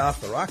to lay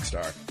off the rock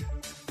star.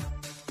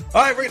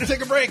 All right, we're going to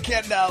take a break,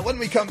 and when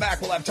we come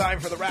back, we'll have time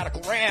for the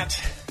Radical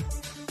Rant.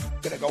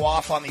 Going to go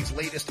off on these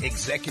latest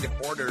executive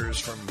orders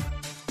from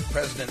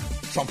President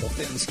Trumple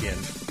Thinskin.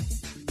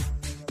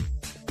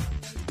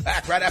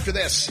 Back right after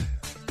this.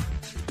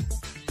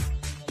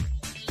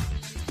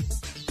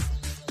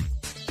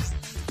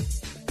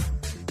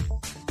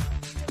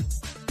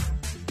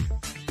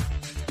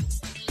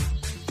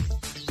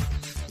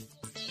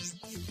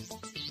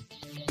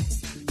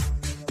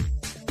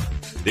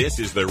 This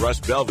is the Russ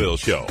Belville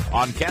Show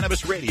on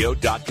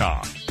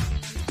CannabisRadio.com.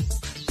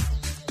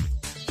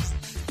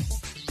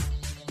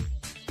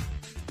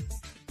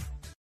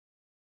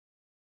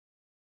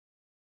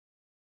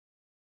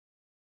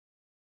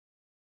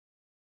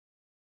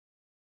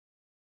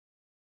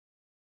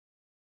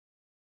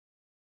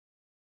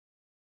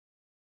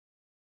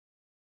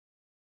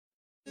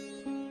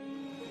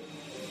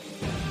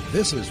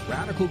 This is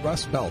Radical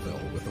Russ Belville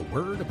with a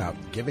word about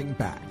giving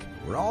back.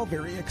 We're all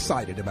very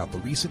excited about the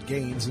recent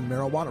gains in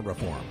marijuana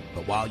reform,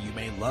 but while you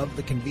may love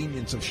the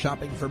convenience of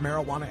shopping for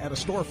marijuana at a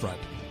storefront,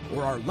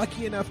 or are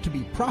lucky enough to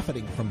be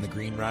profiting from the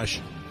green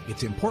rush,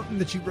 it's important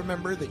that you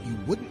remember that you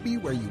wouldn't be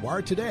where you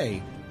are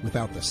today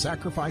without the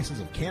sacrifices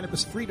of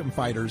cannabis freedom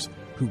fighters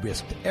who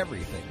risked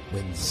everything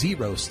when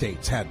 0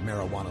 states had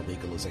marijuana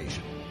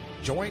legalization.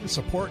 Join,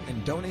 support,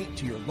 and donate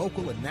to your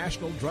local and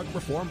national drug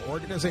reform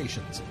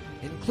organizations,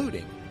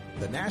 including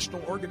the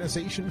National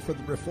Organization for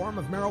the Reform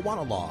of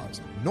Marijuana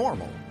Laws,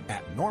 NORML,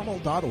 at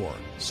normal.org,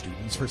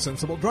 Students for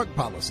Sensible Drug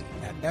Policy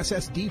at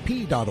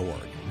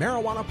ssdp.org,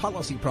 Marijuana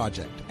Policy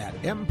Project at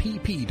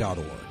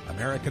mpp.org,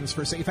 Americans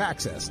for Safe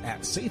Access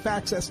at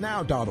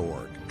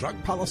safeaccessnow.org,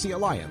 Drug Policy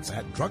Alliance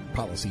at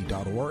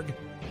drugpolicy.org,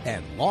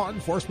 and Law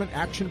Enforcement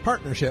Action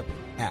Partnership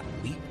at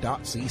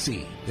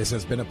leap.cc. This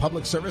has been a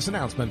public service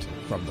announcement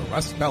from the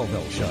Russ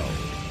Belville Show.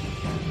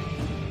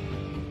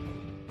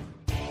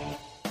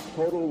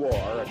 Total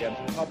war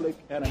against public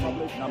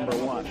enemy number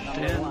one.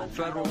 10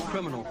 federal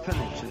criminal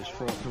penalties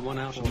for 1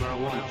 ounce of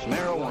marijuana.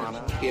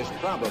 Marijuana is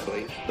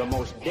probably the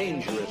most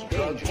dangerous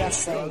drug.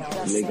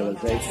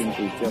 Legalization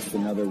is just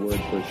another word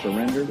for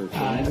surrender.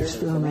 I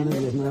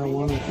experimented with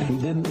marijuana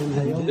and didn't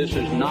inhale. This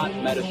is not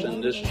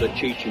medicine. This is the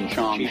Cheech and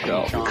Chong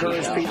show.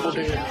 Encourage people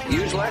to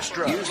use less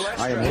drugs.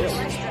 I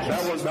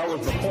inhaled. That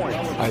was the point.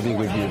 I think it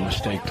would be a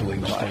mistake to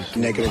legalize.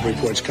 Negative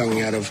reports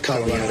coming out of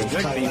Colorado.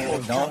 Good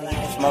people don't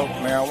smoke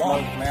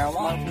marijuana.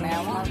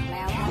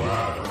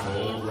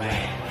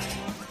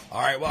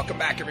 All right, welcome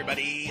back,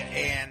 everybody.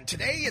 And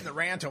today in the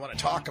rant, I want to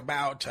talk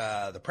about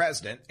the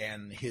president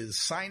and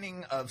his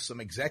signing of some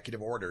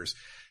executive orders.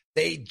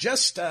 They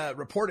just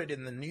reported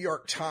in the New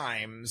York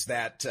Times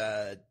that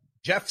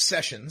Jeff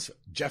Sessions,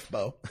 Jeff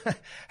Bow,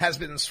 has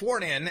been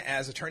sworn in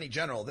as Attorney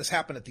General. This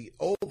happened at the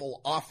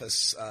Oval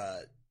Office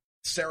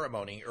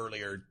ceremony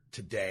earlier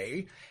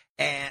today.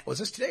 And was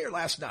this today or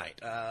last night?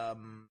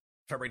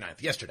 February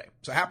 9th, yesterday.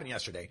 So it happened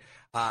yesterday.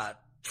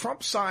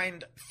 Trump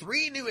signed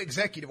 3 new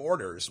executive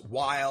orders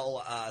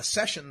while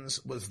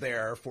Sessions was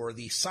there for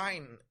the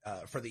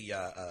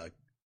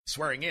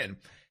swearing in.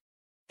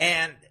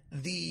 And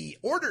the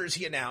orders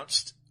he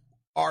announced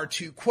are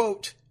to,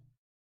 quote,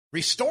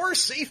 restore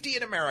safety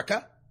in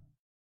America,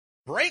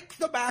 break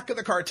the back of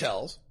the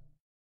cartels,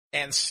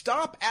 and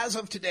stop, as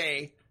of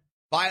today,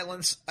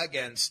 violence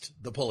against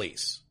the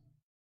police.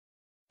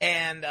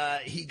 And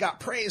he got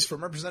praise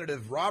from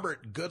Representative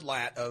Robert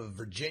Goodlatte of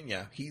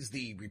Virginia. He's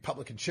the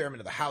Republican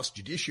chairman of the House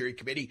Judiciary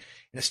Committee.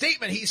 In a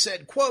statement, he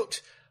said,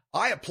 quote,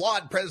 I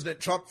applaud President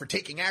Trump for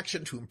taking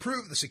action to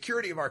improve the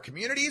security of our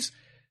communities.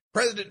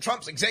 President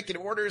Trump's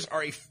executive orders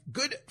are a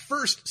good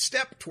first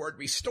step toward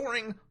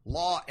restoring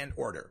law and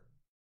order.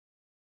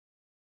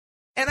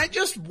 And I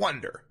just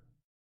wonder,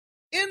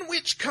 in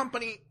which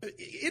country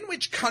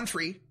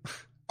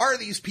are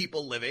these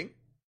people living?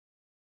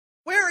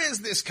 Where is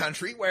this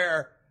country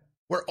where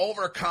we're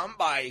overcome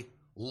by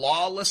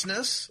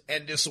lawlessness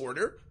and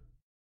disorder?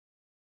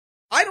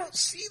 I don't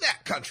see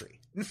that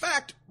country. In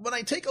fact, when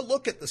I take a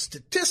look at the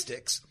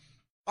statistics,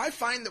 I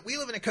find that we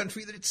live in a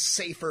country that it's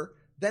safer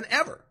than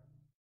ever.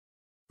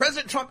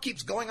 President Trump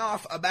keeps going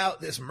off about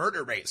this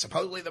murder rate.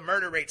 Supposedly the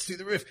murder rate's through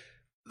the roof.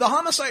 The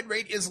homicide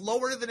rate is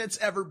lower than it's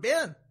ever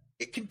been.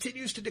 It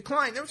continues to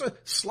decline. There was a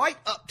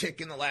slight uptick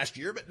in the last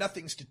year, but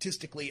nothing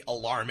statistically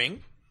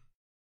alarming.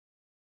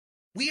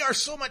 We are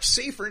so much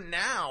safer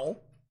now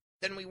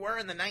than we were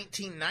in the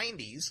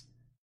 1990s.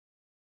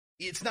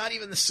 It's not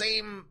even the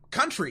same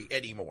country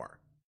anymore.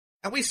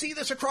 And we see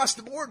this across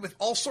the board with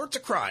all sorts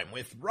of crime,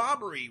 with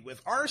robbery,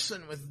 with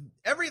arson, with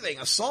everything,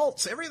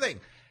 assaults, everything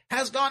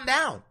has gone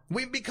down.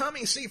 We've become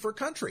a safer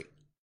country.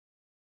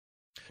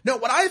 No,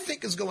 what I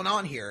think is going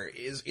on here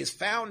is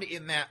found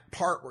in that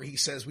part where he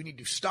says we need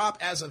to stop,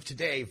 as of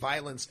today,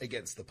 violence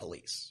against the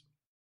police.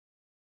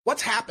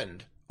 What's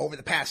happened over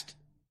the past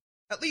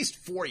at least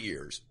 4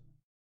 years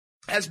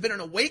has been an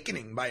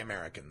awakening by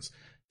Americans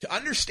to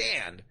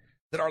understand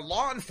that our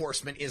law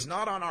enforcement is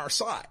not on our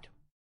side.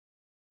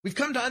 We've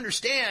come to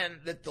understand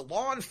that the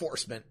law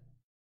enforcement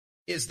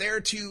is there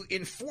to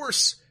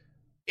enforce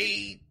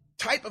a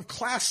type of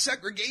class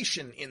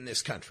segregation in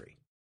this country.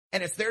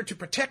 And it's there to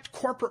protect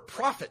corporate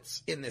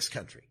profits in this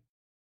country.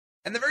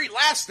 And the very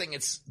last thing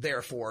it's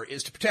there for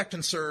is to protect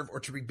and serve or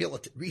to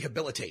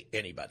rehabilitate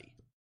anybody.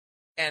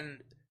 And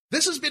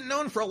this has been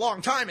known for a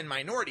long time in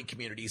minority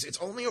communities. It's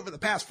only over the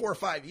past 4 or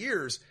 5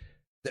 years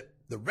that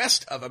the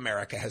rest of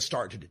America has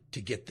started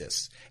to get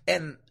this.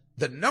 And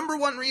the number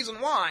one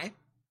reason why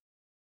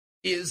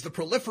is the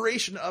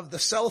proliferation of the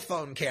cell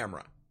phone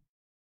camera.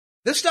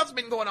 This stuff's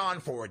been going on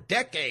for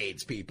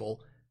decades,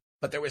 people,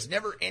 but there was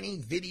never any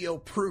video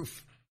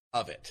proof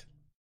of it.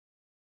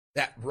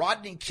 That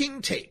Rodney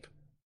King tape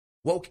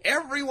woke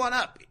everyone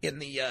up in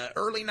the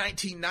early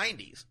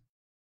 1990s.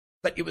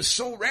 But it was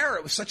so rare,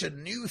 it was such a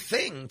new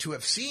thing to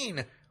have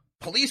seen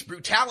police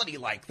brutality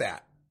like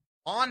that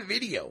on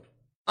video,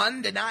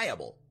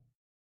 undeniable.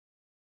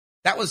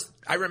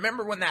 I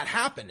remember when that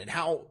happened and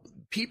how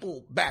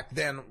people back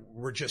then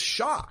were just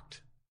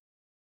shocked.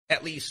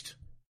 At least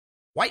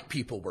white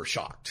people were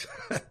shocked.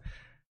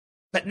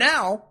 But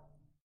now,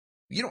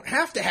 you don't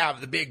have to have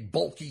the big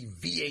bulky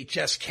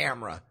VHS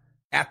camera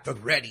at the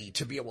ready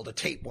to be able to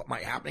tape what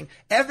might be happening.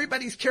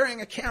 Everybody's carrying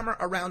a camera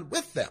around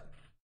with them.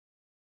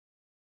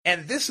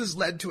 And this has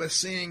led to us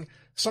seeing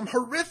some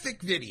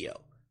horrific video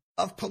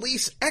of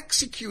police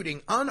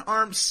executing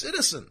unarmed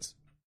citizens.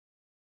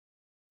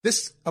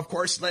 This, of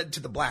course, led to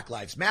the Black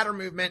Lives Matter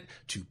movement,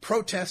 to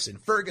protests in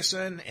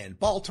Ferguson and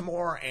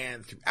Baltimore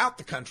and throughout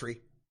the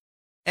country,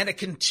 and a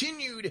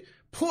continued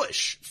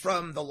push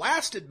from the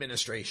last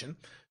administration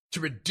to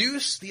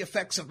reduce the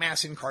effects of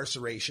mass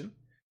incarceration,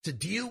 to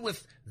deal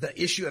with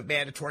the issue of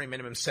mandatory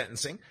minimum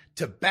sentencing,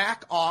 to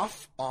back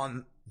off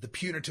on the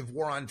punitive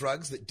war on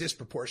drugs that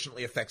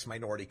disproportionately affects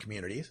minority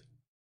communities.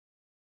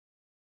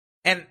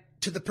 And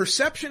to the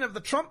perception of the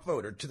Trump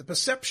voter, to the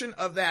perception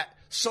of that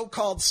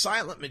so-called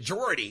silent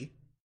majority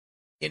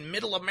in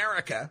middle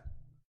America,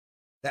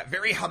 that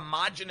very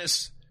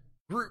homogenous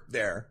group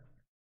there,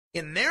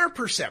 in their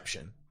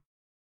perception,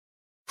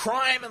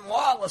 crime and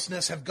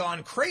lawlessness have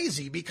gone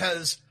crazy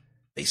because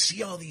they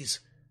see all these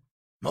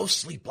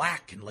mostly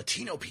black and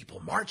Latino people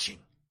marching,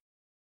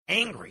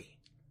 angry,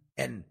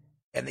 and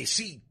they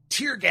see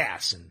tear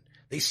gas and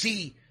they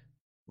see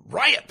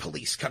riot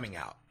police coming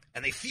out,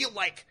 and they feel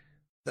like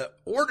the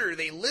order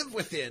they live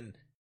within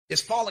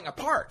is falling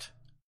apart.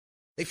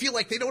 They feel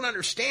like they don't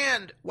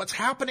understand what's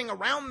happening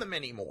around them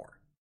anymore.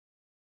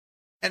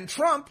 And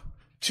Trump,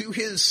 to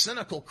his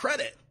cynical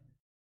credit,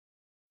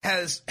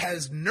 has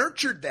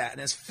nurtured that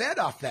and has fed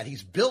off that.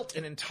 He's built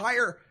an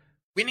entire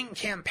winning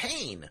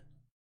campaign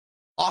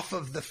off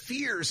of the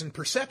fears and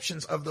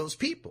perceptions of those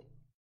people.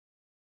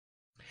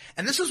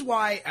 And this is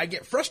why I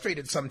get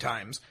frustrated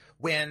sometimes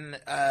when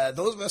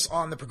those of us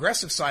on the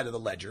progressive side of the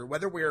ledger,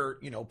 whether we're,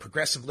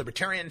 progressive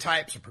libertarian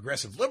types or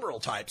progressive liberal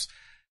types,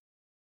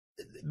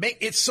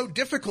 it's so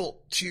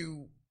difficult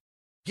to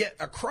get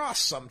across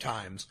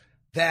sometimes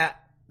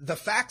that the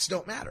facts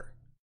don't matter.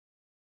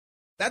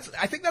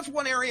 I think that's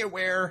one area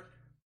where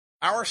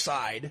our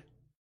side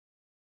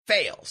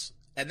fails,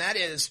 and that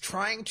is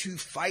trying to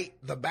fight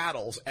the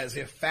battles as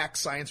if fact,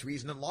 science,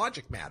 reason, and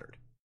logic mattered.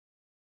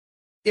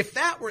 If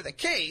that were the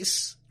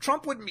case,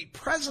 Trump wouldn't be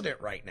president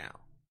right now.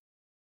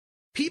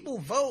 People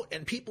vote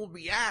and people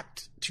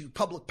react to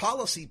public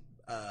policy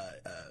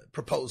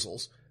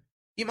proposals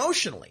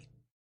emotionally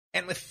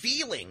and with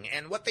feeling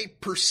and what they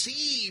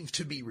perceive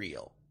to be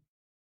real.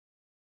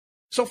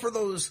 So for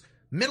those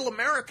middle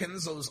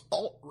Americans, those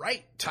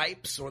alt-right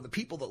types, or the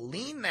people that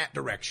lean that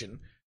direction,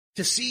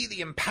 to see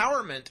the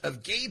empowerment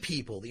of gay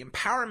people, the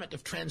empowerment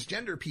of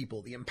transgender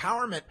people, the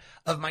empowerment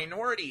of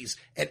minorities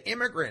and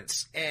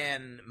immigrants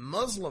and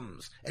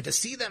Muslims, and to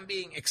see them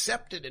being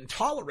accepted and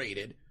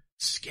tolerated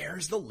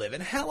scares the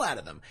living hell out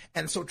of them.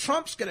 And so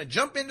Trump's going to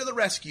jump into the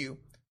rescue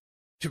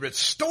to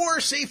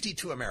restore safety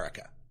to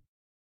America.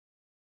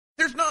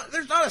 There's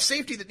not a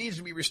safety that needs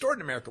to be restored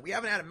in America. We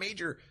haven't had a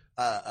major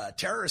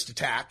terrorist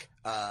attack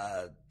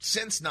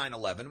since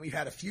 9/11. We've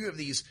had a few of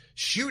these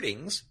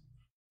shootings.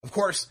 Of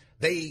course,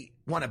 they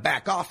want to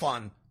back off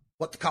on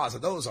what the cause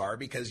of those are,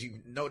 because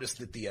you notice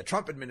that the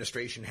Trump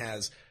administration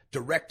has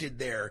directed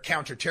their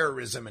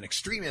counterterrorism and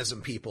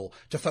extremism people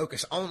to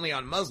focus only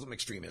on Muslim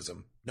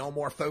extremism, no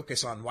more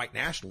focus on white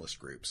nationalist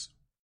groups,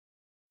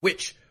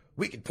 which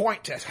we could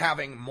point to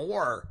having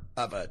more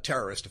of a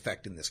terrorist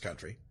effect in this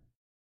country.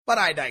 But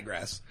I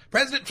digress.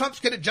 President Trump's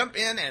going to jump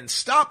in and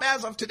stop,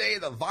 as of today,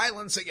 the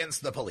violence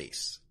against the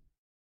police.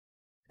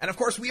 And of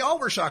course, we all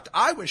were shocked.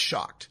 I was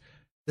shocked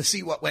to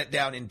see what went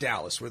down in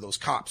Dallas, where those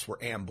cops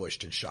were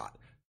ambushed and shot.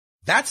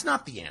 That's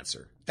not the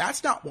answer.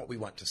 That's not what we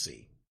want to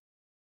see.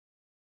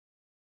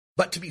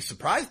 But to be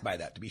surprised by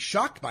that, to be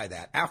shocked by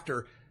that,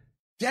 after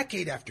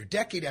decade after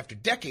decade after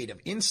decade of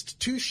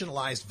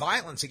institutionalized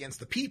violence against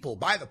the people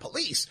by the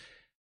police,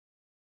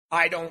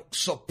 I don't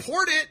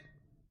support it,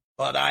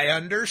 but I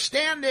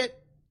understand it.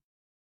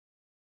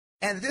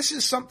 And this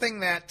is something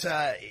that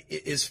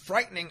is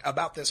frightening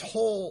about this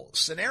whole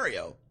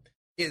scenario,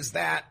 is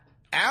that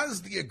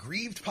as the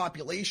aggrieved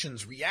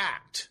populations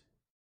react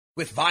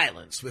with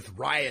violence, with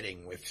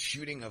rioting, with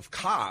shooting of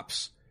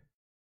cops,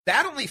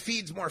 that only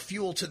feeds more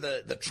fuel to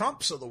the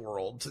Trumps of the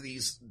world, to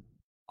these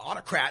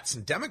autocrats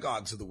and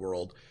demagogues of the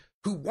world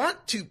who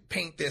want to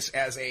paint this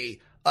as a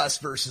us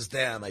versus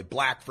them, a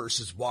black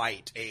versus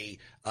white, a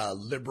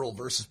liberal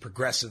versus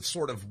progressive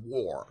sort of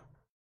war.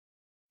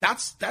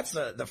 That's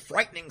the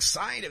frightening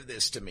side of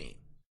this to me.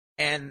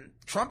 And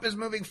Trump is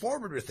moving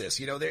forward with this.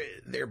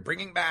 They're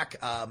bringing back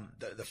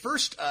the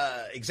first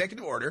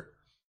executive order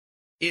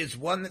is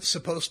one that's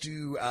supposed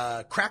to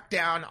crack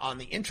down on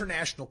the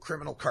international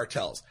criminal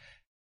cartels.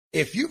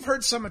 If you've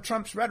heard some of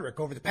Trump's rhetoric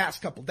over the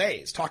past couple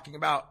days talking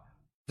about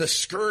the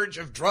scourge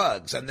of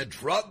drugs and the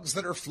drugs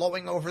that are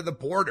flowing over the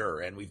border,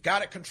 and we've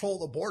got to control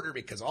the border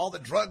because all the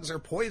drugs are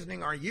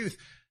poisoning our youth,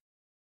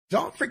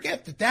 don't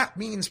forget that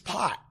means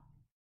pot.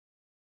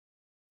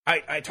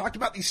 I talked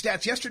about these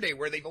stats yesterday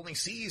where they've only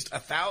seized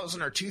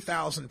 1,000 or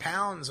 2,000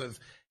 pounds of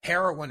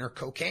heroin or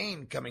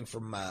cocaine coming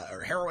from,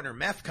 or heroin or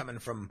meth coming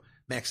from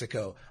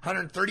Mexico,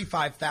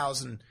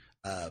 135,000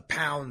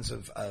 pounds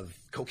of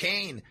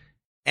cocaine,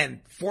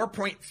 and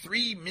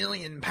 4.3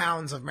 million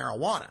pounds of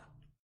marijuana.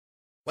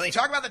 When they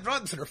talk about the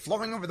drugs that are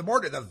flowing over the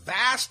border, the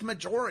vast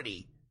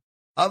majority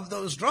of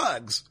those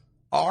drugs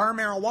are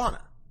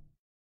marijuana.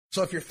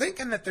 So if you're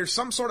thinking that there's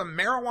some sort of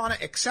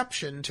marijuana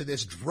exception to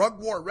this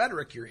drug war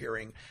rhetoric you're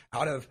hearing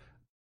out of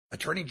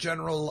Attorney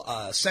General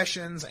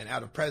Sessions and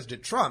out of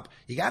President Trump,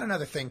 you got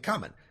another thing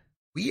coming.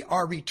 We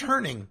are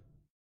returning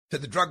to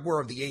the drug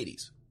war of the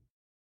 80s.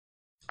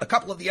 A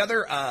couple of the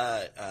other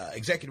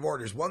executive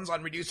orders, one's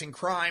on reducing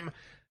crime,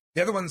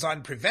 the other one's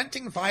on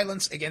preventing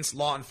violence against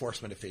law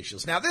enforcement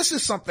officials. Now, this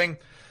is something,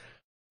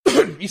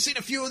 you've seen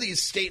a few of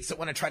these states that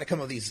want to try to come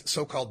up with these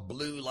so-called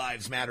Blue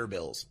Lives Matter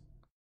bills.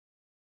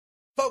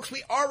 Folks,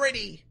 we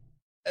already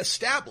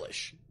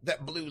establish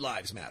that blue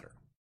lives matter.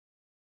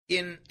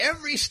 In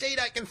every state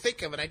I can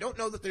think of, and I don't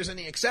know that there's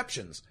any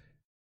exceptions,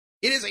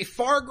 it is a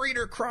far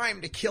greater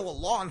crime to kill a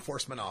law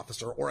enforcement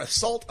officer or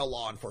assault a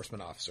law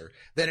enforcement officer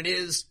than it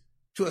is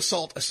to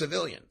assault a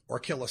civilian or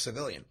kill a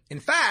civilian. In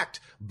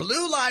fact,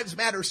 blue lives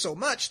matter so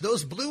much,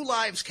 those blue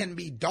lives can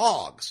be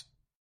dogs.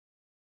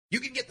 You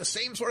can get the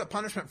same sort of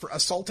punishment for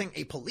assaulting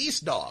a police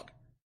dog.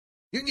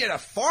 You can get a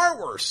far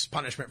worse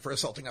punishment for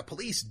assaulting a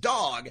police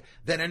dog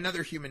than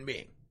another human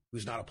being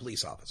who's not a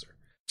police officer.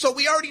 So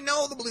we already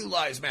know the blue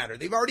lives matter.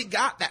 They've already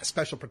got that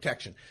special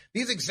protection.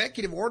 These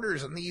executive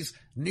orders and these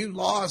new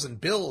laws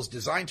and bills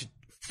designed to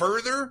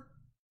further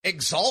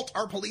exalt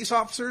our police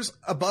officers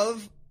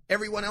above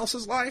everyone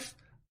else's life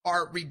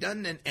are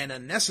redundant and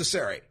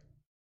unnecessary.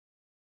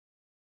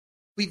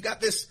 We've got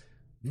this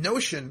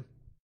notion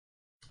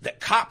that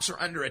cops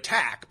are under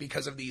attack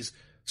because of these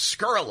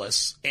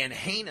scurrilous and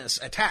heinous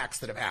attacks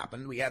that have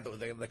happened. We had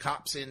the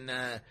cops in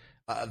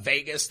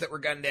Vegas that were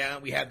gunned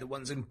down. We had the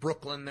ones in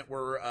Brooklyn that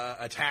were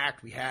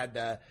attacked. We had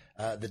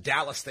the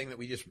Dallas thing that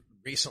we just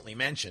recently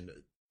mentioned.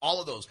 All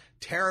of those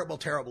terrible,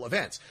 terrible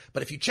events.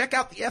 But if you check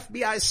out the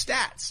FBI's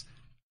stats,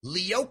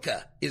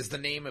 LEOCA is the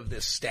name of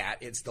this stat.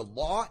 It's the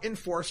law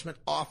enforcement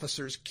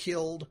officers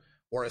killed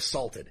or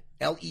assaulted.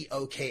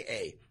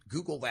 LEOKA.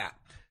 Google that.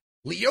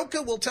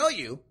 LEOCA will tell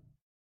you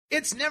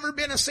it's never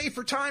been a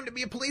safer time to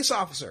be a police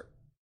officer.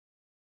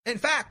 In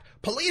fact,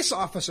 police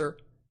officer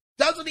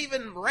doesn't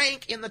even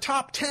rank in the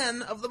top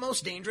 10 of the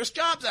most dangerous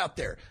jobs out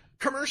there.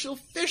 Commercial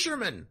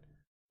fisherman,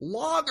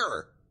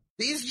 logger,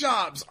 these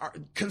jobs are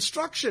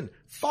construction,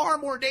 far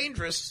more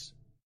dangerous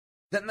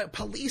than the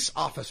police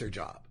officer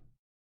job.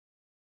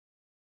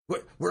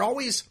 We're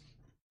always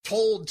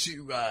told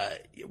to,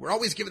 we're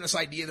always given this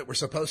idea that we're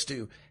supposed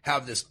to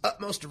have this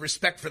utmost of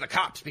respect for the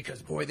cops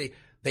because, boy,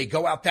 they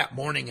go out that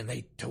morning and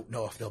they don't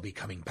know if they'll be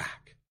coming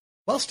back.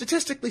 Well,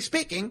 statistically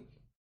speaking,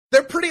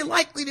 they're pretty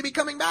likely to be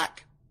coming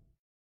back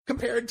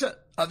compared to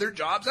other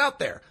jobs out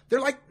there. They're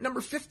like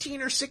number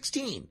 15 or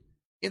 16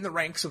 in the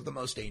ranks of the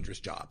most dangerous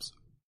jobs.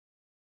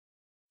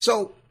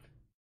 So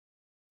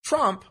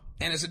Trump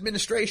and his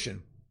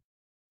administration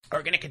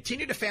are going to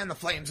continue to fan the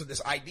flames of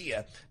this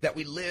idea that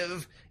we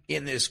live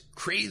in this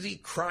crazy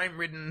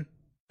crime-ridden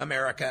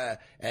America,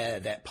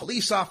 that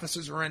police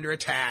officers are under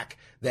attack,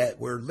 that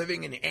we're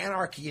living in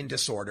anarchy and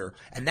disorder,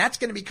 and that's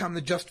going to become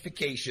the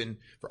justification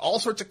for all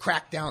sorts of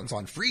crackdowns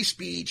on free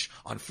speech,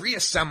 on free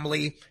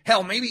assembly,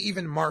 hell, maybe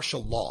even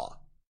martial law.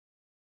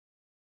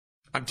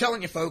 I'm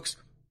telling you, folks,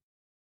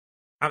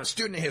 I'm a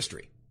student of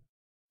history,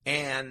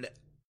 and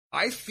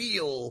I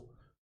feel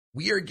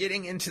we are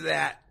getting into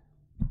that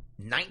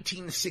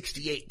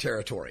 1968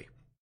 territory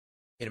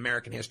in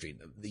American history,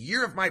 the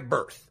year of my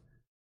birth,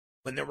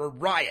 when there were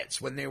riots,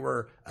 when there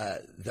were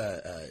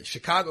the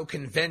Chicago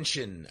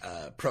Convention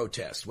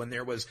protests, when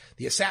there was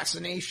the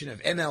assassination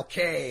of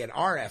MLK and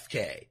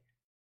RFK,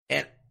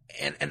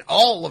 and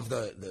all of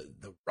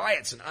the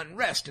riots and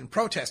unrest and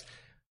protest.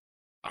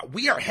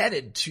 We are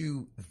headed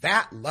to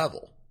that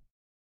level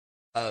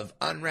of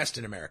unrest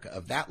in America,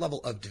 of that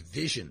level of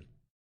division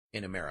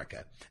in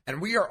America.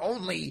 And we are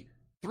only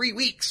 3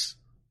 weeks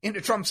into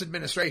Trump's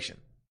administration.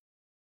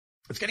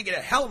 It's going to get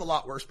a hell of a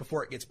lot worse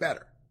before it gets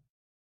better.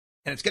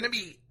 And it's going to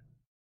be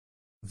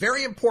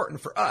very important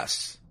for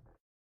us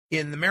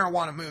in the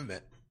marijuana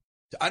movement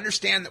to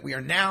understand that we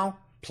are now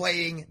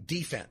playing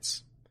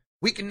defense.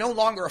 We can no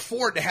longer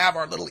afford to have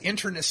our little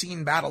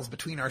internecine battles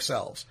between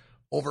ourselves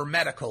over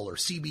medical or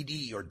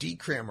CBD or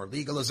decrim or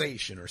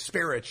legalization or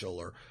spiritual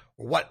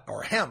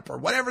or hemp or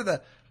whatever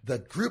the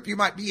group you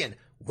might be in.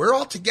 We're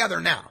all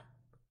together now.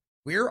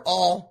 We're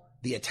all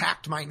the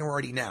attacked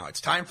minority now.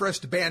 It's time for us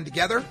to band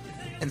together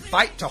and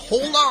fight to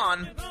hold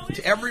on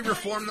to every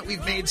reform that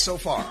we've made so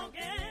far.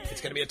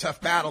 It's going to be a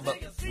tough battle, but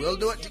we'll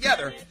do it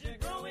together.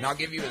 And I'll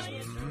give you as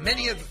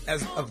many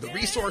of the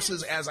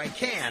resources as I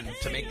can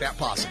to make that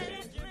possible.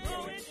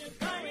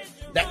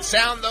 That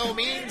sound, though,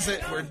 means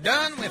that we're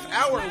done with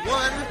hour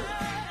one.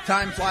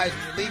 Time flies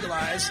when you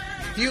legalize.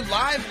 You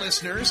live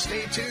listeners,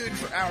 stay tuned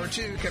for hour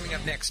two coming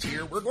up next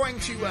here. We're going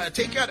to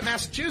take you out to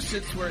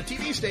Massachusetts, where a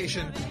TV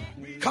station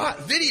caught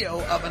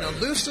video of an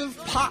elusive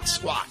pot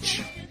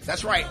squatch.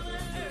 That's right,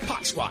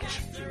 pot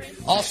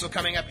squatch. Also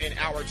coming up in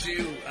hour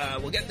two,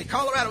 we'll get the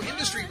Colorado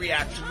industry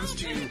reactions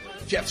to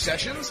Jeff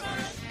Sessions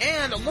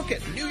and a look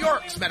at New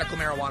York's medical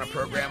marijuana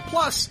program,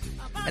 plus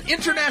an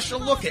international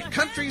look at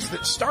countries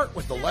that start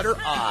with the letter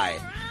I.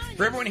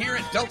 For everyone here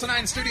at Delta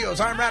 9 Studios,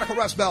 I'm Radical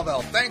Russ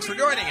Belville. Thanks for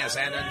joining us,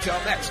 and until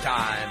next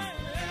time,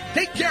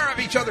 take care of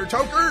each other,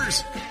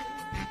 tokers!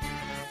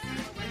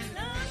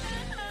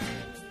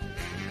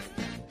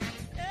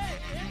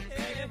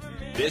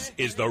 This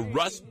is the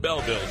Russ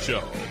Belville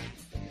Show.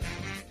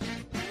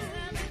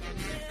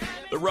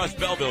 The Russ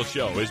Belville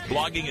Show is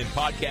blogging and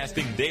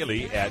podcasting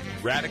daily at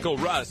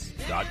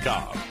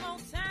RadicalRuss.com.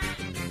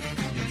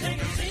 You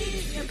take a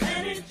seed, you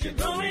plant it, you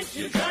grow it,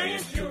 you dry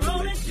it, you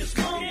roll it, you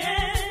smoke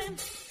it.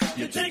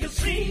 You take a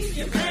seed,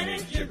 you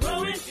plant it, you